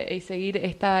escuchar y seguir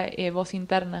esta voz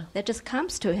interna that just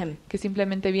comes to him que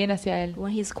simplemente viene hacia él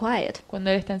when he's quiet.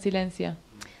 cuando él está en silencio.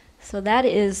 So that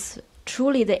is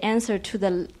truly the answer to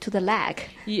the lack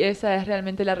Y esa es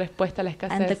realmente la respuesta a la and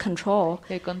the escasez, control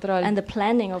el control and the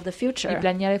planning of the y future.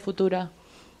 planear el futuro.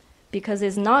 Because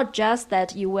it's not just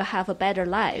that you will have a better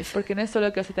life. Porque no es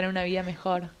solo que vas a tener una vida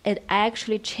mejor, It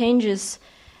actually changes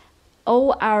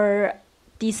all our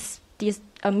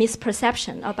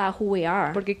misperception about who we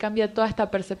are, porque cambia toda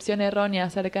esta percepción errónea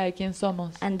acerca de quién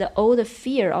somos and all the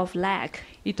fear of lack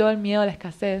y todo el miedo a la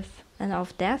escasez and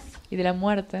of death. y de la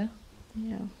muerte.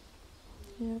 Yeah.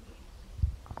 Yeah.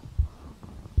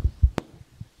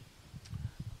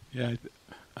 Yeah,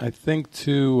 I think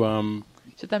too.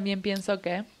 Yo también pienso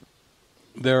que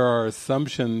There are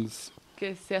assumptions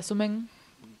se asumen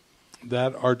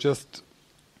that are just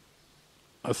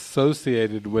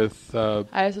associated with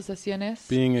hay asociaciones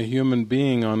being a human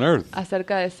being on Earth.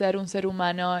 acerca de ser un ser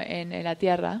humano en la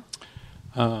Tierra.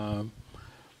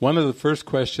 One of the first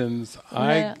questions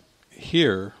I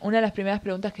hear Una de las primeras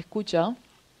preguntas que escucho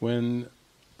when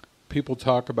people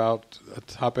talk about a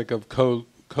topic of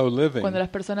co-living cuando las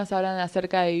personas hablan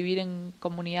acerca de vivir en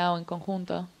comunidad o en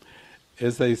conjunto,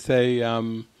 is they say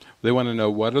they want to know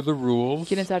what are the rules,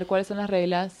 quieren saber cuáles son las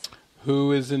reglas,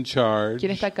 who is in charge,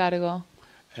 quién está a cargo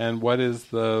and what is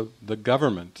the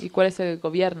government. y cuál es el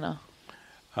gobierno.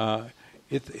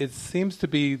 It seems to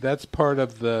be that's part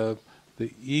of the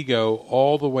ego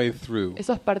all the way through.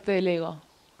 Eso es parte del ego.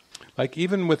 Like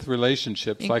even with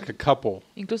relationships, like a couple,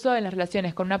 Incluso en las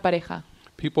relaciones con una pareja,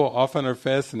 people often are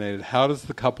fascinated. How does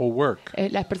the couple work?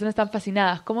 las personas están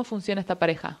fascinadas. ¿Cómo funciona esta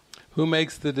pareja? Who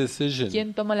makes the decision?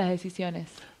 ¿Quién toma las decisiones?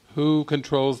 Who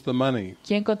controls the money?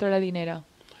 ¿Quién controla el dinero?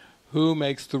 Who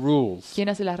makes the rules? ¿Quién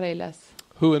hace las reglas?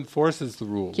 Who enforces the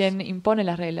rules? ¿Quién impone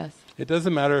las reglas? It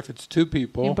doesn't matter if it's two No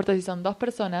people importa si son 2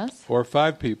 personas, or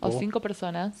 5 o people 5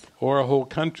 personas, or a whole o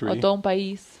country todo un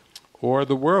país, or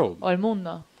the world. o el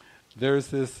mundo. There's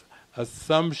this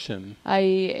assumption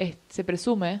Ahí se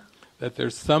presume that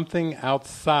there's something que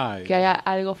outside haya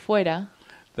algo fuera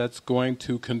that's going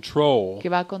to control que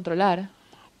va a controlar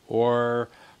or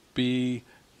be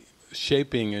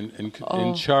shaping and in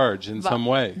O charge in some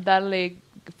way. darle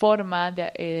forma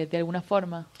de alguna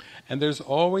forma. And there's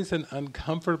always an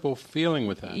uncomfortable feeling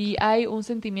with that. Y hay un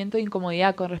sentimiento de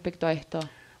incomodidad con respecto a esto.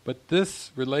 But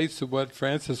this relates to what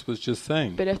Francis was just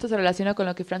saying. Pero esto se relaciona con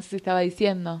lo que Francis estaba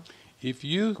diciendo. If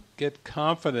you get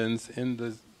confidence in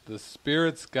the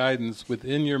Spirit's guidance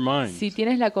within your mind, Si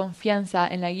tienes la confianza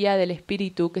en la guía del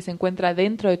Espíritu que se encuentra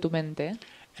dentro de tu mente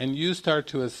and you start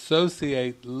to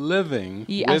associate living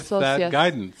y with that asocias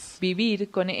guidance, vivir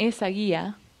con esa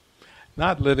guía,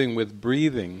 not living with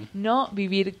breathing no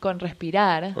vivir con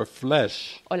respirar or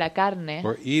flesh o la carne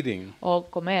or eating o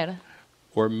comer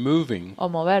or moving, o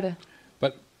mover,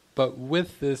 but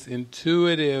with this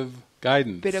intuitive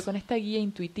guidance. pero con esta guía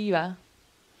intuitiva.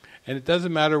 And it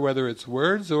doesn't matter whether it's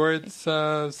words or it's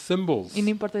symbols Y no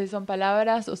importa si son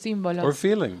palabras o símbolos or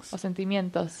feelings. o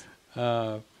sentimientos.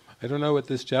 I don't know what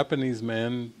this Japanese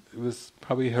man, it was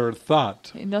probably her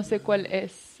thought, No sé cuál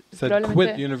es. said quit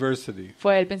Probablemente university.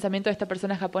 fue el pensamiento de esta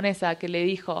persona japonesa que le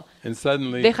dijo, And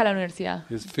suddenly deja la universidad.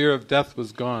 his fear of death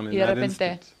was gone Y in de that repente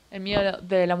instant. el miedo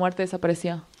de la muerte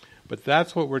desapareció. But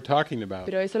that's what we're talking about.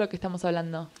 Pero eso es lo que estamos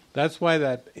hablando. That's why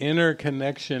that inner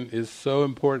connection is so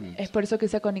important. Es por eso que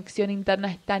esa conexión interna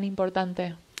es tan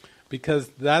importante. Because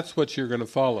that's what you're going to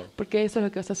follow. Porque eso es lo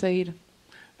que vas a seguir.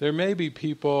 There may be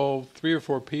people, 3 or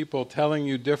 4 people, telling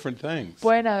you different things.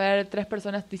 Pueden haber 3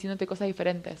 personas diciéndote cosas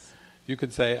diferentes. You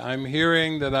could say, I'm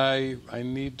hearing that I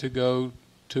need to go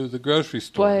to the grocery Puedes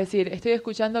store. decir, estoy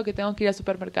escuchando que tengo que ir al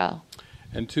supermercado.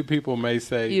 And 2 people may Y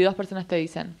say, 2 personas te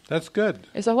dicen, that's good.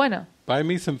 eso es bueno. Buy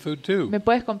me some food too. ¿Me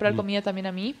puedes comprar comida también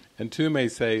a mí? And 2 may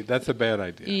say, that's a bad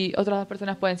idea. Y otras 2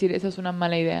 personas pueden decir, eso es una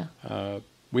mala idea.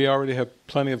 We already have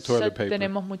plenty of Ya toilet paper.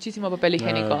 tenemos muchísimo papel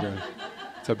higiénico. Okay.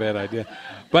 It's a bad idea.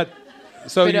 But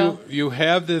so Pero you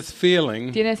have this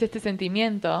feeling tienes este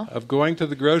sentimiento of going to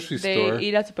the grocery de store,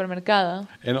 ir al supermercado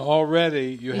and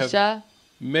already you y have ya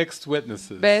mixed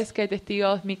witnesses. ves que hay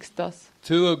testigos mixtos.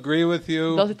 2 agree with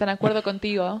you 2 están de acuerdo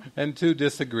contigo and 2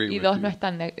 disagree y with 2 you. no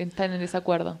están en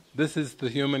desacuerdo. This is the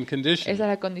human condition. Esa es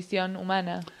la condición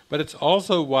humana. But it's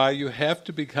also why you have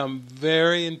to become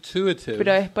very intuitive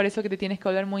Pero es por eso que te tienes que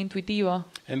volver muy intuitivo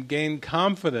and gain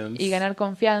confidence y ganar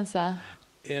confianza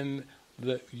in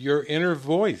your inner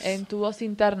voice, en tu voz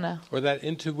interna or that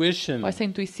intuition, o esa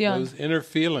intuición those inner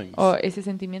feelings. o ese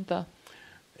sentimiento.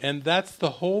 And that's the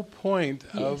whole point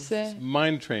Y of ese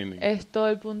mind training, es todo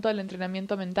el punto del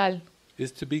entrenamiento mental,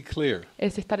 is to be clear.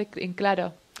 es estar en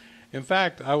claro. In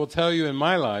fact, I will tell you in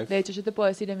my life De hecho, yo te puedo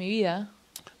decir en mi vida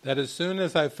that as soon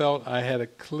as I felt I had a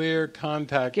clear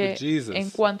contact que with Jesus,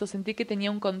 en cuanto sentí que tenía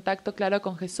un contacto claro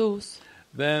con Jesús,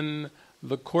 then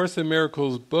the Course in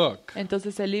Miracles book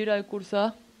entonces el libro del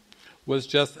curso was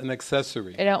just an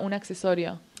accessory, era un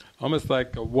accesorio, almost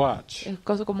like a watch es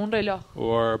cosa como un reloj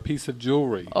or a piece of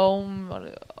jewelry.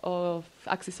 o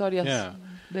accesorios Yeah.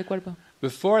 del cuerpo.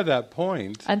 Before that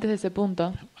point, Antes de ese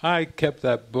punto, I kept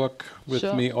that book with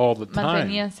yo me all the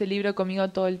mantenía time. ese libro conmigo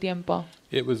todo el tiempo.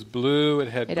 It was blue, it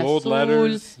had Era gold azul,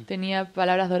 letters. tenía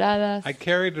palabras doradas, I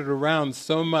carried it around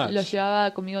so lo much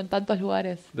llevaba conmigo en tantos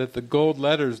lugares that the gold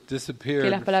letters que disappeared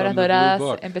las palabras from the blue doradas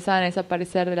book. empezaban a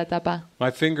desaparecer de la tapa.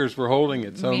 My fingers were holding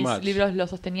it so Mis much. libros lo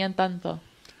sostenían tanto,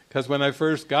 Because when I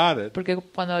first got it, porque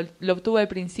cuando lo obtuve al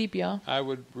principio, I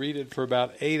would read it for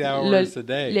about 8 lo hours a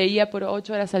day. leía por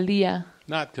 8 horas al día,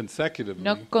 Not consecutively,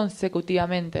 no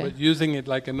consecutivamente, but using it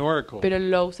like an oracle. pero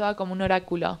lo usaba como un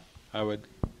oráculo. I would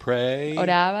pray,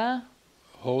 Oraba,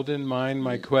 hold in mind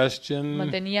my question,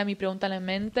 mantenía mi pregunta en la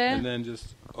mente and then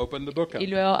just open the book y up.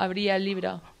 luego abría el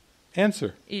libro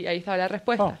Answer. y ahí estaba la Oh,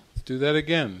 respuesta. let's do that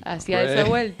again. Hacía Pray. esa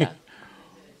vuelta.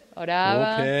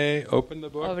 Oraba, Okay, open the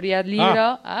book. abría el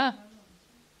libro,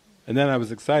 And then I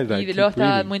was excited. I y keep luego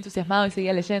estaba reading. muy entusiasmado y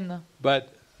seguía leyendo.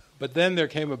 But then there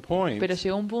came a point Pero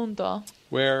llegó un punto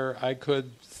where I could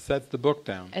set the book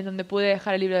down. en donde pude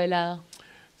dejar el libro de lado.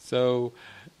 So,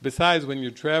 besides when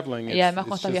you're traveling, Y además it's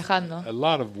cuando estás just viajando. a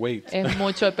lot of weight. Es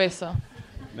mucho peso.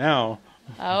 Now,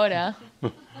 Ahora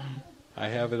I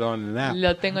have it on an app.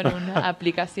 lo tengo en una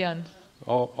aplicación,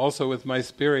 Also with my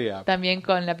Spirit app. también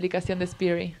con la aplicación de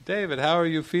Spirit. David, how are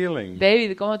you feeling?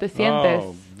 David, ¿cómo te sientes?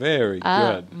 Oh, very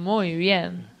Ah, good. muy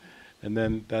bien. And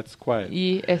then that's quiet.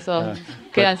 Y eso Ah,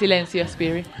 queda en silencio,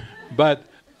 Spirit. But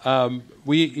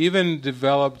we even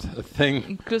developed a thing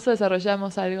Incluso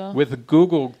desarrollamos algo with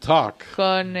Google Talk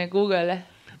con Google,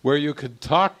 where you could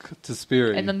talk to en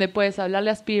Spirit donde puedes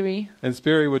hablarle a Spirit and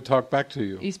Spirit would talk back to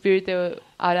you. y Spirit te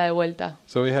habla de vuelta.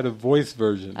 So we had a voice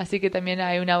version. Así que también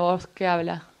hay una voz que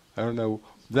habla. I don't know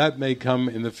that may come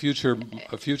in the future,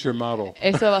 a future model.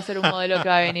 Eso va a ser un modelo que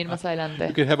va a venir más You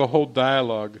adelante. could have a whole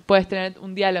dialogue. Puedes tener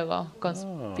un diálogo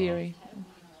con theory.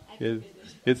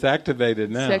 It's activated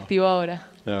now. Se activó ahora.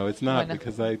 No, it's not Bueno.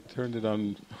 because I turned it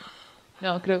on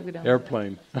No, creo que no.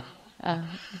 airplane. Ah.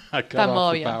 I cut Está en modo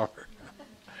off the avión. power.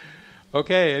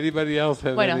 Okay, anybody else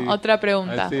have Bueno, any? otra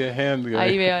pregunta. I see a hand going.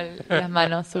 Ahí veo las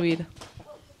manos subir.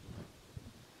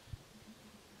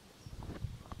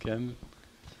 Ken?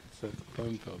 It's a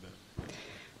phone fell down.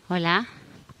 Hola.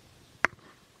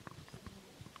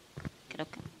 Creo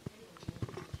que.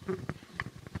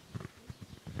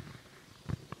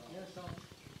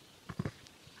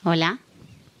 Hola.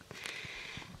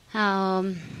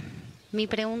 Mi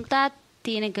pregunta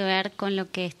tiene que ver con lo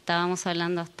que estábamos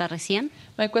hablando hasta recién.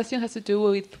 My question has to do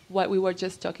with what we were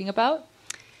just talking about.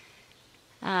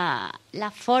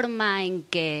 La forma en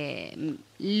que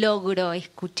logro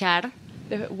escuchar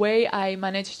The way I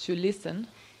manage to listen,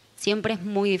 siempre es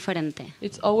muy diferente.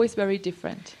 it's always very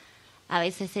different. A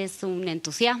veces es un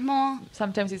entusiasmo,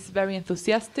 Sometimes it's very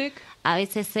enthusiastic. a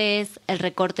veces es el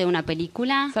recorte de una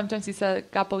película, Sometimes it's a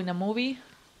couple in a movie,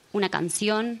 una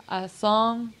canción, a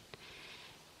song,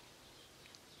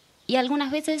 y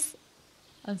algunas veces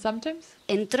and sometimes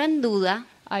entro en duda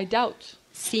I doubt.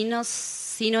 si no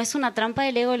es una trampa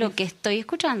del ego lo que estoy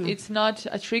escuchando. It's not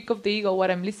a trick of the ego what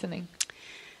I'm listening.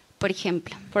 Por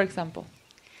ejemplo, For example,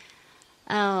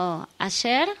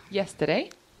 ayer yesterday,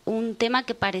 un tema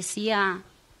que parecía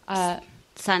a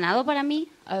sanado para mí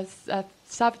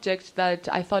subject that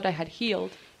I thought I had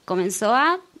healed, comenzó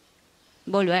a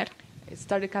volver. it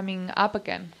started coming up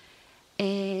again.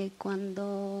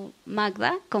 Cuando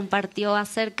Magda compartió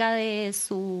acerca de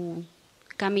su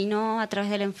camino a través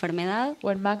de la enfermedad,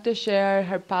 When Magda shared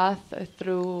her path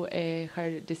through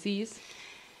her disease,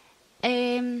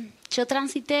 yo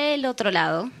transité el otro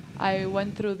lado. I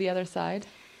went through the other side.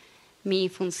 Mi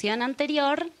función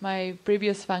anterior My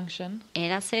previous function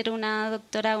era ser una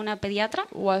doctora, una pediatra,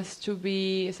 was to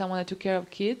be someone that took care of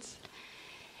kids,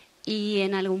 y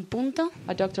en algún punto,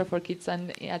 a doctor for kids,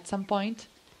 and at some point,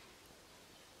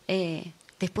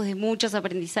 después de muchos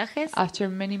aprendizajes, after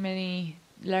many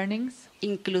learnings,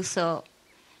 incluso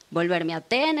volverme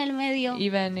atea en el medio,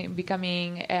 even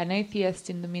becoming an atheist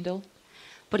in the middle,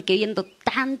 porque viendo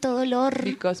tanto dolor,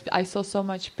 because I saw so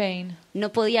much pain,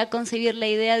 no podía concebir la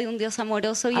idea de un Dios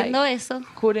amoroso viendo eso.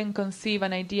 couldn't conceive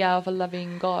an idea of a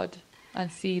loving God and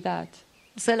see that.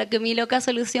 Solo que mi loca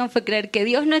solución fue creer que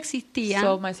Dios no existía,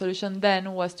 So my solution then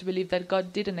was to believe that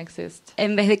God didn't exist,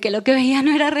 en vez de que lo que veía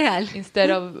no era real.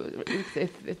 instead of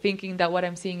thinking that what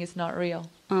I'm seeing is not real.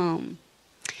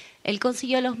 Él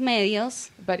consiguió los medios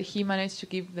But he managed to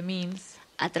give the means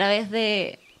a través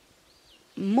de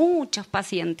muchos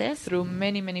pacientes through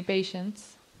many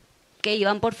patients que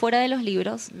iban por fuera de los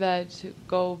libros, that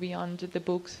go beyond the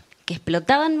books, que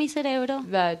explotaban mi cerebro,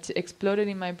 that exploded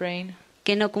in my brain,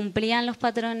 que no cumplían los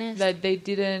patrones. that they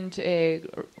didn't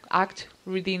act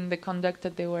within the conduct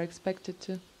that they were expected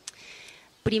to.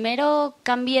 Primero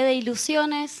cambié de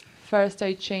ilusiones, First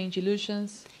I changed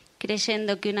illusions,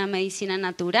 creyendo que una medicina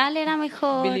natural era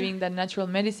mejor, believing that natural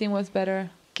medicine was better,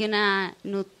 que una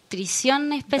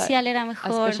nutrición especial era a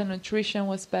mejor, special nutrition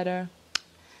was better,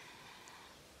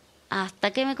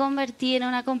 hasta que me convertí en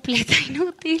una completa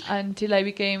inútil until I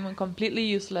became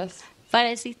completely useless para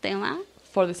el sistema,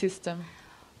 for the system,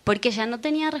 porque ya no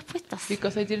tenía respuestas.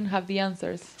 because I didn't have the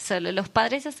answers. Solo los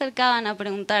padres se acercaban a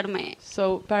preguntarme,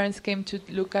 So parents came to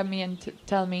look at me and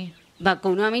tell me,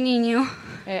 ¿vacuno a mi niño?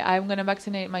 I'm going to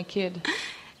vaccinate my kid.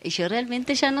 Y yo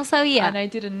realmente ya no sabía. And I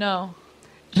didn't know.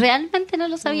 Realmente no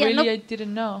lo sabía. Really, No, I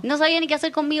didn't know. no sabía ni qué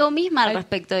hacer conmigo misma al I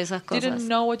respecto de esas cosas. Didn't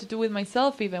know what to do with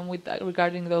myself even with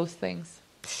regarding those things.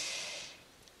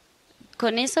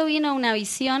 Con eso vino una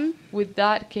visión With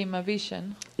that came a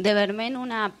vision de verme en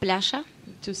una playa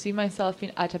to see myself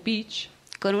at a beach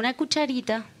con una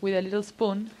cucharita with a little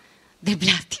spoon, de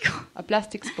plástico, a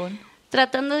plastic spoon,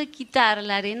 tratando de quitar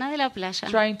la arena de la playa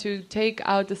trying to take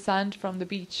out the sand from the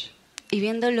beach. y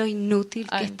viendo lo inútil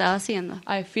que And estaba haciendo.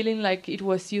 I feeling like it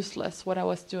was useless what I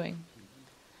was doing.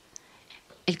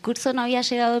 El curso no había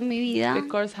llegado en mi vida, The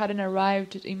course hadn't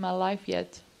arrived in my life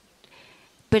yet,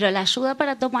 pero la ayuda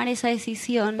para tomar esa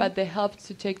decisión but they helped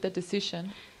to take the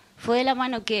decision. fue de la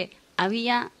mano que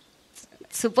había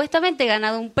supuestamente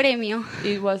ganado un premio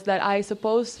It was that I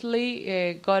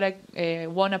supposedly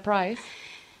won a prize,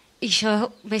 y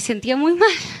yo me sentía muy mal.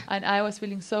 and I was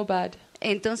feeling so bad.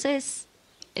 Entonces,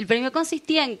 el premio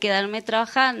consistía en quedarme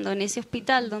trabajando en ese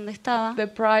hospital donde estaba, The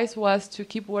prize was to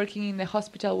keep working in the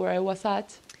hospital where I was at,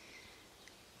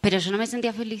 pero yo no me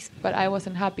sentía feliz. but I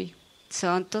wasn't happy,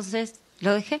 Entonces,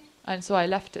 lo dejé. and so I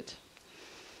left it.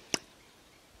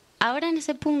 ahora en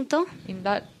ese punto, In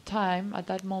that time, at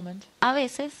that moment, a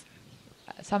veces,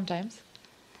 sometimes,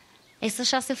 eso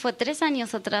ya se fue 3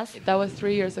 años atrás, that was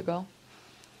 3 years ago,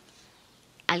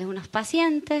 algunos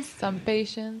pacientes, some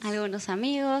patients, algunos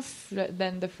amigos,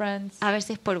 then the friends, a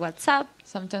veces por WhatsApp,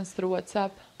 sometimes through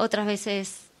WhatsApp, otras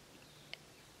veces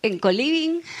en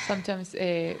co-living, sometimes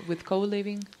with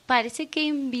co-living. parece que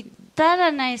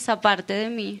invitaran a esa parte de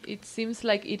mí. It seems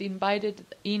like it invited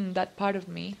in that part of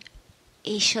me,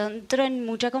 Y yo entro en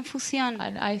mucha confusión.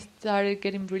 and I started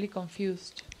getting really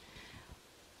confused.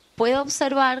 Puedo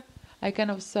observar I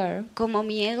can observe cómo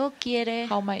mi ego quiere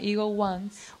how my ego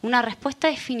wants una respuesta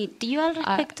definitiva al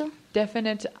a respecto.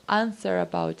 definite answer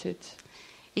about it.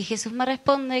 Y Jesús me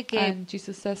responde And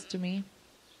Jesus says to me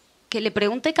que le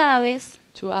pregunte cada vez,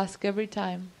 to ask every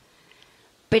time,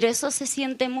 pero eso se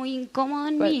siente muy incómodo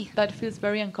en but mí. that feels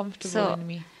very uncomfortable So, in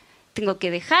me. Tengo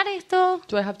que dejar esto,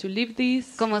 Do I have to leave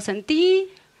this como sentí,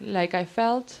 like I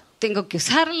felt? tengo que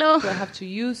usarlo, Do I have to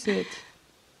use it?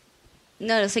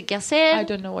 no lo sé qué I hacer.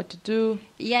 don't know what to do.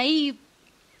 Y ahí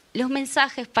los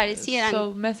mensajes parecieran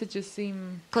So messages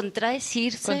seem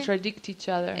contradecirse contradict each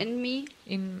other en mí.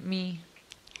 in me.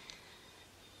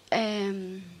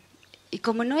 Y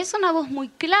como no es una voz muy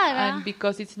clara, And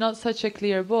because it's not such a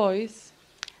clear voice,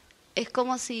 es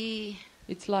como si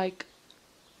it's like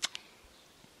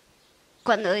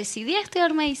cuando decidí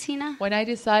estudiar medicina, when I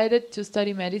decided to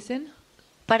study medicine,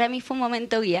 para mí fue un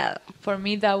momento guiado. for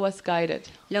me that was guided.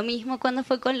 Lo mismo cuando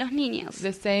fue con los niños.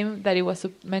 The same that it was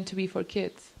meant to be for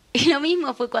kids. Y lo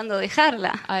mismo fue cuando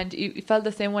dejarla. And it felt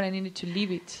the same when I needed to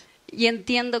leave it. Y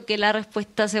entiendo que la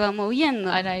respuesta se va moviendo.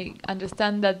 And I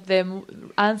understand that the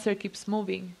answer keeps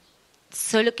moving.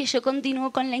 Solo que yo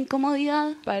continúo con la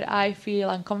incomodidad. But I feel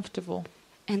uncomfortable.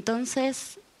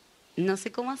 Entonces, no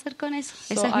sé cómo hacer con eso.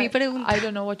 So Esa es mi pregunta. I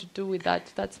don't know what to do with that.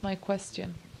 That's my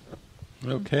question.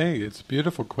 Okay, it's a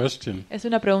beautiful question. Es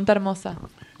una pregunta hermosa.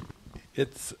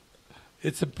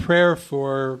 It's a prayer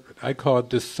for, I call it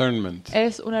discernment,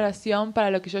 Es una oración para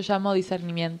lo que yo llamo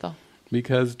discernimiento.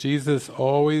 because Jesus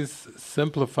always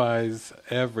simplifies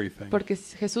everything. Porque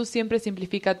Jesús siempre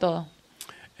simplifica todo.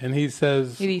 And he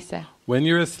says, Y dice, when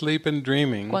you're asleep and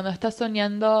dreaming, cuando estás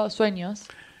soñando sueños,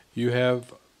 you have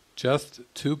just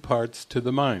 2 parts to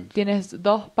the mind. tienes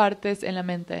 2 partes en la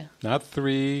mente. Not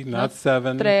 3, No not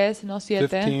 7, 3, no 7,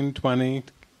 15,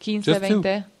 20. 15, just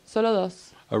 20, solo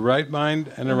 2. A right mind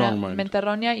and a Una wrong mind. mente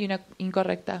errónea y una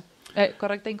incorrecta.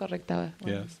 Correcta e incorrecta.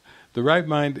 Bueno. Yes. The right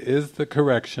mind is the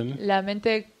correction. La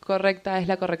mente correcta es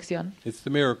la corrección, It's the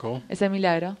miracle. es el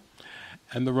milagro.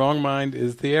 And the wrong mind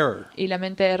is the error Y la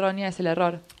mente errónea es el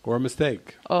error or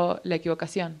mistake. o la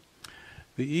equivocación.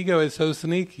 The ego is so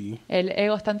sneaky El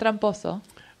ego es tan tramposo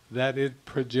that it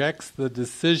projects the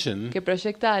decision que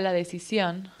proyecta a la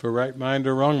decisión for right mind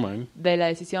or wrong mind de la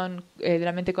decisión de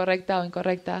la mente correcta o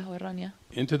incorrecta o errónea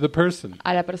into the person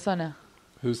a la persona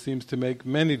who seems to make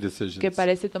many que decisions.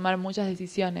 parece tomar muchas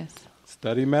decisiones.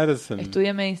 Study medicine.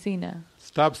 Estudia medicina,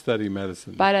 Stop studying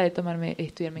medicine. para de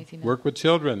estudiar medicina. Work with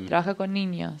children. Trabaja con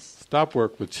niños, Stop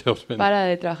work with children. para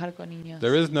de trabajar con niños.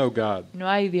 There is no God. No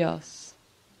hay Dios.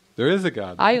 There is a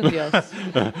God. Hay un Dios.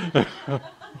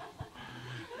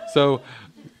 So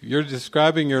you're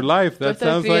describing your life. Tú That estás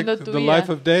sounds like describiendo tu the vida. life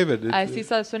of David. Así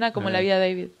suena como Yeah. la vida de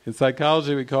David. In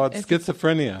psychology, we call it Es-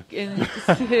 schizophrenia. En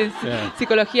Yeah.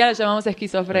 psicología lo llamamos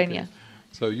esquizofrenia.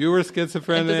 So you were Entonces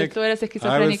schizophrenic. tú eres I was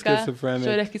esquizofrénica, schizophrenic.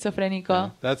 yo era esquizofrénico,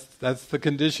 Yeah. That's the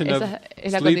condition of Esa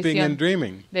es la sleeping condición and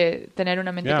dreaming. de tener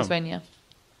una mente Yeah. que sueña.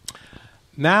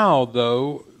 Now,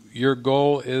 though, your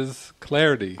goal is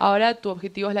clarity, Ahora tu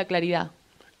objetivo es la claridad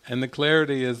and the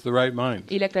clarity is the right mind.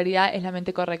 y la claridad es la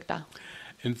mente correcta.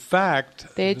 In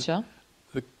fact, De hecho,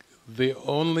 the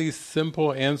only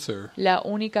simple answer la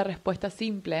única respuesta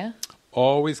simple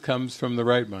always comes from the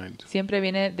right mind, siempre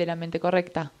viene de la mente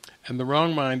correcta and the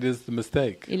wrong mind is the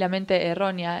mistake. y la mente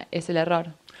errónea es el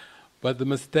error. But the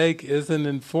mistake isn't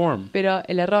in form. Pero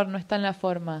el error no está en la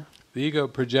forma. The ego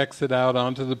projects it out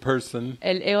onto the person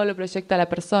El ego lo proyecta a la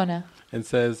persona and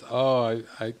says, "Oh,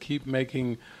 I keep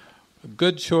making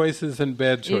good choices and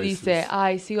bad y dice,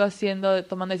 choices." sigo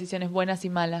tomando decisiones buenas y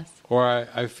malas. Or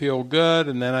I feel good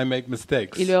and then I make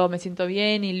mistakes. Y luego me siento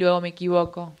bien y luego me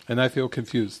equivoco. And I feel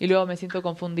confused. Y luego me siento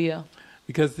confundido.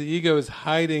 Because the ego is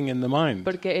hiding in the mind.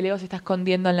 Porque el ego se está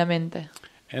escondiendo en la mente.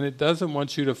 And it doesn't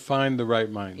want you to find the right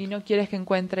Y mind. no quieres que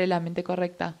encuentre la mente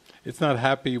correcta. it's not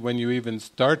happy when you even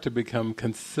start to become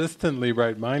consistently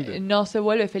right-minded. No se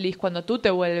vuelve feliz cuando tú te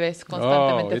vuelves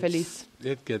constantemente feliz.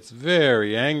 It gets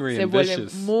very angry Se and vuelve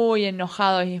vicious. muy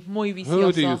enojado y es muy Who do you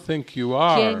vicioso. think you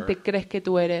 ¿Quién are? te crees que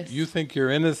tú eres? You think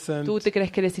you're innocent? ¿Tú te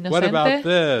crees que eres What about inocente?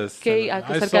 this? ¿Qué And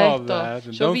I acerca de saw esto? that.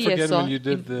 And Yo don't vi forget eso. when you Y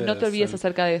did this. no te olvides And,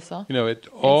 acerca de eso. you know, it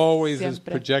always is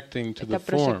Siempre projecting to the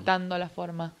está form. proyectando la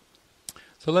forma.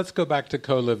 So let's go back to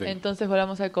co-living. Entonces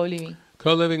volvamos al co-living.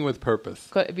 Co-living with purpose.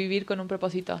 Vivir con un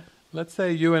propósito. Let's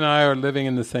say you and I are living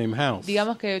in the same house.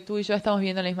 Digamos que tú y yo estamos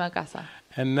viviendo en la misma casa.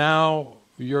 And now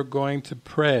you're going to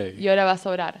pray Y ahora vas a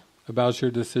orar about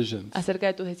your decisions. acerca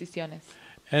de tus decisiones.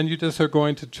 And you just are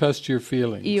going to trust your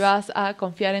feelings Y vas a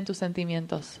confiar en tus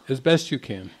sentimientos. as best you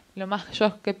can. Lo más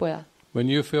yo que pueda. When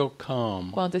you feel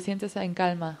calm Cuando te sientes en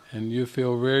calma and you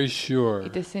feel very sure y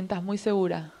te sientas muy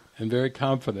segura and very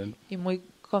confident, y muy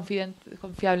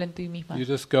confiable en ti misma. you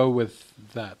just go with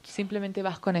that. Simplemente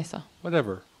vas con eso.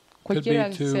 Whatever. Could Cualquiera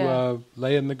be que to sea.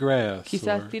 lay in the grass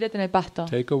Quizás or tírate en el pasto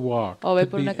take a walk. o ve Could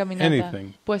por be una caminata.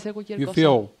 anything. Puede ser cualquier You cosa.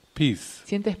 feel peace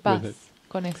Sientes with paz it.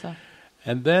 con eso.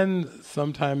 And then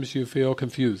sometimes you feel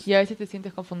confused. Y a veces te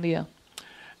sientes confundido.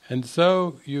 And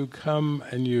so you come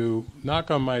and you knock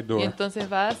on my Y door entonces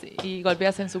vas y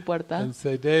golpeas en su puerta and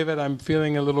say, David, I'm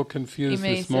feeling a little y confused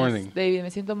me this morning. dices, David,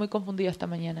 me siento muy confundida esta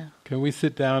mañana. Can we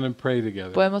sit down and pray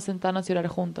together? Podemos sentarnos y orar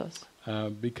juntos.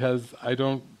 Because I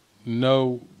don't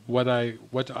know what I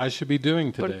should be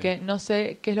doing today. Porque no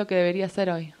sé qué es lo que debería hacer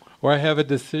hoy. Or I have a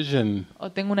decision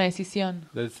O tengo una decisión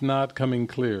that's not coming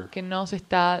clear. que no se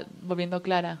está volviendo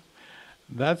clara.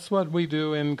 That's what we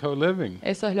do in co-living.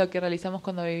 Eso es lo que realizamos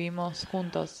cuando vivimos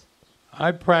juntos.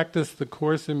 I practiced the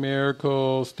Course in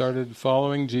Miracles, started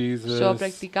following Jesus, Yo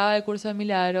practicaba el curso de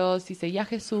milagros y seguía a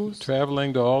Jesús.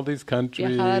 traveling to all these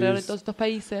Viajaba alrededor de countries, todos estos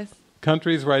países.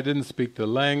 countries where I didn't speak the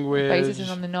language, Países en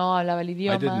donde no hablaba el I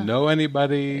didn't idioma. know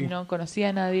anybody, No conocía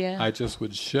a nadie. I just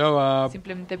would show up,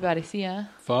 Simplemente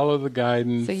parecía. follow the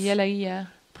guidance, Seguía la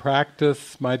guía.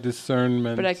 practice my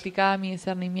discernment. Practicaba mi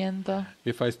discernimiento.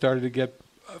 If I started to get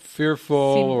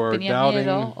fearful Si or tenía doubting,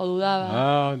 miedo o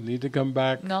dudaba, need to come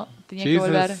back. no, tenía que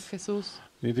volver. Jesus, Jesús,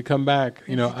 need to come back.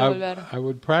 You know, Necesito volver. I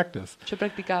would practice. yo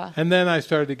practicaba. And then I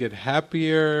started to get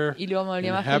happier Y luego me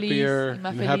volvía and más feliz, happier y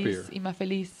más and feliz, happier y más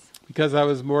feliz. because I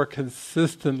was more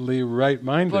consistently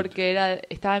right-minded. Porque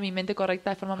estaba en mi mente correcta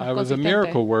de forma más I was a consistente.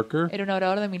 miracle worker, Era un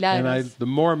orador de and milagros. the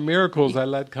more miracles Y I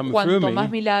let come through Cuanto más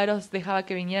me, milagros dejaba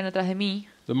que vinieran atrás de mí,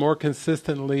 the more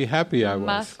consistently happy I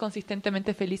más was.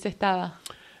 consistentemente feliz estaba.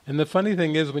 And the funny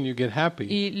thing is, when you get happy,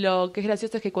 Y lo que es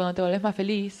gracioso es que cuando te volvés más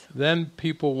feliz, then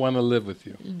people want to live with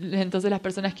you. entonces las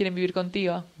personas quieren vivir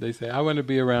contigo. They say, I want to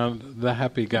be around the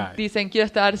happy guy. Dicen, quiero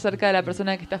estar cerca de la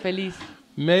persona que está feliz.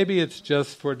 Maybe it's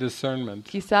just for discernment.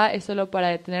 Quizá es solo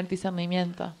para tener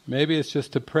discernimiento. Maybe it's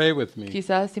just to pray with me.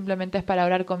 Quizás simplemente es para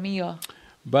orar conmigo.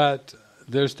 But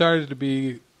there started to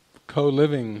be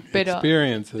co-living Pero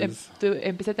experiences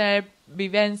empecé a tener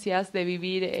vivencias de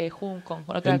vivir con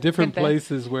otra in different gente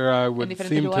places where I en would diferentes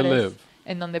seem to lugares live.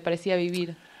 en donde parecía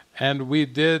vivir. And we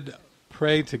did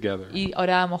pray together. Y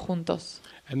orábamos juntos.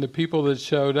 And the people that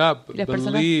showed up Y las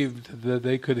personas- believed that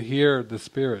they could hear the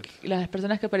Spirit. Y las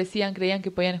personas que aparecían creían que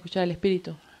podían escuchar al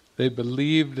Espíritu. They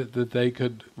believed that they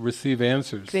could receive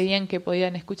answers. Creían que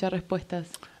podían escuchar respuestas.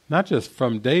 Not just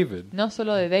from David, No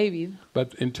solo de David,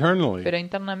 but internally. pero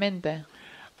internamente.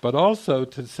 But also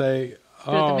to say,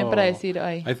 Pero también para oh, decir,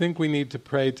 ay, I think we need to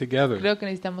pray together. creo que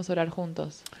necesitamos orar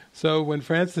juntos. So when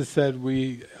Francis said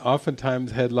we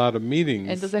oftentimes had a lot of meetings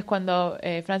Entonces cuando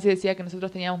Francis decía que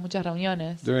nosotros teníamos muchas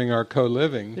reuniones during our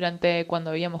co-living, durante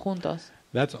cuando vivíamos juntos,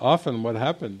 that's often what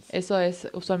happens. eso es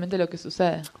usualmente lo que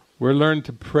sucede. We're learned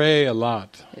to pray a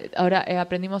lot, Ahora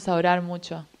aprendimos a orar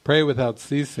mucho, pray without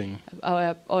ceasing,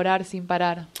 a orar sin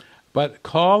parar, but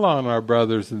call on our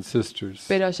brothers and sisters.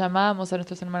 pero llamábamos a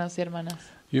nuestros hermanos y hermanas.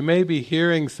 You may be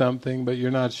hearing something, but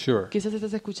you're not sure. Quizás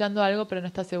estás escuchando algo, pero no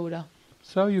estás seguro.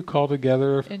 So you call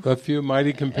together a few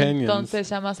mighty companions Entonces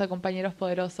llamas a compañeros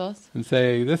poderosos and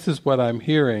say, this is what I'm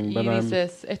hearing, y but I'm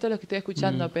dices, esto es lo que estoy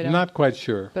escuchando, pero not quite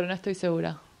sure. no estoy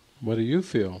segura. What do you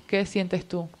feel? ¿Qué sientes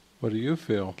tú? What do you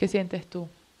feel? ¿Qué sientes tú?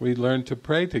 We learn to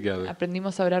pray together.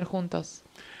 Aprendimos a orar juntos.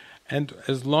 And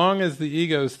as long as the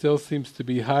ego still seems to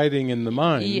be hiding in the Y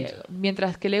mind,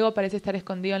 mientras que el ego parece estar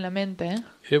escondido en la mente,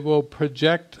 it will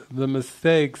project the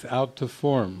mistakes out to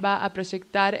form. va a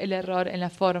proyectar el error en la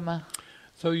forma.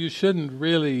 So you shouldn't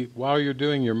really, while you're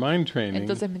doing your mind training,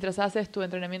 Entonces, mientras haces tu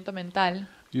entrenamiento mental,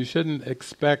 you shouldn't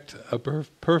expect a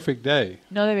perfect day.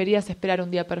 no deberías esperar un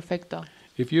día perfecto.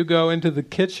 If you go into the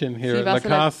kitchen here Si at la vas a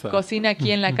la casa cocina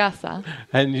aquí en la casa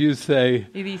and you say,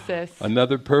 y dices,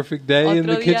 another perfect day in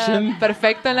otro the día kitchen,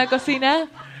 perfecto en la cocina,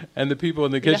 and the people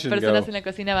in the y las kitchen personas go, en la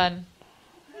cocina van,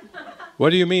 what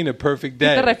do you mean a perfect ¿qué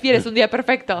te day? refieres? Un día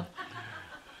perfecto.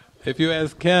 If you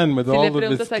ask Ken with Si le all of his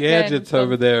preguntas a Ken gadgets con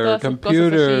over there, todas sus cosas allí,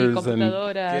 computers and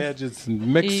computadoras gadgets and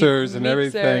mixers and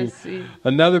everything, mixers y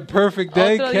another perfect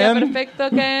day, otro día Ken? perfecto,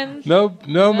 Ken.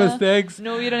 No mistakes?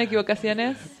 No hubieron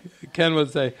equivocaciones. Ken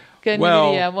would say, Ken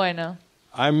well, diría, bueno,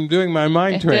 I'm doing my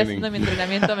mind estoy training. haciendo mi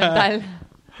entrenamiento mental.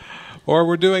 Or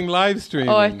we're doing live streaming.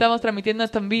 O estamos transmitiendo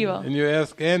esto en vivo. And you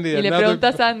ask Andy, Y le another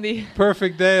preguntas a Andy,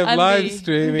 perfect day of live Andy, un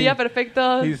streaming. día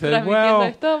perfecto He says, transmitiendo well,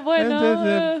 esto.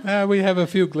 Bueno, we have a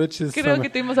few glitches. creo que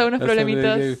tuvimos algunos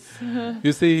problemitos.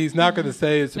 You see, he's not going to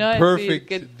say it's No a decir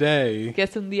perfect day Que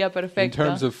es un día in perfecto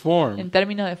terms of form. en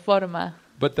términos de forma.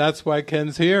 But that's why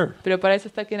Ken's here. Pero para eso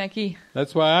está Ken aquí.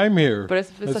 That's why I'm here. Por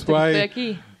eso That's estoy why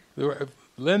aquí.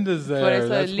 Linda's Por there. eso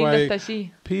That's Linda why está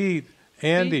allí. Pete,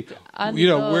 Andy, Andy, you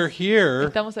know, todos we're here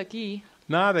Estamos aquí.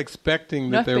 not expecting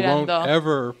No that there won't esperando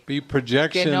ever be Que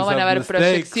projections no van a of haber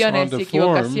mistakes proyecciones on y the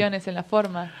form, equivocaciones en la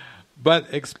forma. but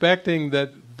expecting that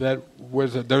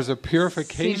there's a Sino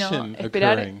purification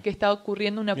esperar occurring. que está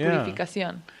ocurriendo una Yeah.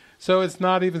 purificación. So it's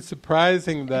not even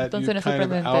surprising that Entonces you no es kind of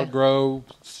sorprendente outgrow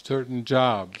certain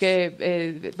jobs,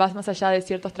 Que vas más allá de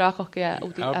ciertos trabajos que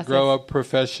outgrow haces. a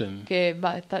profession. Que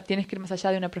tienes que ir más allá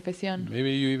de una profesión.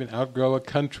 Maybe you even outgrow a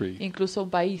country. Incluso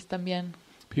un país también.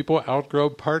 People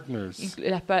outgrow partners.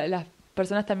 Las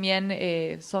personas también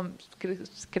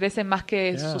crecen más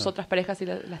que Yeah. sus otras parejas y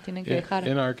las tienen que dejar.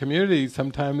 In our community,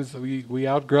 sometimes we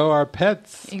outgrow our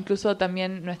pets. Incluso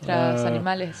también nuestros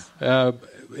animales.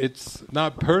 It's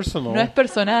not personal. No es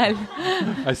personal.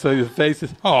 I saw your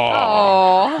faces.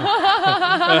 Oh.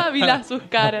 Vi sus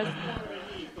caras.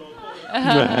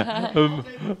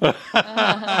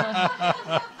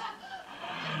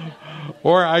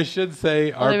 Or I should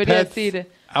say, our debería pets decir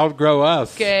outgrow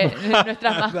us. Que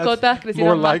nuestras mascotas That's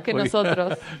crecieron more más que likely.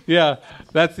 nosotros. Yeah,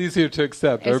 that's easier to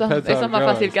accept. Our Eso pets es más outgrow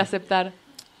fácil us. que aceptar.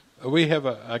 We have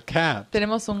a cat,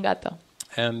 Tenemos un gato.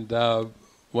 and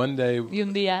one day Y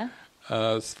un día,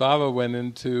 Svava went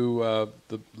into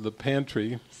the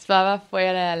pantry. Svava fue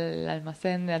al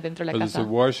almacén de adentro de la There's a casa,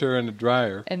 washer and a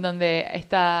dryer. en donde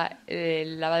está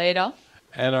el lavadero,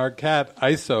 And our cat,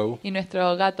 Iso, y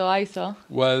nuestro gato Aiso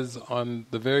was on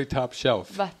the very top shelf.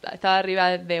 estaba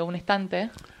arriba de un estante,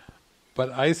 But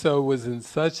Iso was in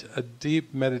such a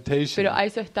deep meditation pero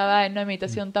Aiso estaba en una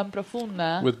meditación tan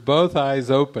profunda, with both eyes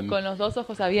open. con los dos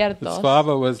ojos that abiertos,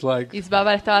 Svava was like, y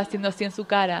Svava estaba haciendo así en su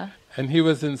cara, and he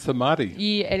was in samadhi.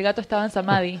 y el gato estaba en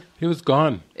samadhi, He was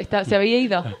gone. se había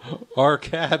ido. Our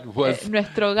cat was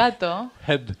Nuestro gato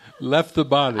had left the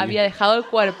body había dejado el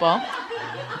cuerpo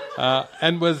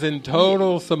and was in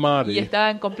total y samadhi, estaba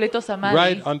en completo samadhi.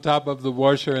 right on top of the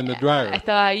washer and the dryer.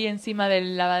 Estaba ahí encima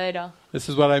del lavadero. This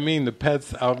is what I mean. The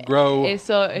pets outgrow.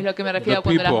 Eso es lo que me refiero The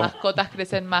cuando las people. mascotas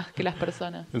crecen más que las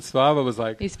personas. And Svava was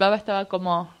like, Y Svava estaba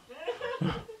como,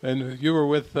 and you were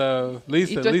with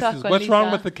Lisa. Y tú Lisa, estabas con what's Lisa.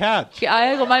 wrong with the cat? que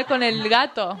hay algo mal con el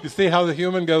gato. You see how the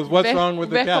human goes, what's wrong with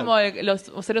the ves cat? como los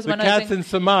seres The humanos cat's in dicen,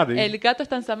 samadhi, el gato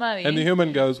está en samadhi. and the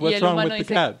human goes, Y what's el wrong humano with the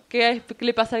dice, cat? ¿qué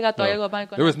le pasa al gato? Hay No, algo mal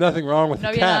con there was él. nothing wrong with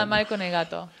No the había nada cat. mal con el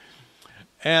gato.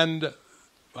 And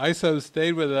Iso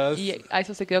stayed with us Y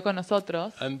Aiso se quedó con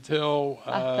nosotros until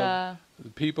hasta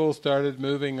people started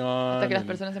moving on. que las and-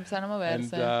 personas empezaron a and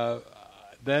moverse.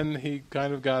 then he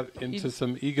kind of got into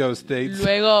some ego states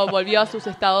Luego volvió a sus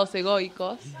estados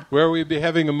egoicos, where we'd be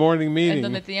having a morning en donde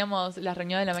meeting. teníamos la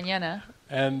reunión de la mañana.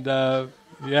 And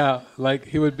like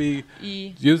he would be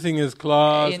Y using his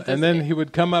claws, Y entonces, and then he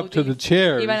would come up to the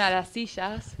chairs, iban a las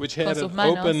sillas which con had sus an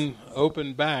manos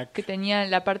open back, que tenían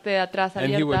la parte de atrás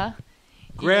And he would abierta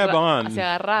y grab on. se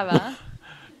agarraba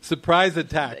surprise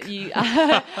attack. y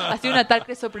hacía un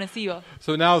ataque sorpresivo.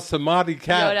 So now Samadhi Y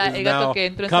cat ahora is el gato now que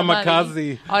entró en samadhi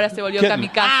kamikaze. ahora se volvió kitten.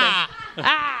 kamikaze.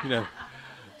 You know,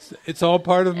 it's all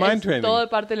part of mind Es training. todo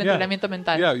parte del entrenamiento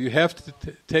mental. Yeah, you have to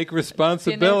take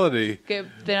responsibility Tienes que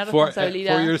tener for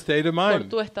responsabilidad your state of por mind.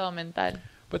 tu estado mental.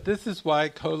 But this is why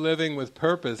co-living with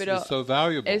purpose Pero is so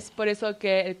valuable. es por eso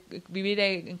que vivir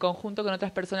en conjunto con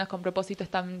otras personas con propósito es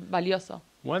tan valioso.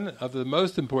 One of the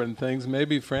most important things,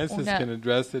 maybe Francis Una- can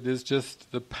address it, is just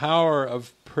the power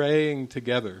of praying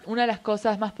together. Una de las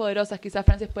cosas más poderosas quizás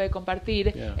Francis puede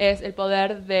compartir Yeah. es el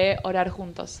poder de orar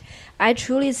juntos. I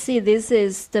truly see this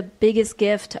is the biggest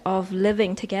gift of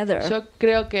living together. Yo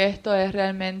creo que esto es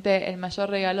realmente el mayor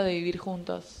regalo de vivir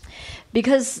juntos.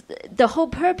 Because the whole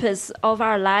purpose of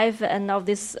our life and of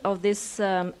this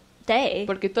day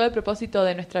Porque todo el propósito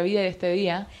de nuestra vida y de este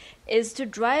día is to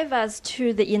drive us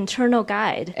to the internal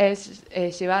guide es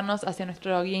llevarnos hacia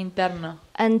nuestro guía interno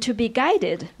and to be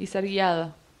guided. y ser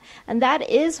guiado. And that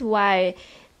is why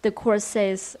the Course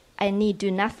says, I need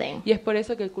do nothing. Y es por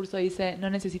eso que el curso dice, no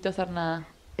necesito hacer nada.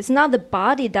 It's not the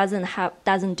body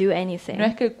doesn't do anything, No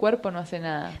es que el cuerpo no hace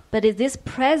nada, but is this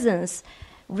presence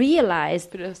realized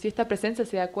pero si esta presencia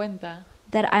se da cuenta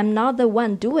that I'm not the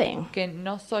one doing. que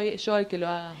no soy yo el que lo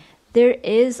haga, There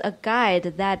is a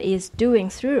guide that is doing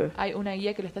through. hay una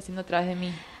guía que lo está haciendo a través de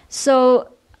mí. So,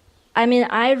 I mean,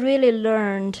 I really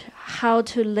learned how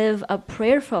to live a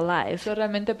prayerful life, Yo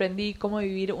realmente aprendí cómo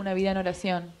vivir una vida en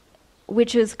oración,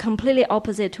 which is completely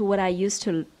opposite to what I used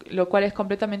to. lo cual es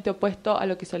completamente opuesto a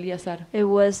lo que solía hacer. It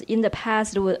was in the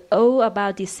past, it was all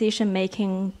about decision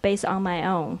making based on my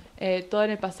own. Todo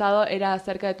en el pasado era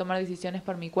acerca de tomar decisiones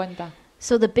por mi cuenta.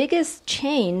 So the biggest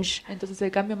change Entonces el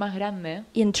cambio más grande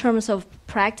in terms of en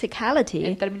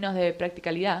practicality términos de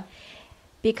practicalidad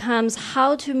becomes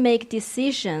how to make es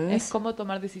decisions, cómo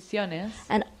tomar decisiones,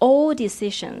 and all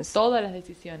decisions todas las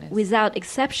decisiones, without sin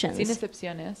exceptions,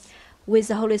 excepciones, with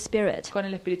the Holy Spirit, con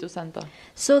el Espíritu Santo.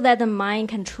 so that the mind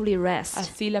can truly rest,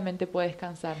 Así la mente puede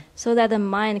descansar. so that the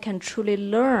mind can truly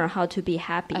learn how to be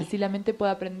happy Así la mente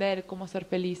puede aprender cómo ser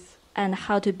feliz and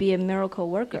how to be a miracle y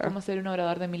worker. cómo ser un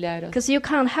obrador de milagros. Because you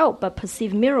can't help but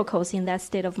perceive miracles in that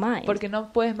state of mind. Porque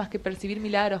no puedes más que percibir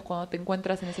milagros cuando te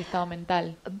encuentras en ese estado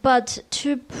mental. But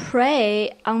to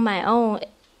pray on my own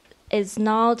is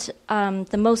not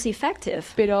the most effective.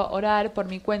 Pero orar por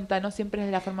mi cuenta no siempre es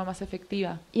la forma más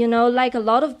efectiva. You know, like a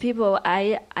lot of people,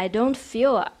 I don't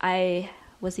feel I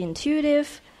was intuitive.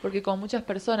 Porque con muchas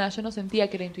personas yo no sentía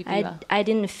que era intuitiva. I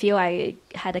didn't feel I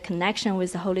had a connection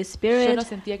with the Holy Yo Spirit. no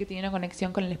sentía que tenía una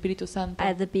conexión con el Espíritu Santo.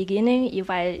 At the beginning, if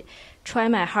I try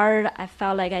my hard, I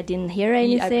felt like I didn't hear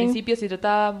Y al anything. principio si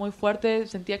trataba muy fuerte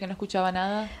sentía que no escuchaba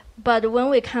nada. But when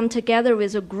we come together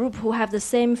with a group who have the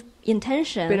same Pero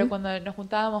intention, cuando nos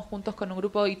juntábamos juntos con un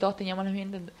grupo y todos teníamos la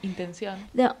misma intención,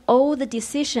 then all the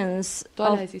decisions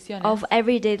todas las of, decisiones of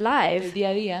everyday del life día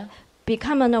a día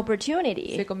become an se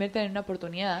opportunity. convierten en una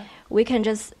oportunidad. We can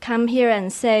just come here and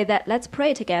say that let's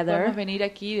pray together Podemos venir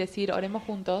aquí y decir, oremos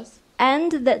juntos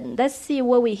and let's see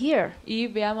what we hear. y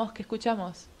veamos qué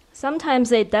escuchamos.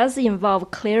 Sometimes it does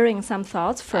involve clearing some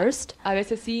thoughts first, A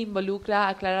veces sí involucra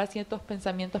aclarar ciertos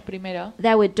pensamientos primero.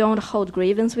 that we don't hold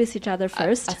grievance with each other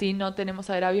first. Así no tenemos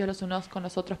agravios los unos con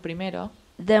los otros primero.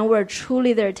 Then we're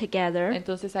truly there together.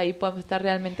 Entonces ahí podemos estar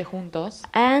realmente juntos.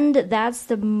 And that's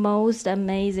the most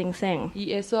amazing thing.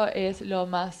 Y eso es lo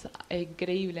más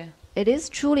increíble. It is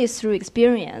truly through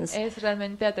experience. Es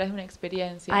realmente a través de una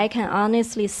experiencia. I can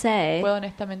honestly say, Puedo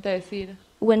honestamente decir,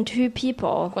 when two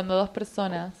people cuando dos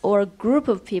personas or a group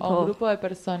of o un people grupo de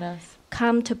personas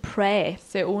come to pray,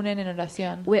 se unen en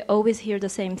oración, we always hear the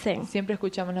same thing. siempre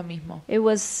escuchamos lo mismo. It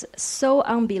was so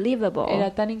unbelievable.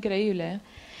 Era tan increíble.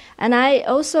 And I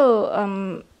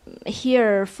also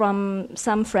hear from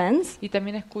some friends. Y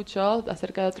también escucho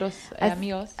acerca de otros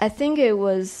amigos. I think it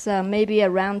was maybe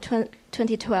around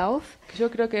 2012. Yo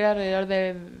creo que era alrededor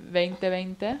de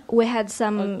 2020 We had o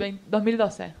some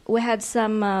 2012. we had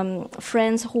some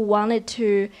friends who wanted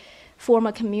to form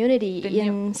a community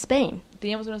in Spain,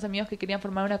 Teníamos unos amigos que querían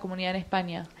formar una comunidad en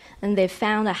España and they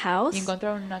found a y house,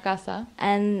 encontraron una casa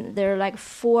and there are like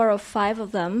 4 or 5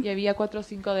 of them, y había 4 o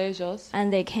 5 de ellos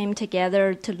and they came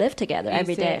together to live together y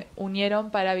every day. se unieron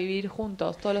para vivir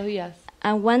juntos todos los días.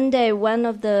 And one day, one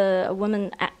of the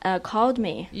women called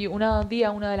me, Y un día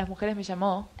una de las mujeres me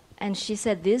llamó and she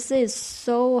said, "This is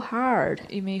so hard.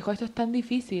 y me dijo, esto es tan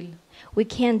difícil, We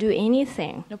can't do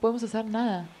anything." no podemos hacer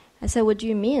nada. I said, "What do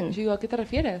you Y mean?" yo digo, ¿a qué te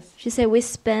refieres? She said, "We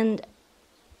spend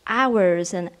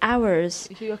hours and hours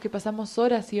Y yo digo, que pasamos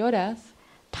horas y horas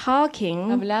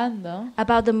talking hablando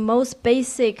about the most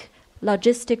basic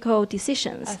logistical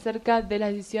decisions, acerca de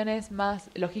las decisiones más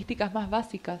logísticas más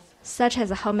básicas. such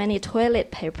as how many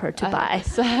toilet paper to buy."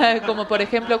 Como por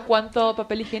ejemplo, cuánto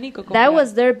papel higiénico That comprar.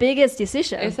 was their biggest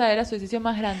decision. Esa era su decisión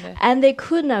más grande. And they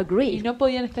couldn't Y agree. no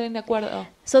podían estar en acuerdo.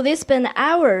 So they spent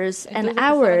hours and Entonces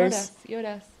pasaban hours horas y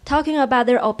horas talking about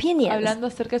their opinions. hablando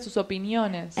acerca de sus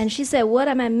opiniones. And she said, "What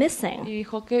am I Y missing?"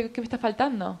 dijo, ¿qué me está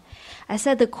faltando? I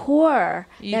said, "The core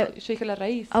Y that- yo dije, la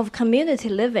raíz of community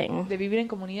living de vivir en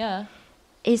comunidad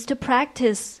is to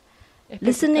practice es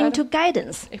listening to practicar,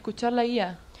 guidance. escuchar la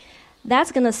guía.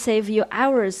 That's going to save you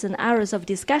hours and hours of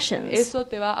discussions. Eso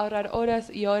te va a ahorrar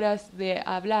horas y horas de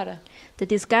hablar. The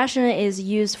discussion is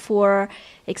used for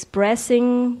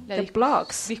expressing La the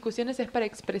blocks. discusiones es para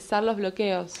expresar los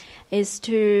bloqueos. Is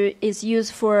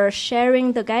used for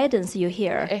sharing the guidance you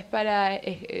hear. Es para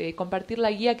compartir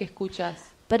la guía que escuchas.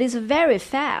 But it's very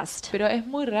fast. pero es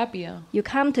muy rápido. You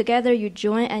come together, you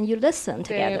join, and you listen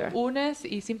Te together. unes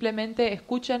y simplemente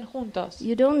escuchan juntos.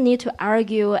 You don't need to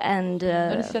argue and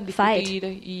No necesitan fight.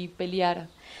 discutir y pelear.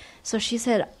 So she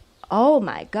said, "Oh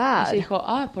my Ella God,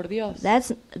 dijo, por Dios,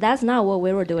 that's not what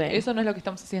we were doing. eso no es lo que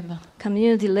estamos haciendo.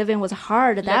 Community living was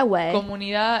hard that way."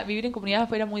 Vivir en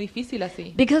comunidad era muy difícil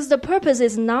así. Because the purpose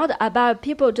is not about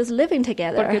people just living Porque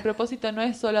el together propósito no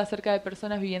es solo acerca de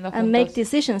personas viviendo and make juntos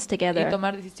decisions y together.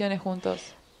 tomar decisiones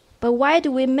juntos. But why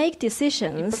do we make ¿Y por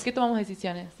decisions? qué tomamos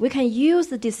decisiones? We can use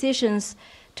the decisions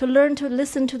to learn to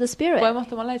listen to the Spirit. Podemos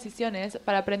tomar las decisiones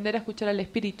para aprender a escuchar al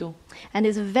Espíritu. And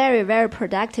it's very, very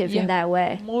productive Y in es that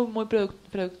way. muy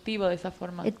productivo de esa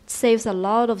forma. It saves a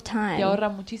lot of Y time. ahorra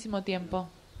muchísimo tiempo.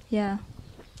 Yeah.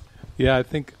 Yeah, I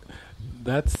think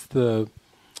that's the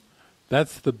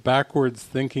backwards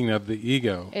thinking of the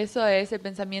ego. Eso es el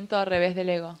pensamiento al revés del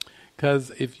ego.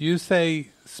 Because if you say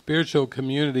spiritual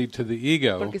community to the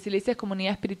ego, Porque si le dices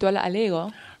comunidad espiritual al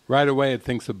ego, right away it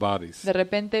thinks of bodies. de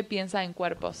repente piensa en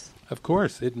cuerpos. Of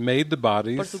course, it made the Por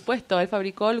bodies. supuesto, él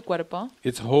fabricó el cuerpo.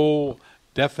 Its whole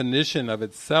definition of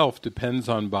itself depends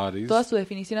on bodies. Toda su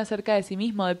definición acerca de sí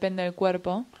mismo depende del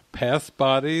cuerpo. Past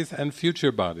bodies and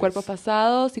future bodies. Cuerpos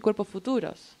pasados y cuerpos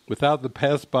futuros. Without the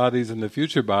past bodies and the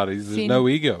future bodies, there's Sin no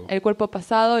ego. el cuerpo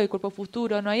pasado y el cuerpo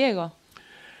futuro no hay ego.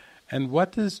 And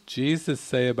what does Jesus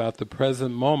say about the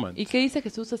present moment? ¿Y qué dice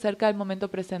Jesús acerca del momento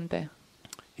presente?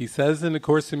 He says in the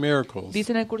Course in Miracles,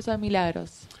 Dice en el curso de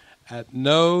milagros, at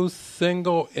no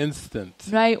single instant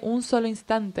no hay un solo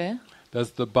instante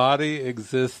does the body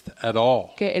exist at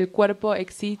all. que el cuerpo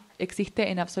existe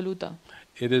en absoluto.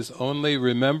 It is only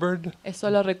remembered Es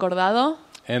solo recordado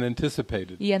and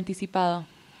anticipated. y anticipado.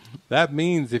 That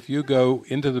means if you go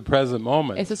into the present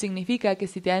moment, Eso significa que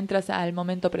si te entras al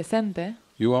momento presente,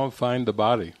 you won't find the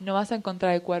body. no vas a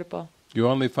encontrar el cuerpo, You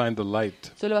only find the light.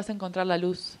 solo vas a encontrar la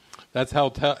luz. That's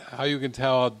how you can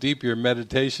tell how deep your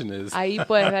meditation is. Ahí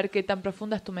puedes ver qué tan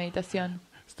profunda es tu meditación.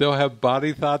 Still have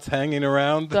body thoughts hanging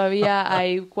around? Todavía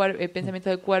hay pensamientos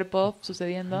del cuerpo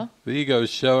sucediendo. The ego is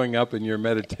showing up in your El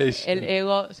meditation.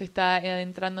 ego se está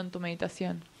adentrando en tu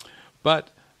meditación. But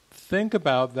think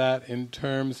about that in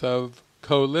terms of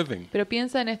co-living. Pero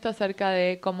piensa en esto acerca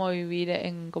de cómo vivir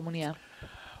en comunidad.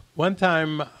 One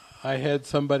time I had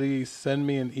somebody send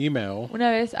me an email Una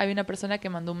vez había una persona que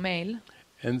mandó un mail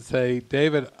and say,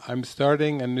 David, I'm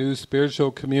starting a new spiritual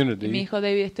y me community. dijo,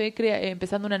 David, estoy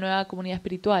empezando una nueva comunidad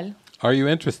espiritual. Are you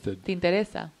interested? ¿Te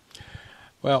interesa?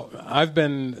 Well, I've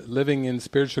been living in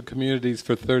spiritual communities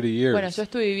for 30 Bueno, years. yo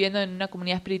estuve viviendo en una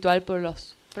comunidad espiritual por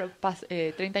los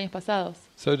 30 años pasados.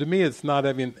 So to me it's not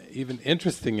even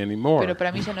interesting anymore. Pero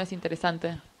para mí ya no es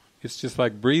interesante. It's just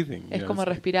like breathing. Es you know, como it's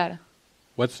like, respirar.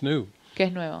 what's new? ¿Qué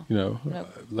es nuevo? You know,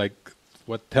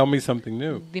 No. tell me something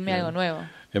new. Dime you algo know. nuevo.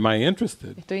 Am I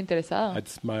interested? Estoy interesado.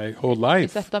 That's my whole life.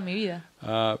 Esa es toda mi vida.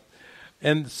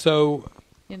 And so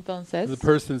Y entonces the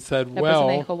person said, la persona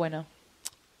well, dijo, bueno,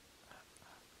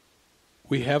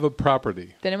 we have a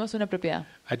property. tenemos una propiedad.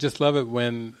 I just love it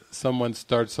when someone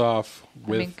starts off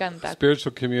Me with encanta.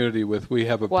 spiritual community with we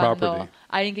have a Cuando property.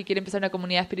 alguien que quiere empezar una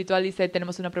comunidad espiritual dice,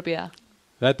 tenemos una propiedad.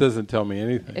 That doesn't tell me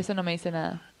anything. Eso no me dice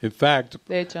nada. In fact,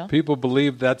 De hecho, people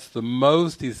believe that's the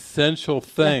most essential las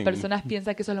thing personas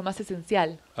piensan que eso es lo más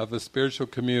esencial of a spiritual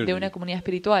de community una comunidad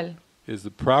espiritual. is the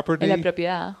Es property la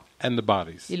propiedad and the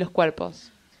bodies. y los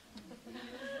cuerpos.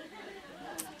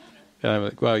 And I'm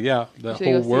like, well, yeah, the Yo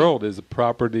digo, whole sí. world is a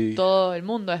property. Todo el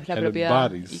mundo es la And propiedad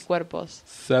bodies. y cuerpos.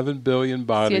 7 billion 7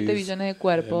 bodies billones de and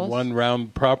cuerpos one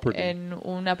round property. en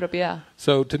una propiedad.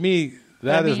 So to me,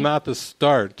 that Para is mí, not the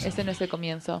start Ese no es el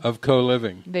comienzo of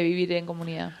co-living. de vivir en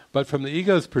comunidad. But from the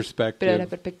ego's Pero desde la perspective,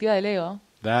 perspectiva del ego,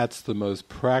 that's the most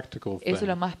practical eso es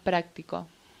lo thing. más práctico.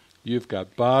 You've got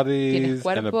Tienes bodies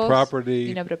and a cuerpos y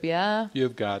property. una propiedad,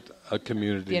 You've got a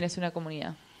community. tienes una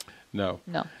comunidad. No.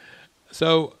 No.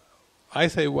 So I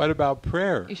say, what about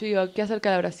prayer? Y yo digo, ¿qué acerca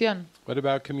de la oración? What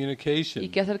about ¿Y communication?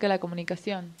 qué acerca de la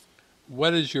comunicación?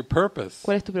 What is your purpose?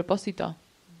 ¿Cuál es tu propósito?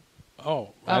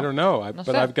 Oh, Oh, I don't know. no But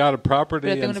sé. I've got a property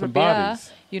Pero tengo and una some propiedad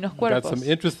bodies. y unos I've got cuerpos.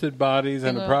 some interested bodies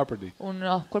and a Tengo property.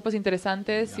 unos cuerpos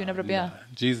interesantes y una propiedad.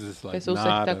 Nah. Jesus is like, Jesús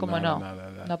nada, está como nada, no,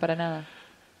 nada, nada. no para nada.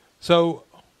 So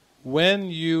when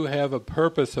you have a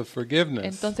purpose of forgiveness,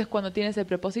 Entonces cuando tienes el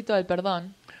propósito del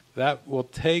perdón, that will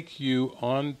take you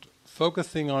on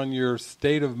focusing on your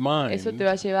state of mind eso te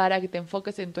va a llevar a que te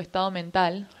enfoques en tu estado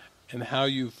mental and how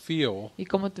you feel. y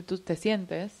cómo tú te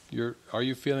sientes. Are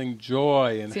you feeling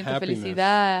joy and Siento happiness?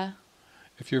 felicidad,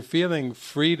 if you're feeling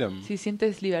freedom, si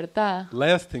sientes libertad,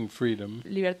 lasting freedom,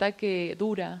 libertad que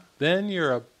dura, then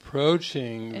you're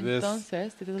approaching this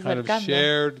entonces te estás kind of acercando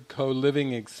shared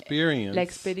co-living la experience.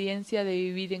 experiencia de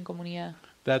vivir en comunidad,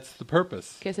 That's the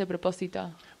purpose. que es el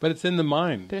propósito. But it's in the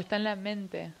mind. Pero está en la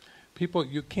mente. People,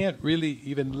 you can't really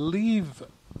even leave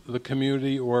the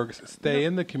community or stay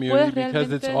in the puedes community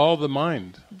because it's realmente all the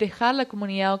mind. Dejar la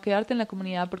comunidad o quedarte en la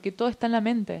comunidad porque todo está en la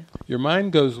mente. Your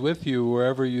mind goes with you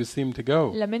wherever you seem to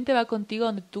go. La mente va contigo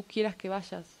donde tú quieras que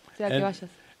vayas, sea que vayas.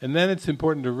 And then it's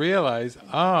important to realize,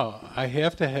 I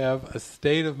have to have a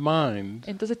state of mind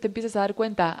Entonces te empiezas a dar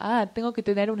cuenta, tengo que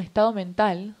tener un estado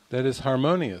mental that is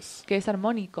harmonious. que es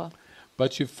armónico.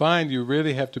 But you find you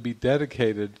really have to be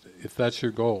dedicated if that's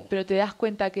your goal. Pero te das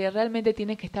cuenta que realmente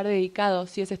tienes que estar dedicado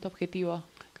si es este objetivo.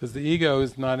 Because the ego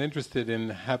is not interested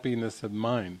in happiness of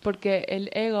mind. Porque el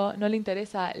ego no le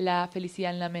interesa la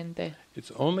felicidad en la mente.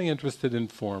 It's only interested in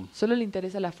form. Solo le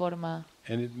interesa la forma.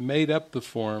 And it made up the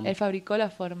form Él fabricó la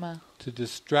forma to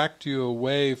distract you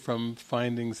away from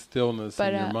finding stillness in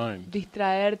your para mind.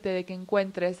 distraerte de que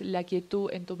encuentres la quietud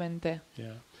en tu mente.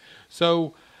 Yeah.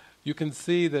 So you can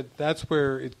see that that's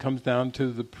where it comes down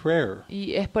to the prayer.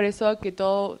 Y es por eso que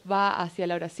todo va hacia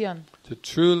la oración. To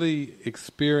truly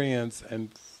experience and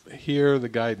hear the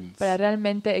guidance. Para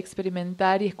realmente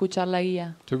experimentar y escuchar la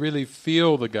guía. To really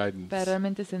feel the guidance. Para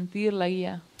realmente sentir la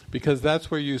guía. Because that's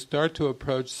where you start to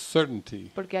approach certainty.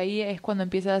 Porque ahí es cuando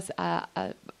empiezas a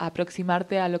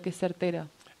aproximarte a lo que es certero.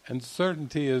 And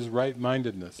certainty is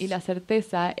right-mindedness. Y la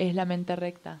certeza es la mente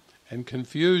recta. And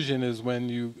confusion is when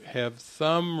you have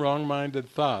some wrong-minded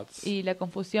thoughts Y la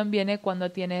confusión viene cuando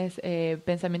tienes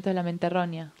pensamientos de la mente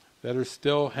errónea, that are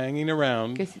still hanging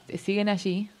around que siguen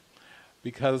allí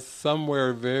because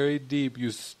somewhere very deep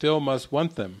you still must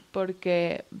want them.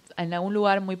 porque en algún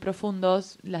lugar muy profundo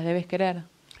las debes querer.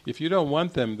 If you don't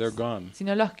want them, they're gone. Si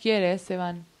no los quieres, se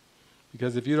van.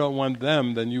 Because if you don't want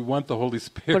them, then you want the Holy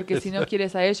Spirit. Porque si no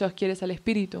quieres a ellos, quieres al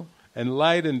Espíritu. And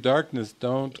light and darkness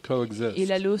don't coexist. Y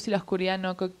la luz y la oscuridad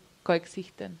no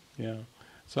coexisten. Yeah.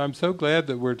 So I'm so glad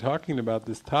that we're talking about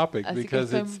this topic Así que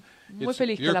because estoy muy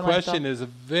feliz que your hablamos de question esto. is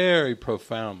very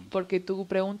profound. Porque tu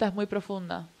pregunta es muy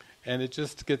profunda. And it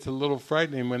just gets a little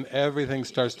frightening when everything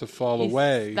starts to fall Y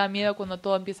away da miedo cuando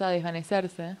todo empieza a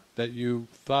desvanecerse. that you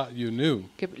thought you knew,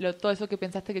 Que todo eso que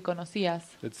pensaste que conocías,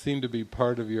 that seemed to be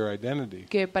part of your identity.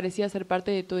 que parecía ser parte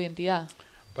de tu identidad.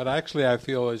 But actually I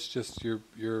feel it's just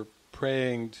you're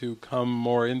praying to come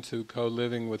more into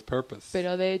co-living with purpose.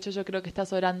 Pero de hecho yo creo que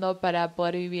estás orando para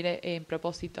poder vivir en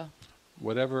propósito.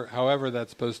 However that's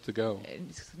supposed to go.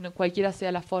 Cualquiera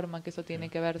sea la forma que eso tiene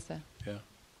que verse. Yeah.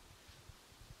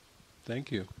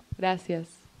 Thank you. Gracias.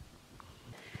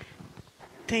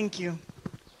 Thank you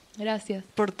Gracias.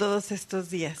 por todos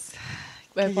estos días.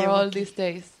 que For llevo all aquí. these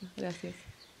days. Gracias.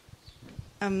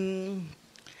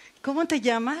 ¿Cómo te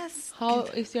llamas? How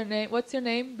is your name? What's your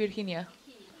name? Virginia.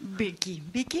 Vicky.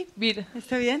 ¿Vicky? Vir.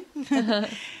 ¿Está bien?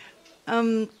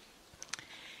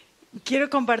 Quiero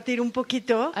compartir un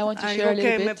poquito I want to share algo a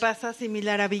little que bit. me pasa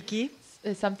similar a Vicky.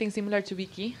 Something similar to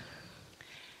Vicky.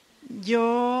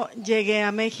 Yo llegué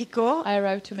a México I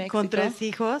arrived to Mexico con 3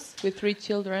 hijos, with 3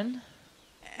 children,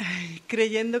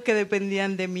 creyendo que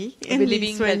dependían de mí en mi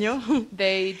believing sueño. that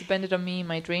they depended on me in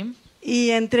my dream.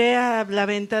 Y entré a la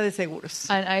venta de seguros.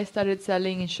 And I started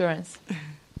selling insurance.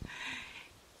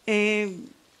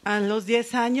 A los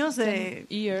 10 años de 10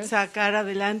 years sacar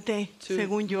adelante, To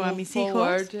según yo, a move mis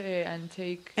forward, hijos, and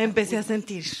take, empecé a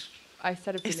sentir, I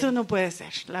started esto feeling, no puede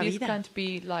ser, la this vida. can't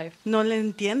be life. No le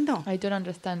entiendo. I don't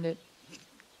understand it.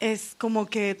 Es como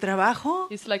que trabajo,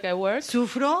 It's like I work,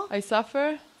 sufro, I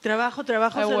suffer, trabajo, I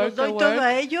se los work, doy todo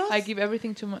a ellos I give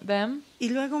everything to them, y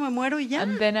luego me muero y ya.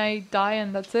 and then I die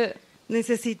and that's it.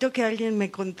 Necesito que alguien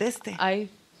me conteste I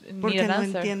need porque an no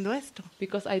answer entiendo esto.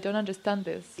 because I don't understand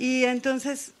this. Y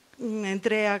entonces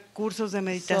entré a cursos de So I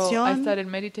meditación, started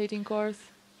meditating course.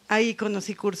 ahí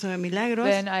conocí curso de milagros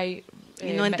Then I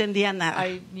y no entendía nada.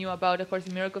 I knew about A Course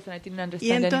in Miracles and I didn't Y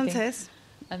understand entonces,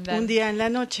 anything. And then un día en la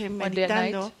noche, one day at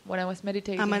night, meditando, when I was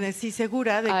meditating, amanecí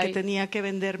segura de que I tenía que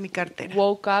vender mi cartera.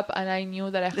 woke up and I knew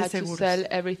that I de had to seguros. sell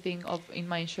everything in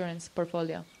my insurance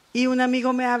portfolio. Y un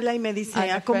amigo me habla y me dice, And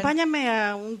a friend acompáñame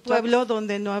a un pueblo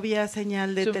donde no había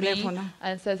señal de To teléfono. me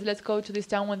and says, let's go to this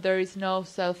town when there is no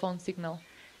cell phone signal.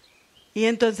 Y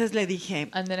entonces le dije,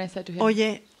 And then I said to him,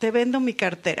 oye, te vendo mi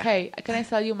cartera. hey, can I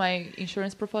sell you my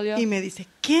insurance portfolio? Y me dice,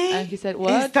 ¿qué? And he said,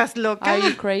 what? ¿Estás loca? Are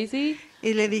you crazy?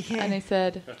 Y le And I dije,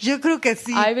 said, yo creo que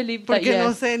sí, I believe that porque no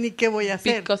yes, sé ni qué voy a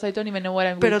hacer, because I don't even know what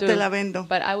I'm pero going to te do. la vendo.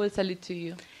 But I will sell it to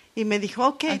you. Y me dijo,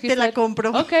 ok, And he te la said,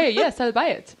 compro. okay, yes, I'll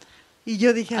buy it. Y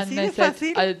yo dije, And ¿así I de said,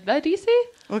 fácil? that easy?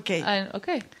 Ok. And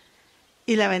okay.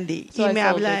 Y la vendí. So y I me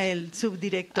sold habla it. el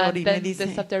subdirector And y me then the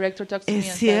dice, subdirector talks to me ¿es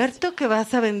and says, cierto que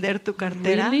vas a vender tu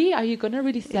cartera? really? Are you going to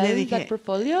really Y le sell dije, that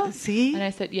portfolio? sí, And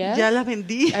I said, yes. ya la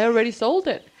vendí. I already sold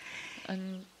it.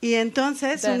 And Y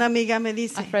entonces Then una amiga me a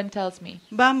dice, friend tells me,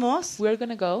 vamos, we're going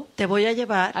to go. te voy a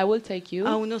llevar I will take you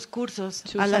a unos cursos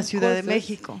to a la some Ciudad de courses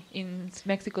México. in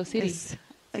Mexico City. Es,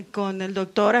 con el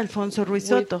doctor Alfonso Ruiz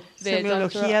Soto, With the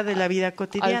Semiología Dr. de la vida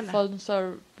cotidiana.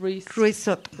 Alfonso Ruiz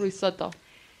Soto. Ruiz Soto.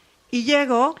 Y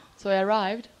llego So I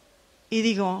arrived y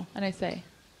digo, and I say,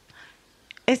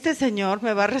 este señor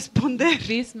me va a responder.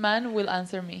 this man will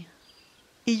answer me.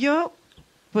 Y yo,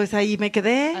 pues ahí me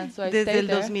quedé And so I desde stayed el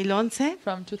there 2011.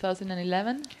 From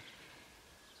 2011.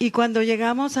 Y cuando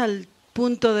llegamos al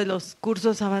punto de los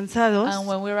cursos avanzados, And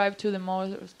when we arrived to the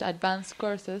most advanced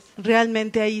courses,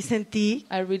 realmente ahí sentí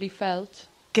I really felt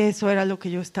que eso era lo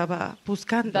que yo estaba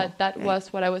buscando. that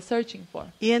was what I was searching for.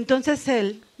 Y entonces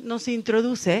él nos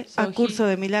introduce So a Curso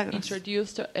de he Milagros.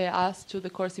 introduced us to the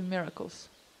Course in Miracles.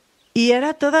 Y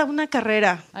era toda una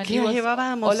carrera, And que it was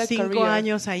llevábamos all a 5 career.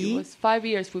 años It ahí. was 5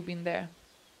 years we've been there.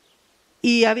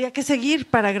 Y había que seguir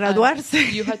para And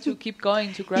graduarse you had to keep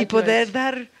going to y graduate. poder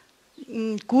dar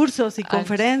cursos y and to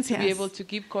conferencias. be able to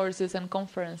give courses and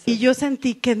conferences. Y yo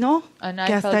sentí que no, And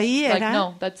que I hasta felt ahí like, era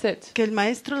no, that's it. que el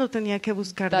maestro lo tenía que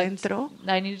buscar That dentro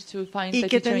I needed to find y the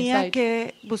que teacher tenía inside.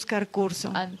 que buscar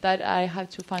curso. And that I had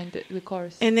to find the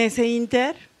course. En ese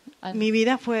inter, And mi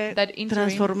vida fue that interim,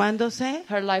 transformándose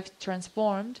her life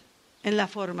transformed en la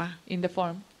forma. in the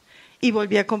form. Y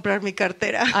volví a comprar mi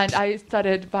cartera. And I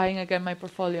started buying again my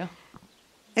portfolio.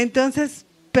 Entonces,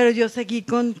 pero yo seguí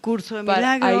con Curso de But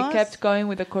Milagros. I kept going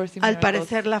with the Course in Al Miracles.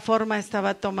 parecer la forma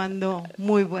estaba tomando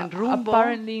muy buen rumbo.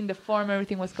 Apparently in the form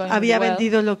everything was going Había really well.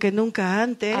 vendido lo que nunca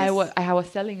antes. I was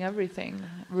selling everything,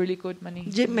 really good money.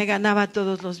 Me ganaba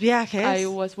todos los viajes. I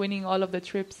was winning all of the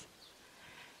trips.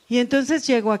 Y entonces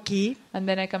llego aquí And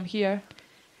then I come here.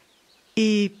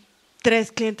 y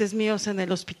 3 clientes míos en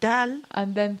el hospital.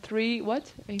 And then 3, what?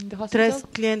 In the 3 hospital?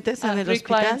 clientes en el 3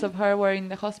 clients hospital. of her were in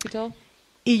the hospital.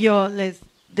 Y yo les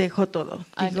dejo todo.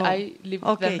 And Digo, I leave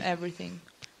ok, them everything.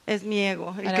 es mi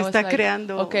ego el And que I was está like,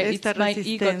 creando okay, esta it's my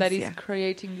ego that is resistencia.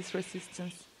 creating this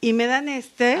resistance. Y me dan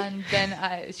And then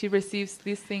she receives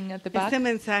this thing at the back, este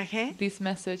mensaje this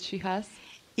message she has,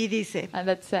 y dice, and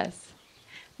that says,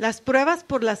 las pruebas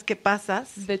por las que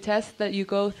pasas the tests that you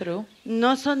go through,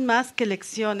 no son más que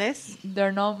lecciones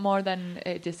they're no more than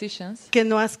decisions que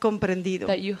no has comprendido,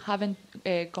 that you haven't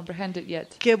comprehended yet.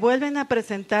 que vuelven a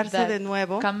presentarse That de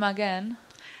nuevo come again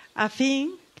a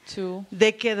fin to,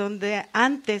 de que donde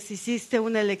antes hiciste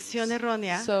una elección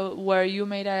errónea, so where you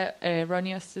made a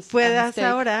erroneous puedas mistake,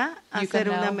 ahora you hacer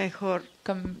can una now mejor,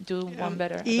 come do one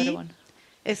better, y better one.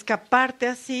 escaparte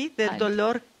así del And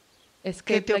dolor que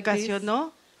Escape te like this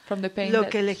ocasionó from the pain lo that,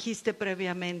 que elegiste to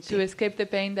previamente. escape the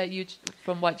pain that you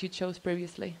from what you chose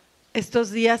previously.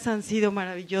 Estos días han sido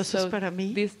maravillosos So para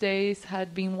mí. these days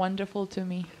had been wonderful to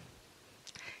me.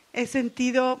 He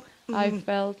sentido I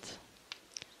felt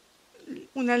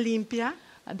una limpia.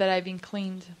 that I've been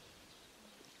cleaned.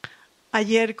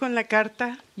 Ayer con la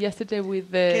carta Yesterday with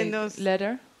que the nos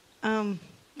letter,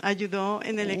 ayudó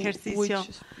en el which ejercicio.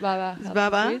 Svava helped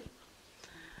Svava. us with.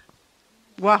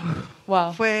 Wow,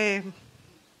 Wow, fue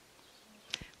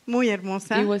muy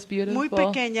hermosa, it was beautiful. muy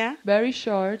pequeña, Very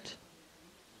short,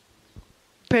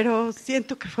 pero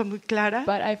siento que fue muy clara.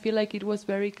 but I feel like it was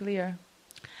very clear.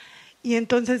 Y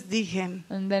entonces dije,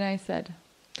 And then I said,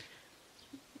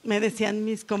 me decían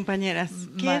mis compañeras,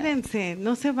 My- quédense,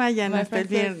 no se vayan my hasta el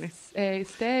friend viernes. says,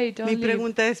 stay, don't Mi leave.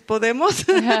 pregunta es, ¿podemos?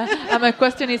 And my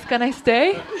question is, can I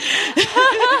stay?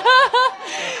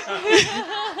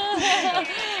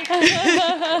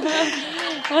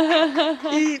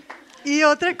 y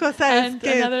otra cosa es And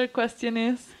que, another question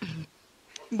is,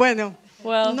 bueno,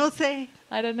 well, no sé,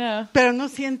 I don't know, pero no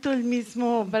siento el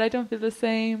mismo but I don't feel the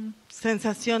same,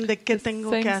 sensación de qué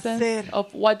tengo que same sense hacer. of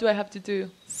what do I have to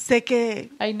do. Sé que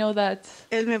I know that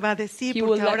él me va a decir, he will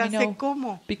porque let ahora me sé know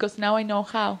cómo. because now I know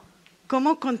how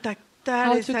 ¿Cómo contactar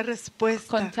How to esa respuesta?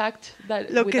 contact that.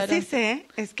 Lo with que that sí sé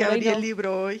es que What I abrí el know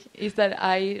libro hoy is that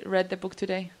I read the book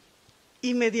today,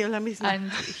 y me dio la misma.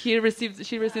 and she received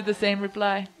the same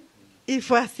reply. Y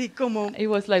fue así como, It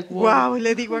was like, wow. wow,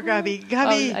 le digo a Gaby,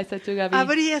 Gaby, I said to Gaby,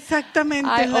 abrí exactamente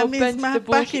I en la opened misma the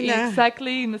book página.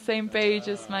 exactly in the same page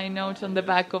as my note on the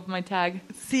back of my tag.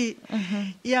 Sí.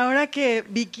 Y ahora que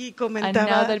Vicky And now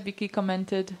comentaba, that Vicky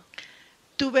commented,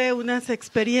 tuve unas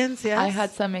experiencias I had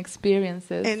some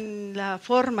experiences en la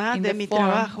forma in de the mi form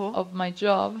trabajo of my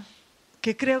job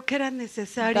que creo que eran that I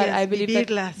necesarias believe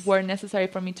vivirlas that were necessary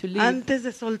for me to live antes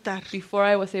de soltar. before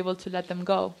I was able to let them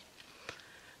go.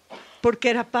 porque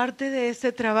era parte de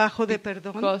ese trabajo de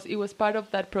perdón, Because it was part of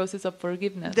that process of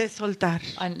forgiveness de soltar.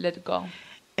 and let go.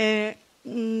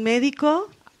 Un médico,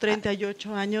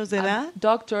 38 años de edad, A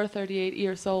doctor, 38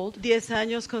 years old, 10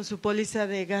 años con su póliza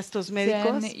de gastos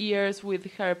médicos, 10 years with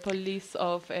her police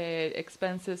of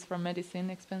expenses from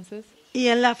medicine expenses. y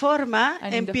en la forma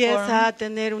And in the empieza form, a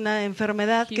tener una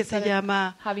enfermedad He que se started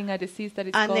llama having a disease that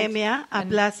is anemia called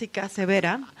aplásica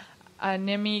severa,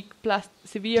 anemic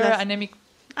severe Plas- anemic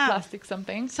Ah. plastic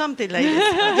something. something like this.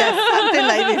 Yes, something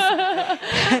like this.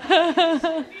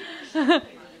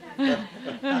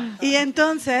 Y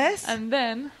entonces, And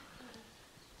then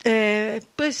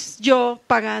pues yo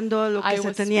pagando lo que I se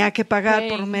was tenía que pagar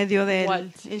por paying medio del what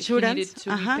he insurance, needed to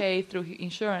be ajá, paid through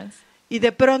insurance. y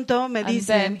de pronto me And then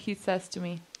dicen, he says to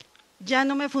me, ya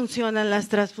no me funcionan las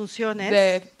transfusiones,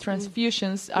 the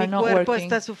transfusions are mi not cuerpo working.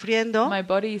 está sufriendo My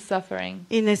body is suffering.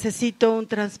 y necesito un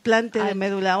trasplante de And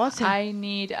médula ósea. I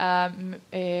need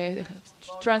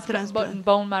Transplant.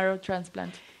 bone marrow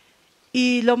transplant.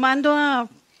 Y lo mando a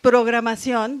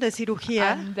programación de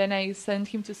cirugía And then I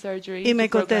sent him to surgery y me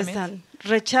to program it. contestan,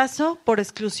 rechazo por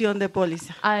exclusión de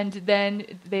póliza. And then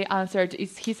they answered,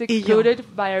 he's Y yo, excluded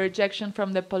by a rejection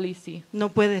from the policy. no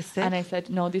puede ser. And I said,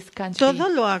 no, this can't Todo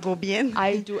be. lo hago bien.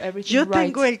 I do everything Yo right.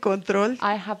 tengo el control.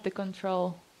 I have the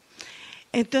control.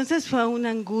 Entonces fue una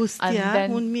And angustia,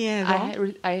 then un miedo.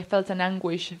 I felt an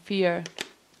anguish, fear.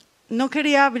 No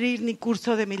quería abrir ni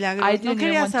curso de milagros. I No didn't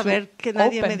quería want saber to que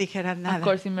nadie me open dijera A nada.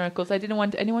 Course in Miracles. I didn't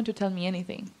want anyone to tell me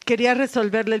anything. Quería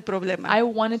resolverle el problema. I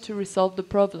wanted to resolve the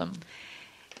problem.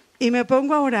 Y me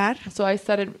pongo a orar So I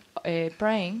started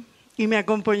praying, y me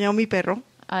acompañó mi perro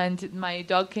and my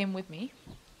dog came with me.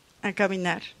 a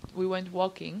caminar We went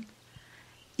walking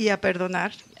y a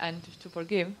perdonar. and to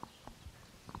forgive.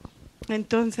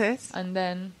 Entonces And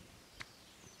then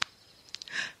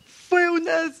fue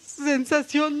una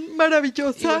sensación it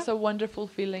maravillosa was a wonderful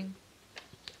feeling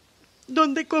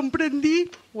donde comprendí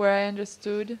where I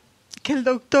understood que el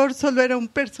doctor solo era un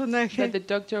that the personaje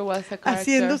doctor was a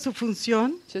haciendo character, su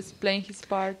función just playing his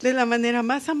part de la manera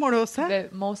más amorosa the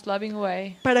most loving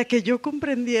way, para que yo so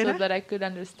comprendiera that I could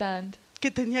understand que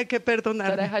tenía que that I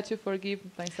perdonarme had to forgive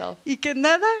myself, y que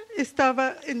nada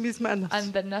estaba en mis manos.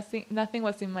 and that nothing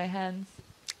was in my hands,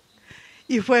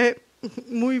 Y fue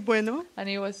muy bueno. and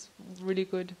it was really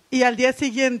good. Y al día And the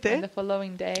siguiente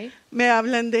following day, me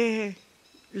hablan de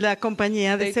la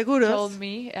compañía de they seguros. told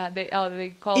me,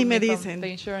 they called Y me me dicen, from the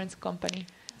insurance company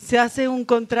se hace un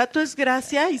contrato, es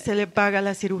gracia y se le paga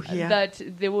la cirugía. that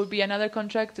there will be another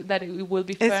contract that it will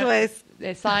be Eso es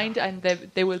signed, and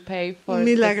they will pay for un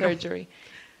the milagro. surgery.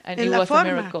 And En it la was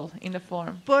forma. a miracle in the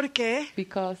form, porque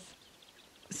because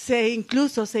se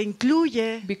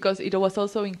incluye it was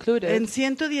also included en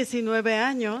 119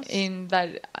 años in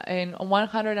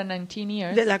 119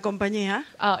 years. de la compañía.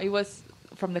 It was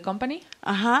from the company.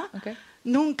 Ajá. Okay.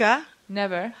 Nunca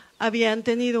Never habían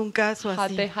tenido un caso had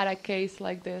así. they had a case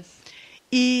like this.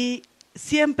 Y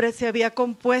siempre se había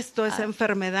compuesto esa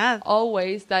enfermedad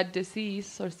Always that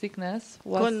disease or sickness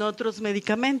con otros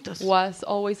medicamentos. was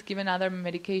always given other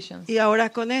medications. Y ahora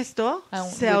con esto And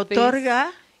se with this,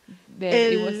 otorga That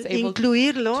it was el able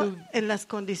incluirlo to- en las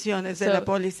condiciones de So la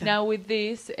póliza. now with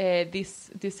this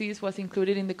disease was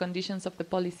included in the conditions of the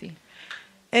policy.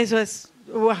 Eso es,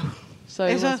 wow. So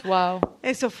it Eso- was wow.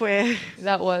 Eso fue.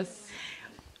 That was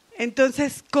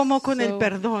Entonces, ¿cómo con el So,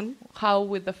 perdón how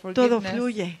with the todo forgiveness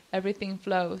fluye? everything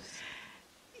flows.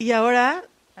 Y ahora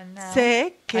And now sé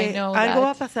I que know algo that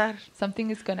va a pasar,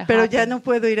 something is going to pero happen. ya no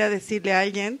puedo ir a decirle a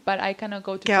alguien But I cannot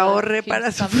go to que tell ahorre him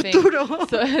para su something futuro.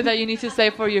 so that you need to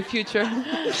save for your future.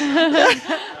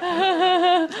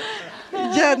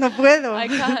 Ya no puedo. I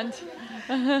can't.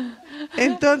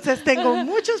 Entonces tengo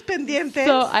muchos pendientes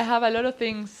So I have a lot of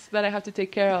things that I have to take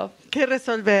care of que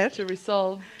resolver, to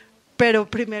resolve. pero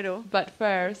primero But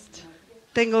first,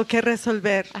 tengo que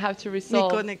resolver I have to mi resolve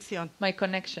conexión. my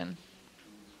connection.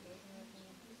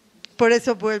 Por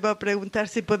eso vuelvo a preguntar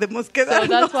si podemos So quedarnos.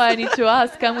 that's why I need to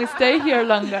ask, can we stay here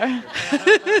longer?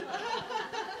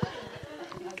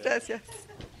 Gracias.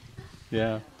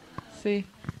 Yeah. Sí.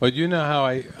 But you know how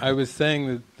I was saying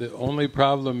that the only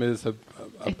problem is a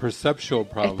perceptual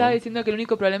Estaba problem, diciendo que el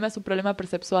único problema es un problema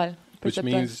perceptual. which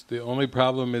means the only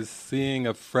problem is seeing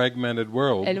a fragmented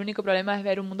world El único problema es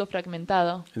ver un mundo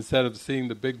fragmentado instead of seeing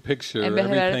the big picture, en vez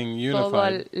de everything ver toda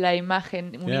unified. la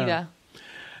imagen unida.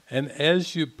 And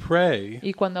as you pray,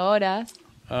 Y cuando oras,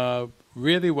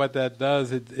 really what that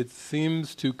does, it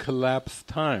seems to collapse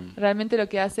time. realmente lo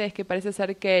que hace es que parece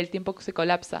ser que el tiempo se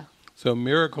colapsa. So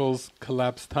miracles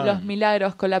collapse Los time.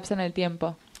 milagros colapsan el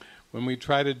tiempo. When we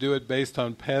try to do it based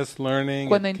on past learning,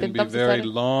 Cuando it can be intentamos very hacer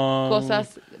long.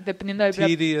 cosas dependiendo del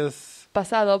tedious,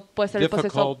 pasado, puede ser el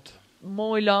proceso difficult,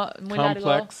 muy largo,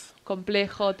 complex.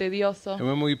 complejo, tedioso. And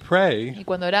when we pray, Y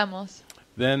cuando oramos,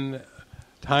 then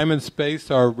time and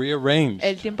space are rearranged.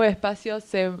 el tiempo y el espacio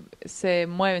se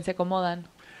mueven, se acomodan.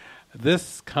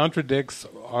 This contradicts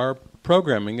our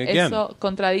programming again. Eso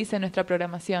contradice nuestra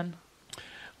programación.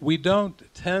 We don't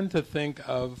tend to think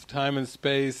of time and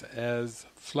space as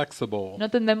flexible No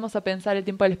tendemos a pensar el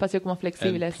tiempo y el espacio como and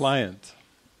flexibles pliant.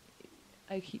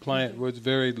 Pliant was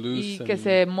very y loose que and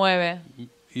se mueve,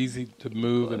 easy to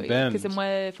move and que se bend.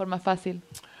 mueve de forma fácil.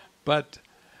 But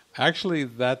actually,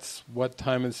 that's what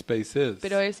time and space is.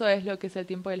 Pero eso es lo que es el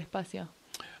tiempo y el espacio.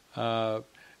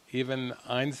 Even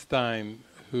Einstein,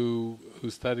 who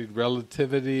studied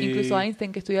relativity, Incluso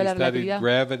Einstein, que estudió he la studied relatividad,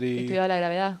 gravity, estudió la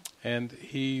gravedad, and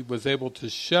he was able to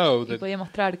show y that podía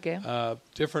mostrar que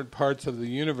different parts of the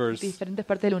universe diferentes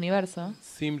partes del universo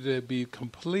seem to be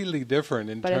completely different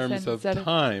in terms parecen of ser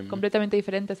time completamente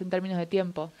diferentes en términos de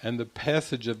tiempo and the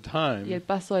passage of y time el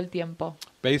paso del tiempo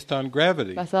based on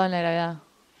gravity. basado en la gravedad.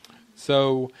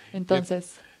 So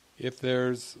Entonces, if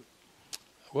there's,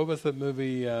 what was the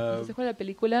movie ¿se fue la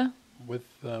película with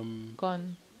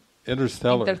con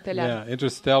Interstellar? Interstellar. Yeah,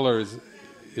 Interstellar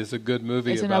is a good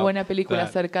movie es una about buena película that,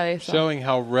 acerca de eso, showing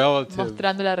how relative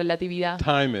mostrando la relatividad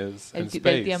time is and del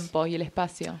space. tiempo y el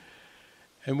espacio.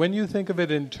 And when you think of it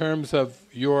in terms of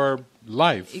your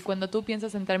life, Y cuando tú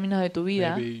piensas en términos de tu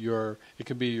vida, maybe it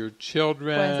could be your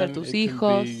children, pueden ser tus it hijos,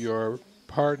 could be your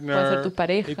partner, puede ser tu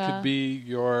pareja, it could be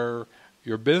your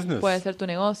business. puede ser tu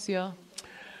negocio.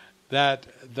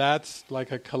 That's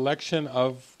like a collection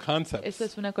of concepts Eso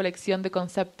es una colección de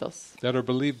conceptos that are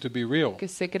believed to be real. que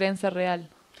se creen ser real.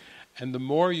 And the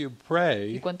more you Y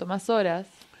pray, cuanto más horas,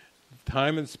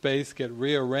 time and space get el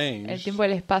rearranged tiempo y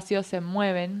el espacio se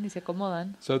mueven y se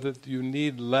acomodan so that you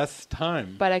need less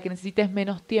time para que necesites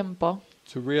menos tiempo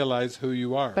to realize who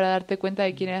you are. para darte cuenta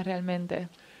de quién eres realmente.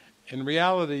 In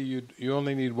reality, you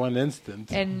only need one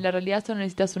instant. En la realidad solo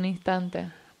necesitas un instante,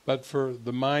 But for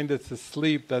the mind that's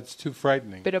asleep, that's too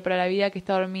frightening. pero para la vida que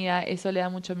está dormida eso le da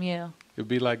mucho miedo. It would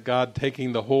be like God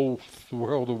taking the whole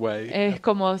world away. Es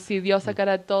como si Dios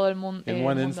sacara todo el mundo, In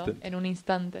one instant. en un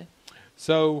instante.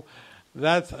 So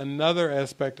that's another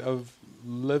aspect of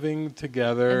living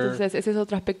together, Entonces ese es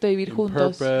otro aspecto de vivir in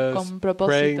juntos, purpose, con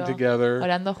praying propósito, together,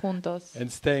 orando juntos and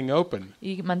staying open.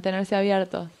 y mantenerse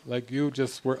abiertos, Like you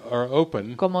just are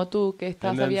open, como tú que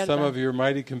estás and then abierta some of your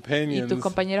mighty y companions tus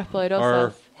compañeros are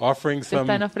poderosos offering te some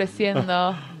están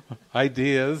ofreciendo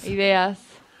ideas, ideas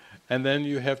and then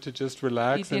you have to just y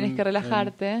relax tienes que and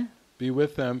relajarte be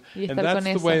with them. y And estar that's con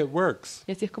the eso. way it works.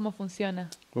 Y así es como funciona.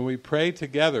 When we pray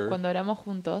together, Cuando oramos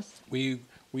juntos, we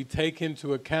take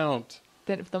into account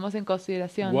tomamos en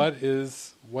consideración what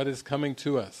is coming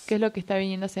to us. qué es lo que está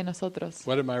viniendo hacia nosotros,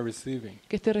 What am I receiving?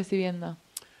 qué estoy recibiendo.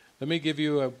 Let me give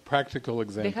you a practical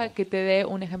example. Deja que te dé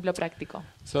un ejemplo práctico.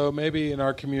 So maybe in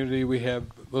our community we have,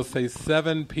 let's say,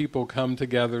 7 people come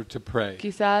together to pray.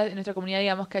 Quizá en nuestra comunidad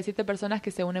digamos que hay 7 personas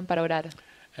que se unen para orar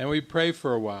And we pray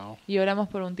for a while. y oramos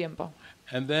por un tiempo.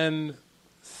 And then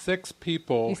 6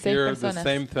 people Y 6 hear the personas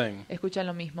same thing. escuchan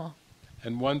lo mismo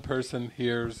And one person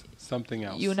hears something y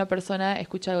else. una persona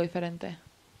escucha algo diferente.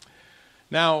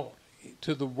 Now,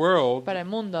 to the world, Para el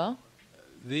mundo,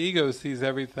 the ego sees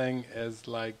everything as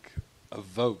like a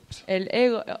vote. el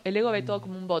ego ve todo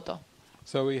como un voto.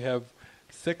 So we have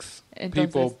 6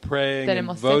 Entonces, people praying and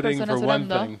tenemos 6 voting for personas one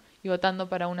orando thing, y votando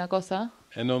para una cosa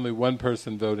and only one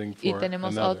person voting y for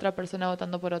tenemos a another. otra persona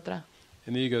votando por otra.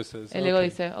 And the ego says, El ego okay,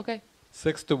 dice, ok,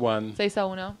 6-1,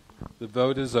 6-1, the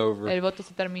vote is over, el voto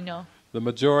se terminó, the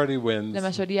majority wins. la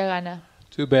mayoría gana.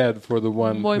 Too bad for the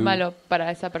one Muy who malo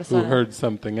para esa who persona heard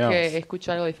something que else.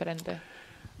 escuchó algo diferente.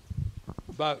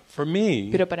 But for me,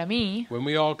 Pero para mí, when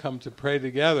we all come to pray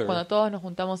together, cuando todos nos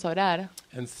juntamos a orar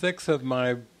and 6 of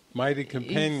my mighty y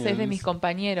 6 de mis companions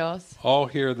compañeros all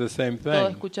hear the same todos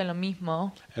thing, escuchan lo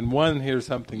mismo and one hears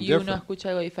something y uno different, escucha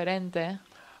algo diferente,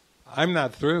 I'm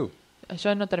not through.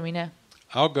 yo no terminé.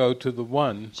 I'll go to the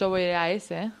one, Yo voy a ir a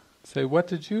ese say, what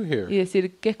did you hear? y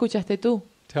decir, ¿qué escuchaste tú?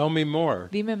 Tell me more.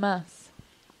 Dime más.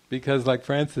 Because like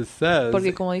Francis says,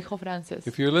 Porque como dijo Francis,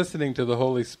 if you're listening to the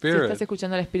Holy si Spirit, estás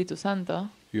escuchando al Espíritu Santo,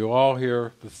 you all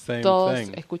hear the same todos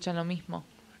thing. escuchan lo mismo.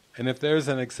 And if there's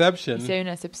an Y exception, si hay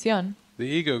una excepción, the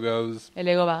ego goes, el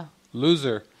ego va,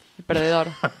 loser, el perdedor,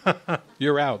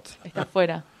 you're out. está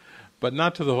fuera. But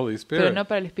not to the Holy Pero Spirit, no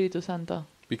para el Espíritu Santo,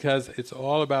 because it's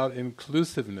all about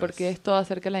inclusiveness. porque es todo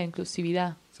acerca de la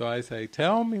inclusividad. So I say,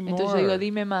 tell me Entonces yo more. digo,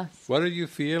 dime más. What are you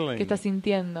feeling? ¿Qué estás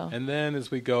sintiendo? And then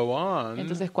as we go on,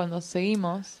 Entonces cuando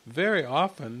seguimos, very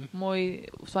often, muy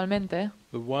usualmente,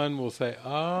 the one will say,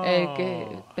 oh, el que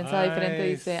pensaba diferente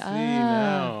dice,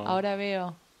 now. ahora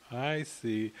veo, I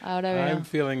see. ahora veo. I'm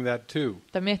feeling that too.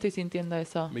 También estoy sintiendo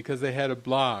eso. Because they had a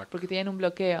block Porque tienen un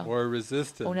bloqueo or a o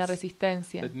resistance una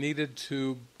resistencia that needed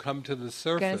to come to the que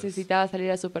surface. necesitaba salir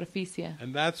a la superficie.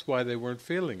 And that's why they weren't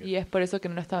feeling Y it. es por eso que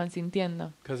no lo estaban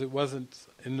sintiendo. Because it wasn't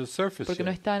in the surface Porque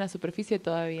no yet. estaba en la superficie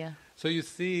todavía. So you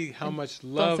see how much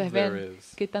love Entonces there ven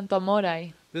is. qué tanto amor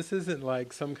hay. This isn't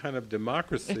like some kind of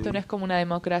democracy Esto no es como una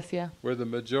democracia where the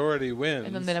majority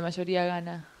en donde la wins. mayoría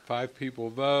gana. 5 people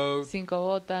vote, 5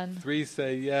 votan, 3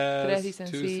 say 3 yes,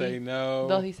 dicen 2 sí, say no,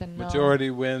 2 dicen no, majority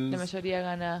la wins. mayoría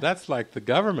gana. That's like the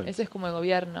government. Eso es como el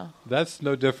gobierno. That's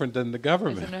no different than the Eso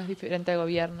government. no es diferente al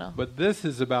gobierno. But this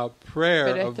is about prayer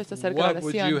Pero of esto es acerca de what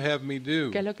would oración. you have me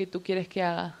do? ¿Qué es lo que tú quieres que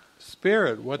haga?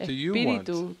 Spirit, what do you want?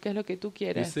 Espíritu, ¿qué es lo que tú You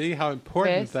quieres? see how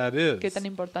important ¿Ves that qué is? tan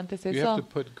importante es You have eso? to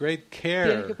put great Tienes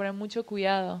care que poner mucho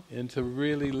cuidado into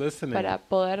really listening. para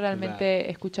poder realmente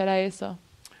escuchar a eso.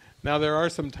 Now there are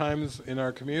some times in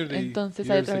our community Entonces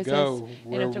hay years otras veces ago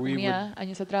en where nuestra comunidad,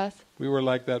 años atrás, we were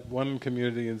like that one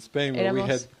community in Spain where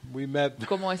Éramos we met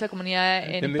como esa comunidad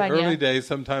en in the early España, days.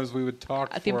 Sometimes we would talk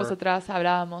a tiempos for atrás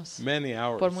hablábamos many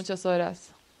hours por muchas horas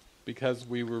because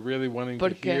we were really wanting to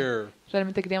porque hear.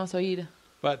 realmente queríamos oír.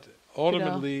 But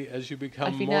ultimately, as you become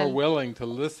al more final, willing to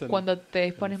listen, Cuando te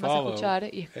dispones and más a follow, escuchar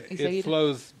y it seguir,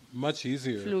 flows much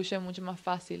easier fluye mucho más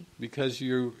fácil. because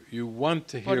you want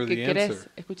to hear Porque the querés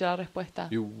answer. escuchar la respuesta,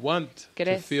 You want to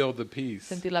querés feel the peace,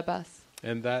 sentir la paz.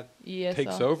 and that Y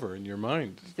takes eso, over in your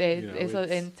mind. You know, eso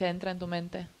it's- se entra en tu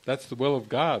mente. that's the will of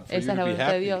God for you Esa es la to be voluntad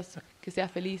de happy, Dios, que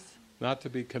seas feliz, not to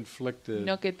be conflicted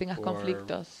no que tengas or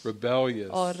conflictos rebellious,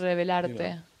 o you rebelarte,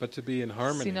 know, but to be in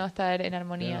harmony. sino estar en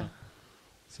armonía. Yeah.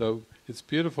 So it's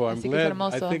beautiful. I'm Así que es glad. I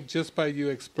hermoso. think just by you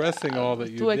expressing all that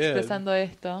you Tú did, expresando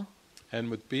esto and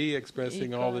with B y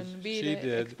expressing all that con she Vire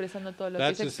did, expresando todo lo que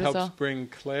that ella just helps expresó, bring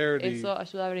clarity, eso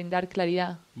ayuda a brindar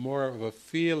claridad, more of a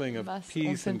feeling of más un peace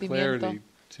and sentimiento clarity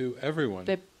to everyone.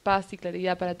 de paz y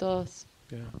claridad para todos.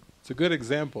 Yeah, it's a good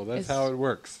example. That's Es how it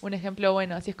works. Un ejemplo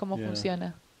bueno, así es como Yeah.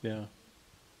 funciona. Yeah.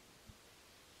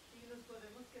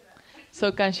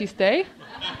 So can she stay?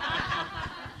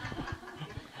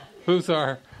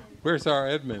 Where's our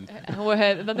Edmund?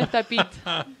 Bueno, ¿dónde está Pete?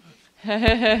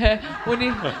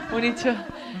 Unicho.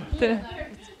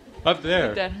 Up there.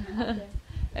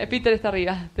 Peter. Peter está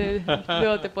arriba.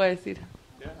 Luego te puedo decir.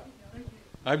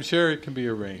 I'm sure it can be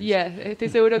arranged. Yes, estoy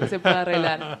seguro que se puede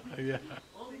arreglar. Yeah.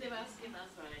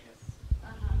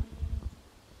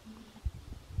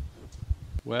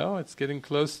 Well, it's getting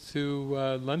close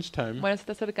to lunchtime. Bueno, se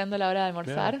está acercando la hora de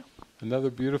almorzar. Yeah. Another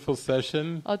beautiful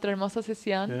session. Otra hermosa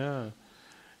sesión. Yeah.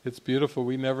 It's beautiful.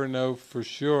 We never know for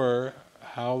sure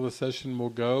how the session will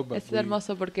go, but Es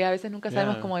hermoso porque a veces nunca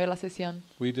sabemos Yeah. cómo va a ir la sesión.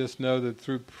 we just know that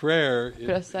through prayer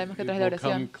Pero it sabemos que a it través de will la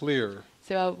come oración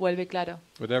clear. vuelve claro.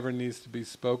 Whatever needs to be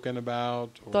spoken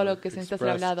about or Todo lo que se necesita ser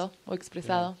expressed. hablado o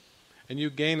expresado. And you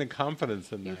gain a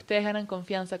confidence in Y that. ustedes ganan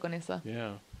confianza con eso.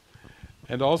 Yeah.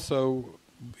 And also,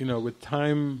 you know, with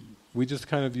time, we just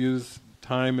kind of use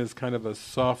time as kind of a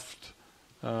soft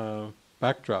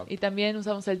backdrop. Y también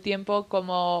usamos el tiempo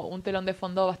como un telón de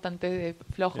fondo bastante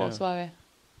flojo, Yeah. suave.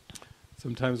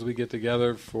 Sometimes we get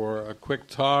together for a quick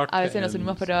talk. A veces nos and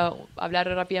unimos para hablar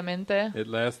rápidamente it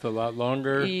lasts a lot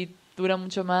longer. y dura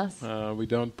mucho más. We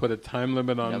don't put a time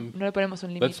limit No, on. no le ponemos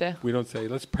un límite. We don't say,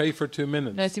 let's pray for 2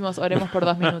 minutes. No decimos oremos por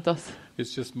 2 minutos.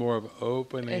 It's just more of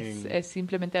opening, Es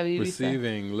simplemente abrirse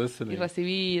receiving, listening. y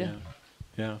recibir.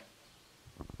 Yeah. Yeah.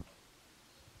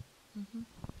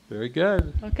 Very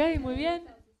good. Ok, muy bien.